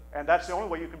 And that's the only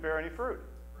way you can bear any fruit.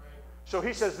 So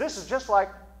he says this is just like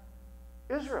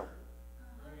Israel.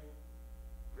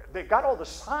 They got all the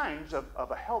signs of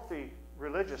a healthy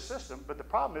religious system, but the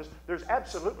problem is there's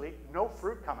absolutely no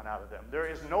fruit coming out of them. There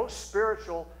is no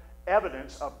spiritual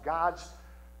evidence of God's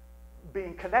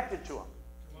being connected to them.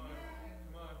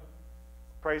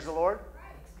 Praise the Lord.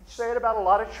 Say it about a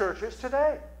lot of churches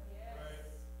today.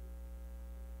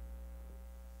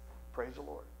 Praise the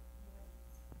Lord.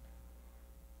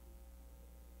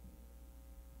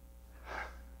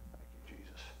 Thank you,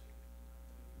 Jesus.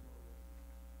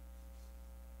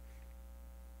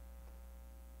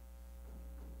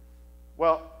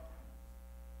 Well,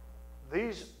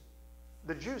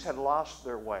 the Jews had lost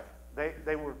their way.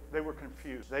 They were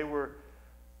confused. They were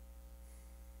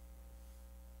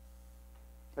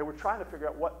trying to figure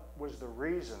out what was the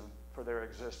reason for their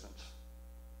existence.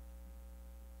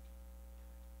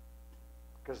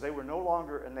 Because they were no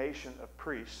longer a nation of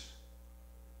priests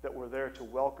that were there to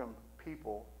welcome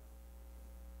people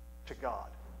to God.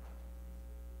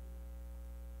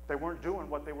 They weren't doing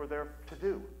what they were there to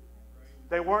do.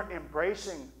 They weren't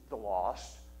embracing the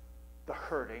lost, the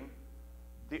hurting,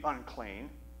 the unclean.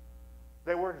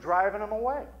 They were driving them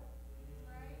away.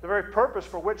 The very purpose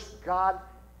for which God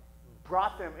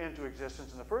brought them into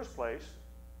existence in the first place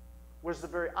was the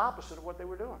very opposite of what they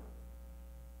were doing.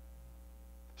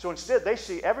 So instead, they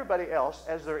see everybody else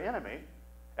as their enemy.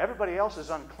 Everybody else is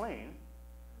unclean,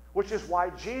 which is why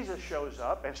Jesus shows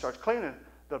up and starts cleaning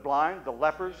the blind, the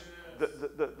lepers,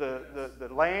 the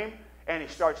lame, and he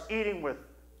starts eating with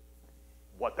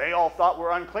what they all thought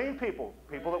were unclean people,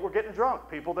 people that were getting drunk,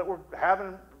 people that were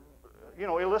having,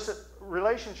 illicit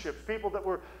relationships, people that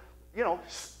were,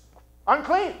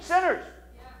 unclean, sinners.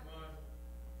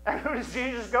 And who does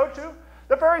Jesus go to?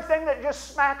 The very thing that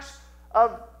just smacks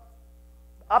of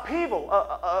upheaval,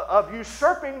 of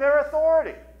usurping their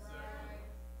authority.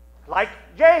 Like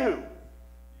Jehu.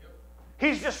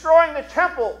 He's destroying the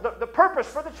temple, the purpose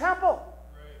for the temple.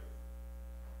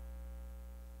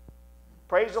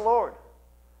 Praise the Lord.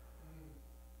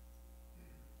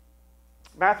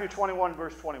 Matthew 21,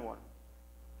 verse 21.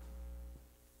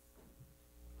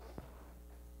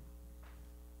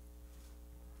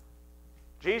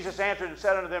 Jesus answered and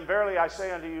said unto them, Verily I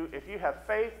say unto you, if you have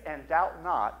faith and doubt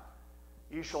not,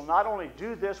 you shall not only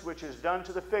do this which is done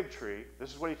to the fig tree,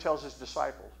 this is what he tells his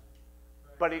disciples,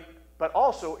 but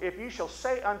also if you shall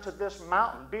say unto this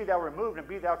mountain, Be thou removed and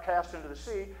be thou cast into the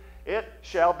sea, it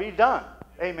shall be done.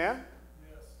 Amen?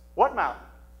 Yes. What mountain?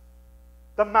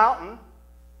 The mountain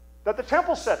that the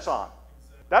temple sits on.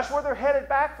 That's where they're headed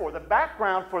back for. The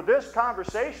background for this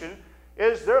conversation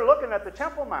is they're looking at the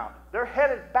Temple Mount. They're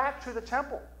headed back to the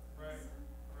temple. Right.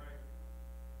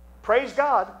 Praise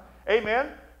God. Amen.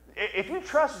 If you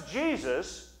trust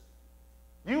Jesus,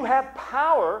 you have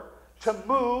power to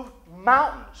move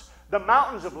mountains. The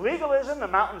mountains of legalism, the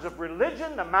mountains of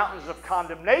religion, the mountains of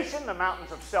condemnation, the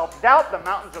mountains of self-doubt, the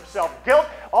mountains of self-guilt.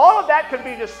 All of that can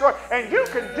be destroyed. And you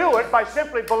can do it by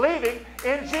simply believing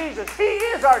in Jesus. He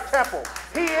is our temple.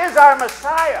 He is our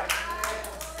Messiah.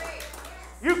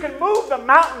 You can move the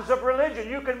mountains of religion.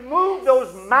 You can move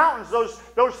those mountains,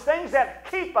 those things that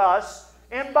keep us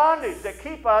in bondage, that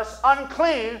keep us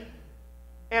unclean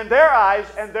in their eyes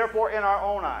and therefore in our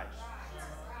own eyes.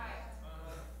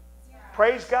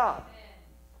 Praise God.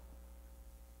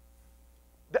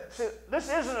 See, this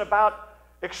isn't about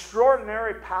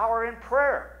extraordinary power in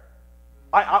prayer.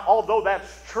 Although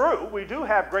that's true, we do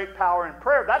have great power in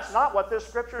prayer. That's not what this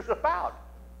scripture is about.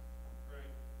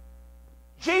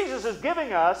 Jesus is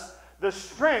giving us the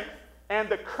strength and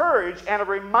the courage and a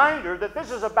reminder that this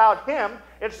is about Him.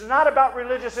 It's not about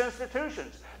religious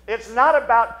institutions. It's not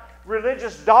about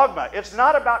religious dogma. It's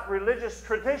not about religious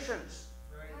traditions.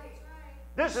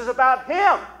 This is about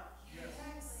Him.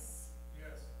 Yes.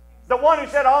 The one who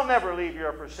said, I'll never leave you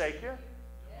or forsake you.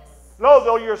 Yes. Lo,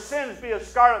 though your sins be as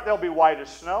scarlet, they'll be white as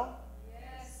snow.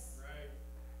 Yes.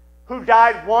 Who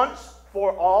died once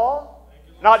for all.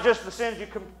 Not just the sins you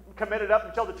committed up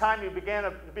until the time you began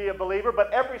to be a believer,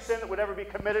 but every sin that would ever be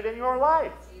committed in your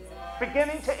life.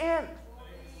 Beginning to end.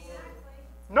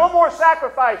 No more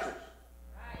sacrifices.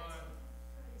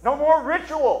 No more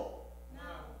ritual.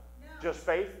 Just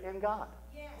faith in God.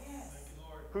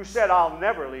 Who said, I'll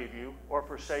never leave you or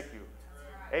forsake you.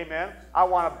 Amen. I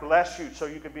want to bless you so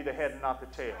you can be the head and not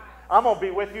the tail. I'm going to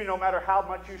be with you no matter how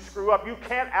much you screw up. You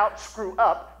can't out-screw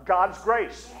up God's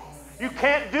grace. You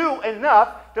can't do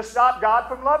enough to stop God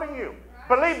from loving you.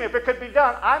 Believe me, if it could be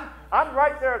done, I'm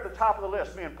right there at the top of the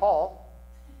list, me and Paul.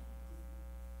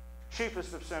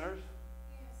 Chiefest of sinners.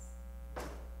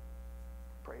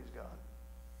 Praise God.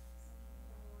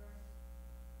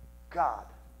 God.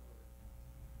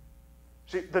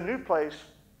 See, the new place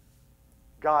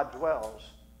God dwells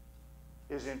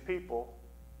is in people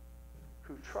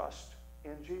who trust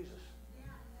in Jesus,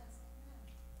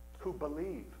 who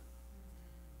believe.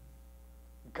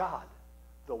 God,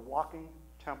 the walking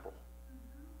temple.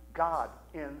 God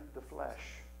in the flesh.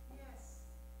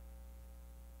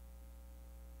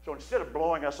 So instead of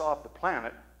blowing us off the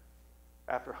planet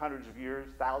after hundreds of years,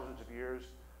 thousands of years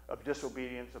of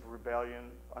disobedience, of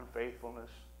rebellion, unfaithfulness,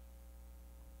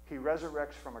 he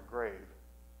resurrects from a grave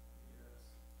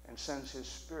and sends his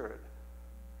Spirit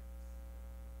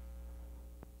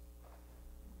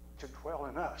to dwell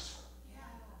in us.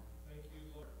 Thank you,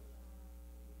 Lord.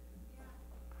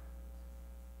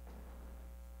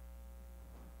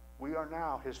 We are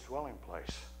now his dwelling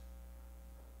place,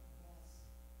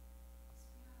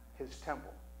 his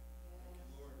temple.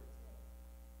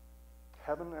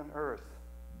 Heaven and earth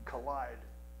collide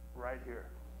right here.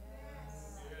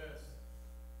 Yes.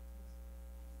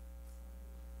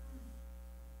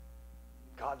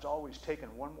 God's always taken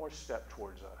one more step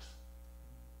towards us.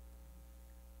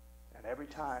 And every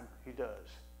time he does,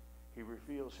 he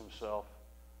reveals himself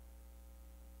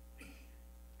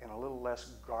in a little less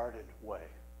guarded way.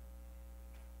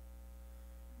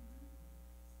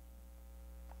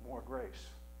 More grace.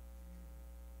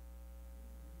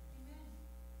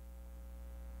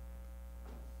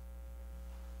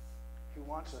 He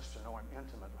wants us to know him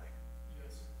intimately.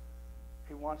 Yes.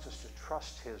 He wants us to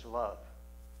trust his love.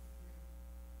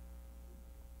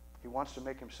 He wants to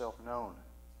make himself known.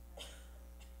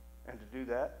 And to do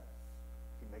that,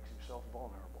 he makes himself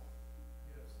vulnerable.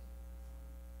 Yes.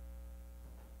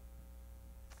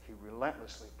 He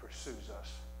relentlessly pursues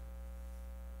us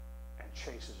and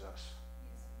chases us.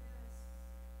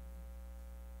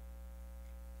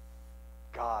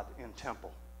 God in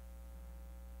temple.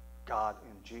 God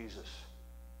in Jesus.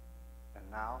 And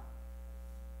now,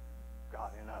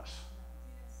 God in us.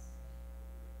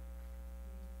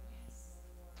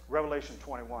 Revelation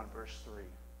 21, verse 3.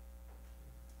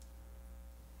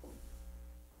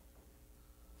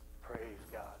 Praise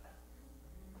God.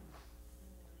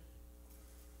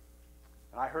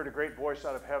 And I heard a great voice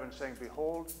out of heaven saying,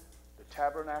 behold, the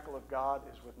tabernacle of God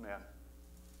is with men.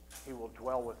 He will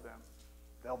dwell with them.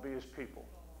 They'll be his people.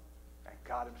 And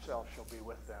God himself shall be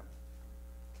with them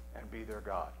and be their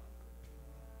God.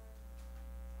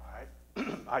 All right?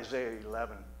 Isaiah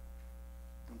 11,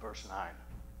 verse 9.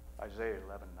 Isaiah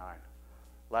 11:9.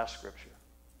 Last scripture.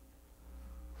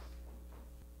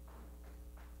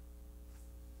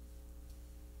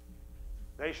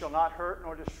 They shall not hurt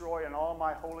nor destroy in all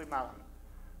my holy mountain,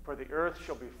 for the earth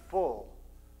shall be full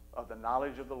of the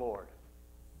knowledge of the Lord,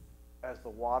 as the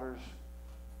waters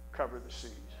cover the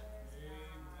seas. Amen.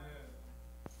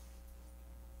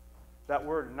 That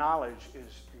word knowledge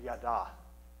is yada,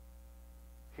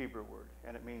 Hebrew word,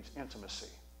 and it means intimacy.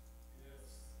 Yes.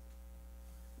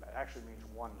 That actually means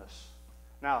oneness.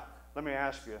 Now, let me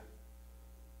ask you,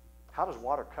 how does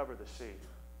water cover the sea?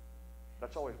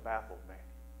 That's always baffled me.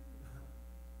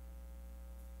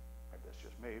 Maybe that's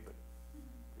just me, but,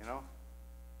 you know,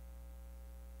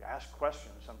 you ask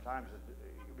questions sometimes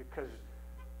because,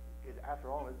 after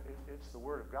all, it's the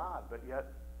Word of God, but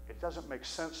yet it doesn't make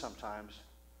sense sometimes.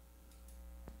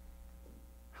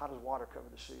 How does water cover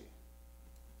the sea?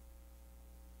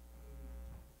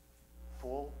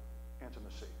 Full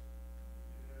intimacy.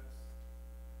 Yes.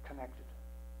 Connected.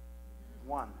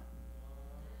 One.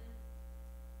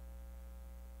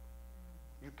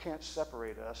 You can't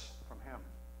separate us from him.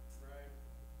 Right.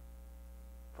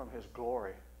 From his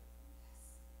glory.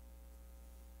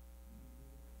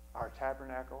 Our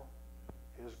tabernacle,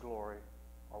 his glory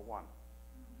are one.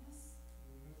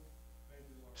 Thank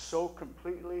you, Lord. So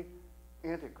completely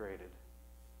integrated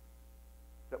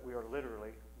that we are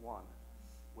literally one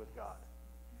with God.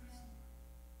 Thank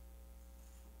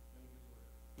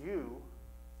you, Lord. You,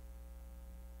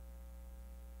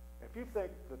 if you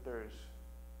think that there's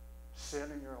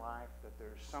sin in your life, that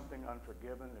there's something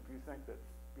unforgiven, if you think that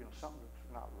something's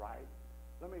not right,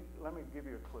 let me give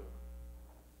you a clue.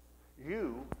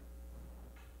 You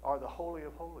are the Holy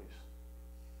of Holies.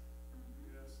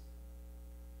 Yes.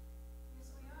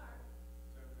 Yes, we are.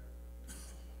 Tabernacle.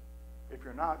 If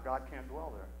you're not, God can't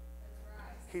dwell there.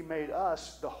 He made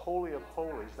us the Holy of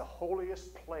Holies, the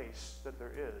holiest place that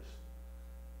there is,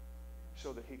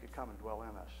 so that He could come and dwell in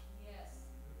us. Yes.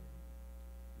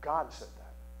 God said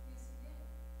that. Yes, He did.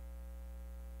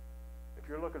 If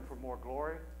you're looking for more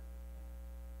glory,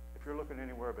 if you're looking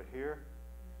anywhere but here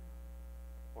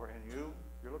or in you,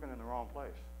 you're looking in the wrong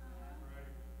place.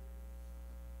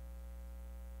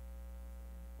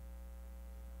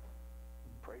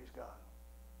 Praise God.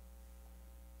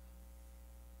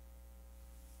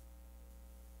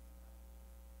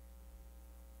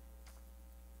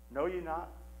 Know ye not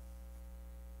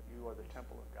that you are the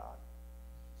temple of God?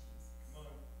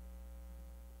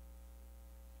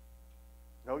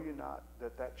 Know ye not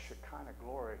that that Shekinah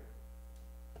glory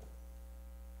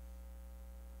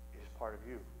is part of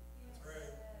you? Yes.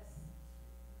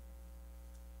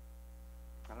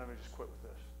 And let me just quit with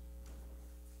this.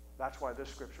 That's why this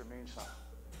scripture means something.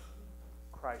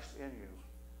 Christ in you,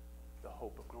 the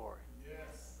hope of glory.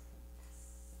 Yes.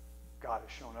 God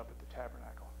has shown up at the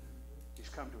tabernacle. He's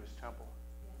come to His temple.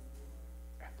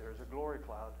 And there's a glory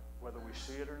cloud. Whether we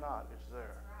see it or not, it's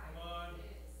there. Come on.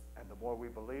 And the more we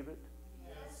believe it,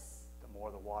 Yes. the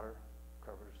more the water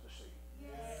covers the sea.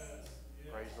 Yes.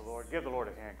 Praise the Lord. Give the Lord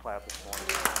a hand clap this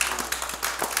morning.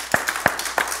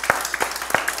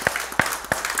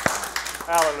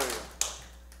 Hallelujah.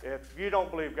 If you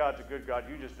don't believe God's a good God,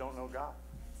 you just don't know God.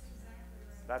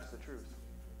 That's the truth.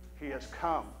 He has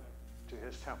come to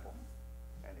His temple,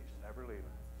 and He's never leaving.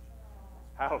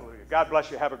 Hallelujah. God bless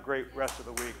you. Have a great rest of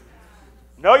the week.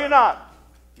 Know you not,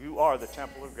 you are the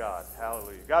temple of God.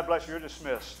 Hallelujah. God bless you. You're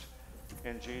dismissed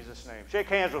in Jesus' name. Shake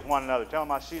hands with one another. Tell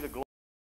them I see the glory.